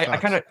 Shout out to I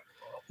kind of,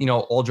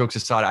 all jokes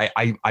aside,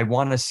 I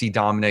want to see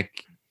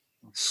Dominic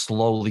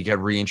slowly get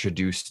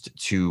reintroduced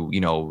to,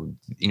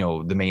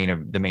 the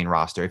main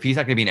roster. If he's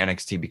not going to be in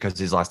NXT because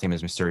his last name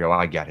is Mysterio,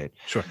 I get it.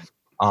 Sure.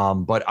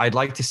 But I'd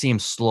like to see him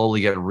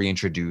slowly get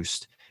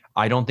reintroduced.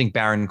 I don't think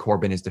Baron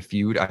Corbin is the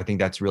feud. I think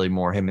that's really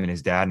more him and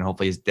his dad. And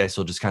hopefully this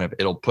will just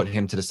it'll put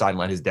him to the side and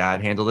let his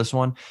dad handle this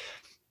one.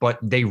 But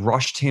they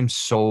rushed him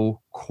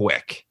so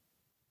quick.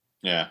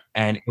 Yeah.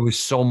 And it was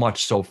so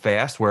much so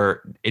fast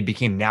where it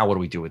became, now what do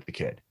we do with the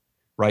kid?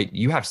 Right?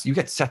 You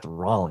get Seth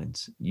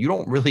Rollins. You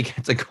don't really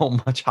get to go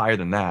much higher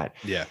than that.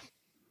 Yeah.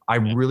 I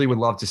really would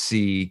love to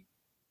see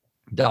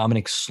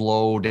Dominic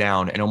slow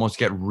down and almost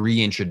get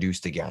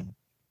reintroduced again.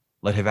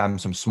 Let him have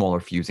some smaller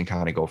feuds and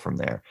kind of go from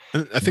there.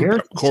 I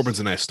think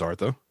Corbin's a nice start,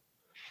 though.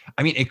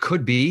 I mean, it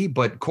could be,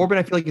 but Corbin,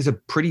 I feel like, is a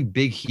pretty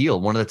big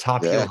heel, one of the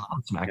top heels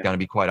on SmackDown, to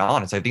be quite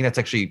honest. I think that's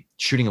actually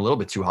shooting a little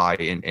bit too high,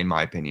 in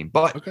my opinion.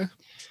 But okay,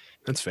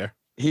 that's fair.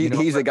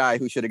 He's a guy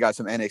who should have got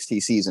some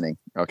NXT seasoning.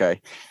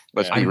 Okay,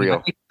 let's be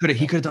real.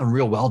 He could have done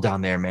real well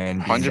down there, man.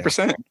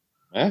 100%.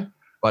 Yeah.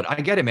 But I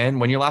get it, man.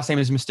 When your last name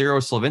is Mysterio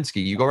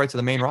Slavinsky, you go right to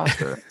the main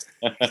roster.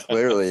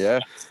 Clearly,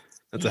 yeah.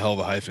 That's a hell of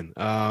a hyphen.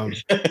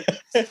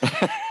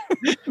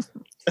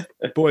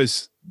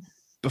 Boys,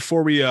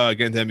 before we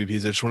get into MVPs,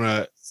 I just want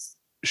to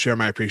share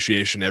my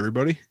appreciation to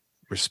everybody.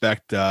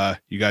 Respect,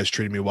 you guys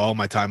treated me well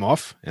my time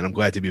off, and I'm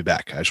glad to be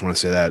back. I just want to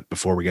say that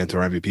before we get into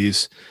our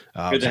MVPs.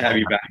 Good to have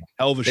you back.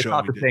 Hell of a show. It's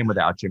not the same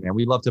without you, man.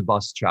 We love to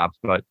bust chops,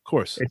 but of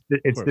course,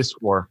 it's this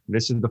four.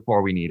 This is the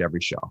four we need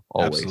every show.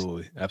 Always.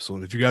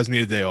 Absolutely. If you guys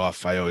need a day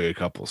off, I owe you a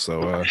couple,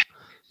 so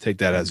take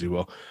that as you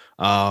will.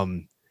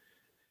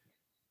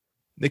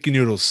 Nicky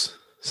Noodles,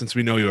 since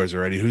we know yours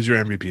already, who's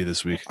your MVP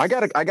this week? I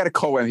got a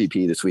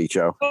co-MVP this week,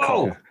 Joe.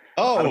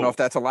 I don't know if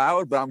that's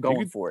allowed, but I'm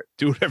going for it.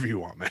 Do whatever you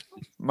want, man.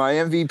 My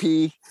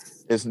MVP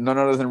is none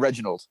other than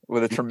Reginald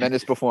with a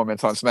tremendous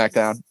performance on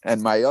SmackDown.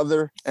 And my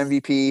other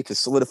MVP, to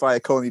solidify a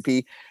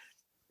co-MVP,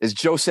 is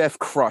Joseph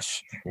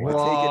Crush. Taking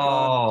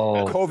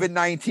on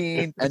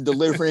COVID-19 and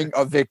delivering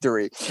a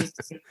victory.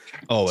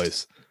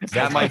 Always.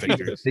 That might be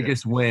the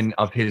biggest win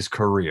of his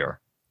career.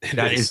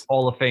 That is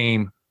Hall of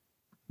Fame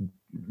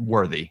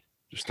worthy.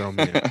 Just throw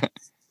me in.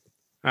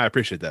 I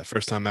appreciate that.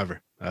 First time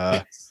ever.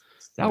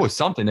 That was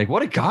something. Like,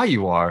 what a guy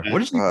you are. What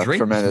did you drink?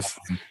 Tremendous.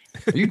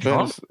 Are you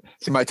drunk?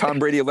 It's my Tom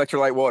Brady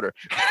electrolyte water.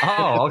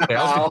 Oh, okay.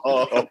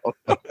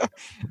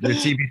 Your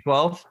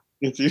TB12?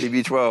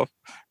 TB12.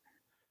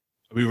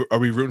 Are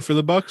we rooting for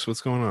the Bucks?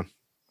 What's going on?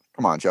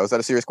 Come on, Joe. Is that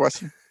a serious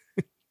question?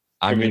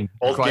 I mean,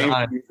 quite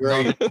honest,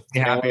 great.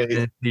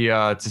 happy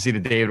to see the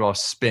David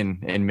Ross spin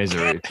in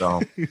misery.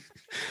 So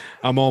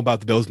I'm all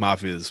about the Bills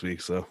Mafia this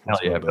week. So hell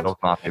yeah, Bills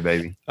Mafia,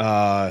 baby.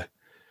 My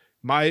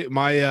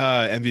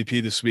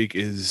MVP this week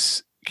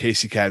is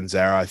Casey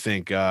Catanzaro. I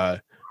think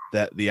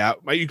that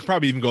you could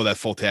probably even go that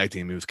full tag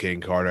team with Kane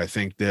Carter. I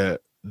think the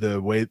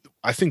way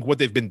I think what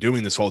they've been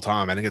doing this whole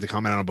time, I didn't get to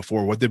comment on it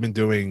before, what they've been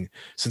doing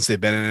since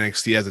they've been in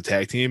NXT as a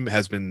tag team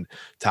has been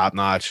top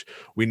notch.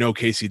 We know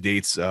Casey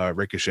dates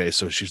Ricochet,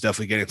 so she's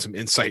definitely getting some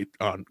insight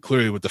on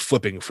clearly with the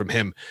flipping from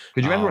him.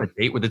 Could you remember what a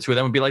date with the two of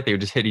them would be like? They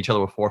would just hit each other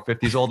with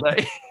 450s all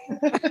day.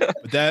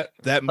 But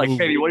that like, move,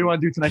 baby, what do you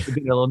want to do tonight for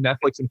dinner? A little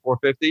Netflix and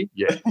 450?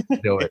 Yeah,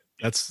 do it.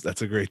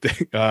 That's a great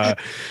thing.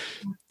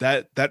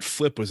 That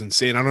flip was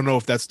insane. I don't know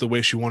if that's the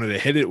way she wanted to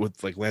hit it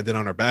with like landing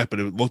on her back, but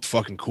it looked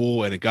fucking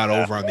cool and it got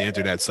over on the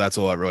internet. So that's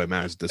all that really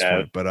matters at this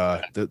point.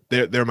 But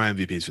they're my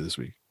MVPs for this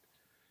week.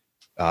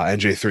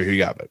 NJ3, who you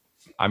got? But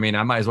I mean,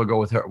 I might as well go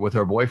with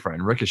her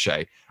boyfriend,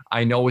 Ricochet.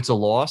 I know it's a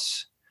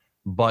loss,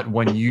 but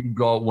when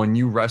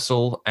you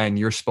wrestle and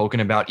you're spoken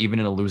about, even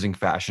in a losing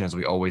fashion, as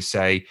we always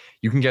say,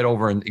 you can get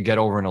over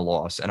in a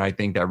loss. And I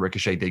think that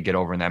Ricochet did get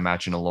over in that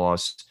match in a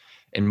loss.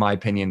 In my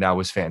opinion, that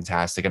was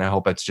fantastic. And I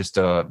hope that's just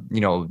a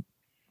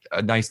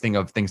nice thing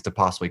of things to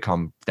possibly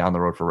come down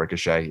the road for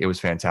Ricochet. It was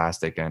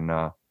fantastic.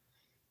 And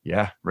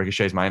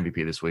Ricochet's my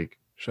MVP this week.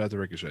 Shout out to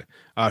Ricochet.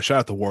 Shout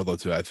out to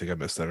Wardlow too. I think I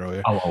missed that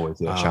earlier. Oh,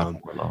 always. Yeah. Shout out to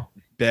Wardlow.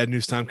 Bad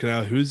news time,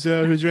 Canal. Who's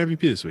your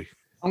MVP this week?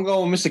 I'm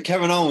going with Mr.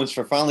 Kevin Owens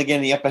for finally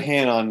getting the upper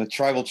hand on the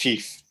Tribal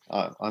Chief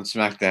on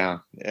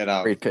SmackDown.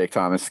 Great pick,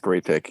 Thomas.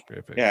 Great pick.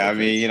 Yeah, I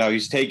mean,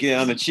 he's taking it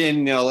on the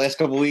chin, last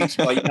couple of weeks,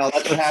 but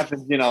that's what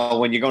happens,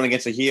 when you're going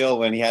against a heel,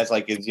 when he has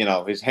like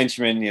his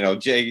henchman,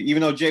 Jay.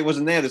 Even though Jay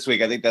wasn't there this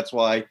week, I think that's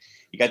why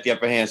he got the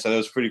upper hand. So it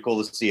was pretty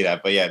cool to see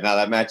that. But yeah, now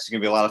that match is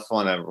gonna be a lot of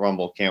fun at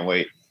Rumble. Can't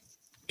wait.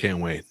 Can't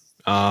wait.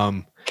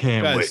 Can't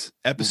guys, wait.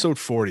 Episode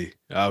 40.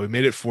 We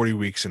made it 40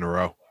 weeks in a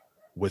row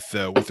with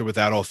or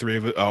without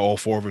all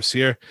four of us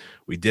here.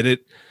 We did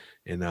it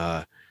in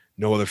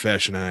no other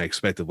fashion than I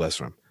expected less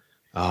from.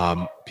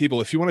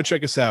 People, if you want to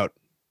check us out,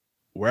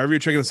 wherever you're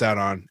checking us out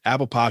on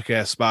Apple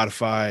Podcasts,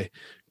 Spotify,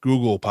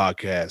 Google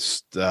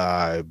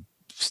Podcast,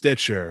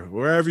 Stitcher,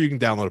 wherever you can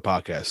download a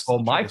podcast. Well,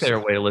 my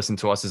favorite way to listen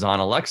to us is on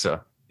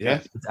Alexa.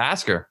 Yeah. It's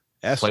Ask Her.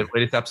 Play the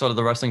latest episode of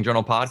the Wrestling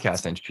Journal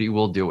podcast, and she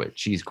will do it.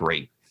 She's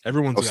great.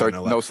 Everyone's no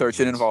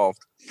searching involved.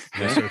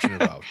 No searching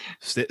involved.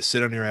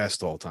 Sit on your ass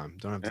the whole time.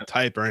 Don't have to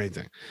type or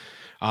anything.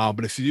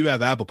 But if you do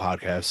have Apple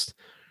Podcasts,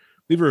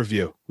 leave a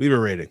review, leave a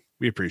rating.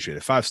 We appreciate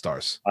it. 5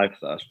 stars. 5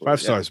 stars. 5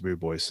 stars,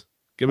 weird boys.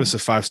 Give us a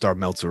 5-star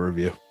Meltzer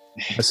review.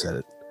 I said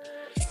it.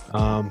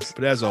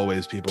 But as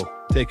always, people,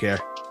 take care,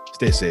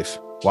 stay safe,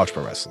 watch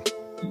pro wrestling.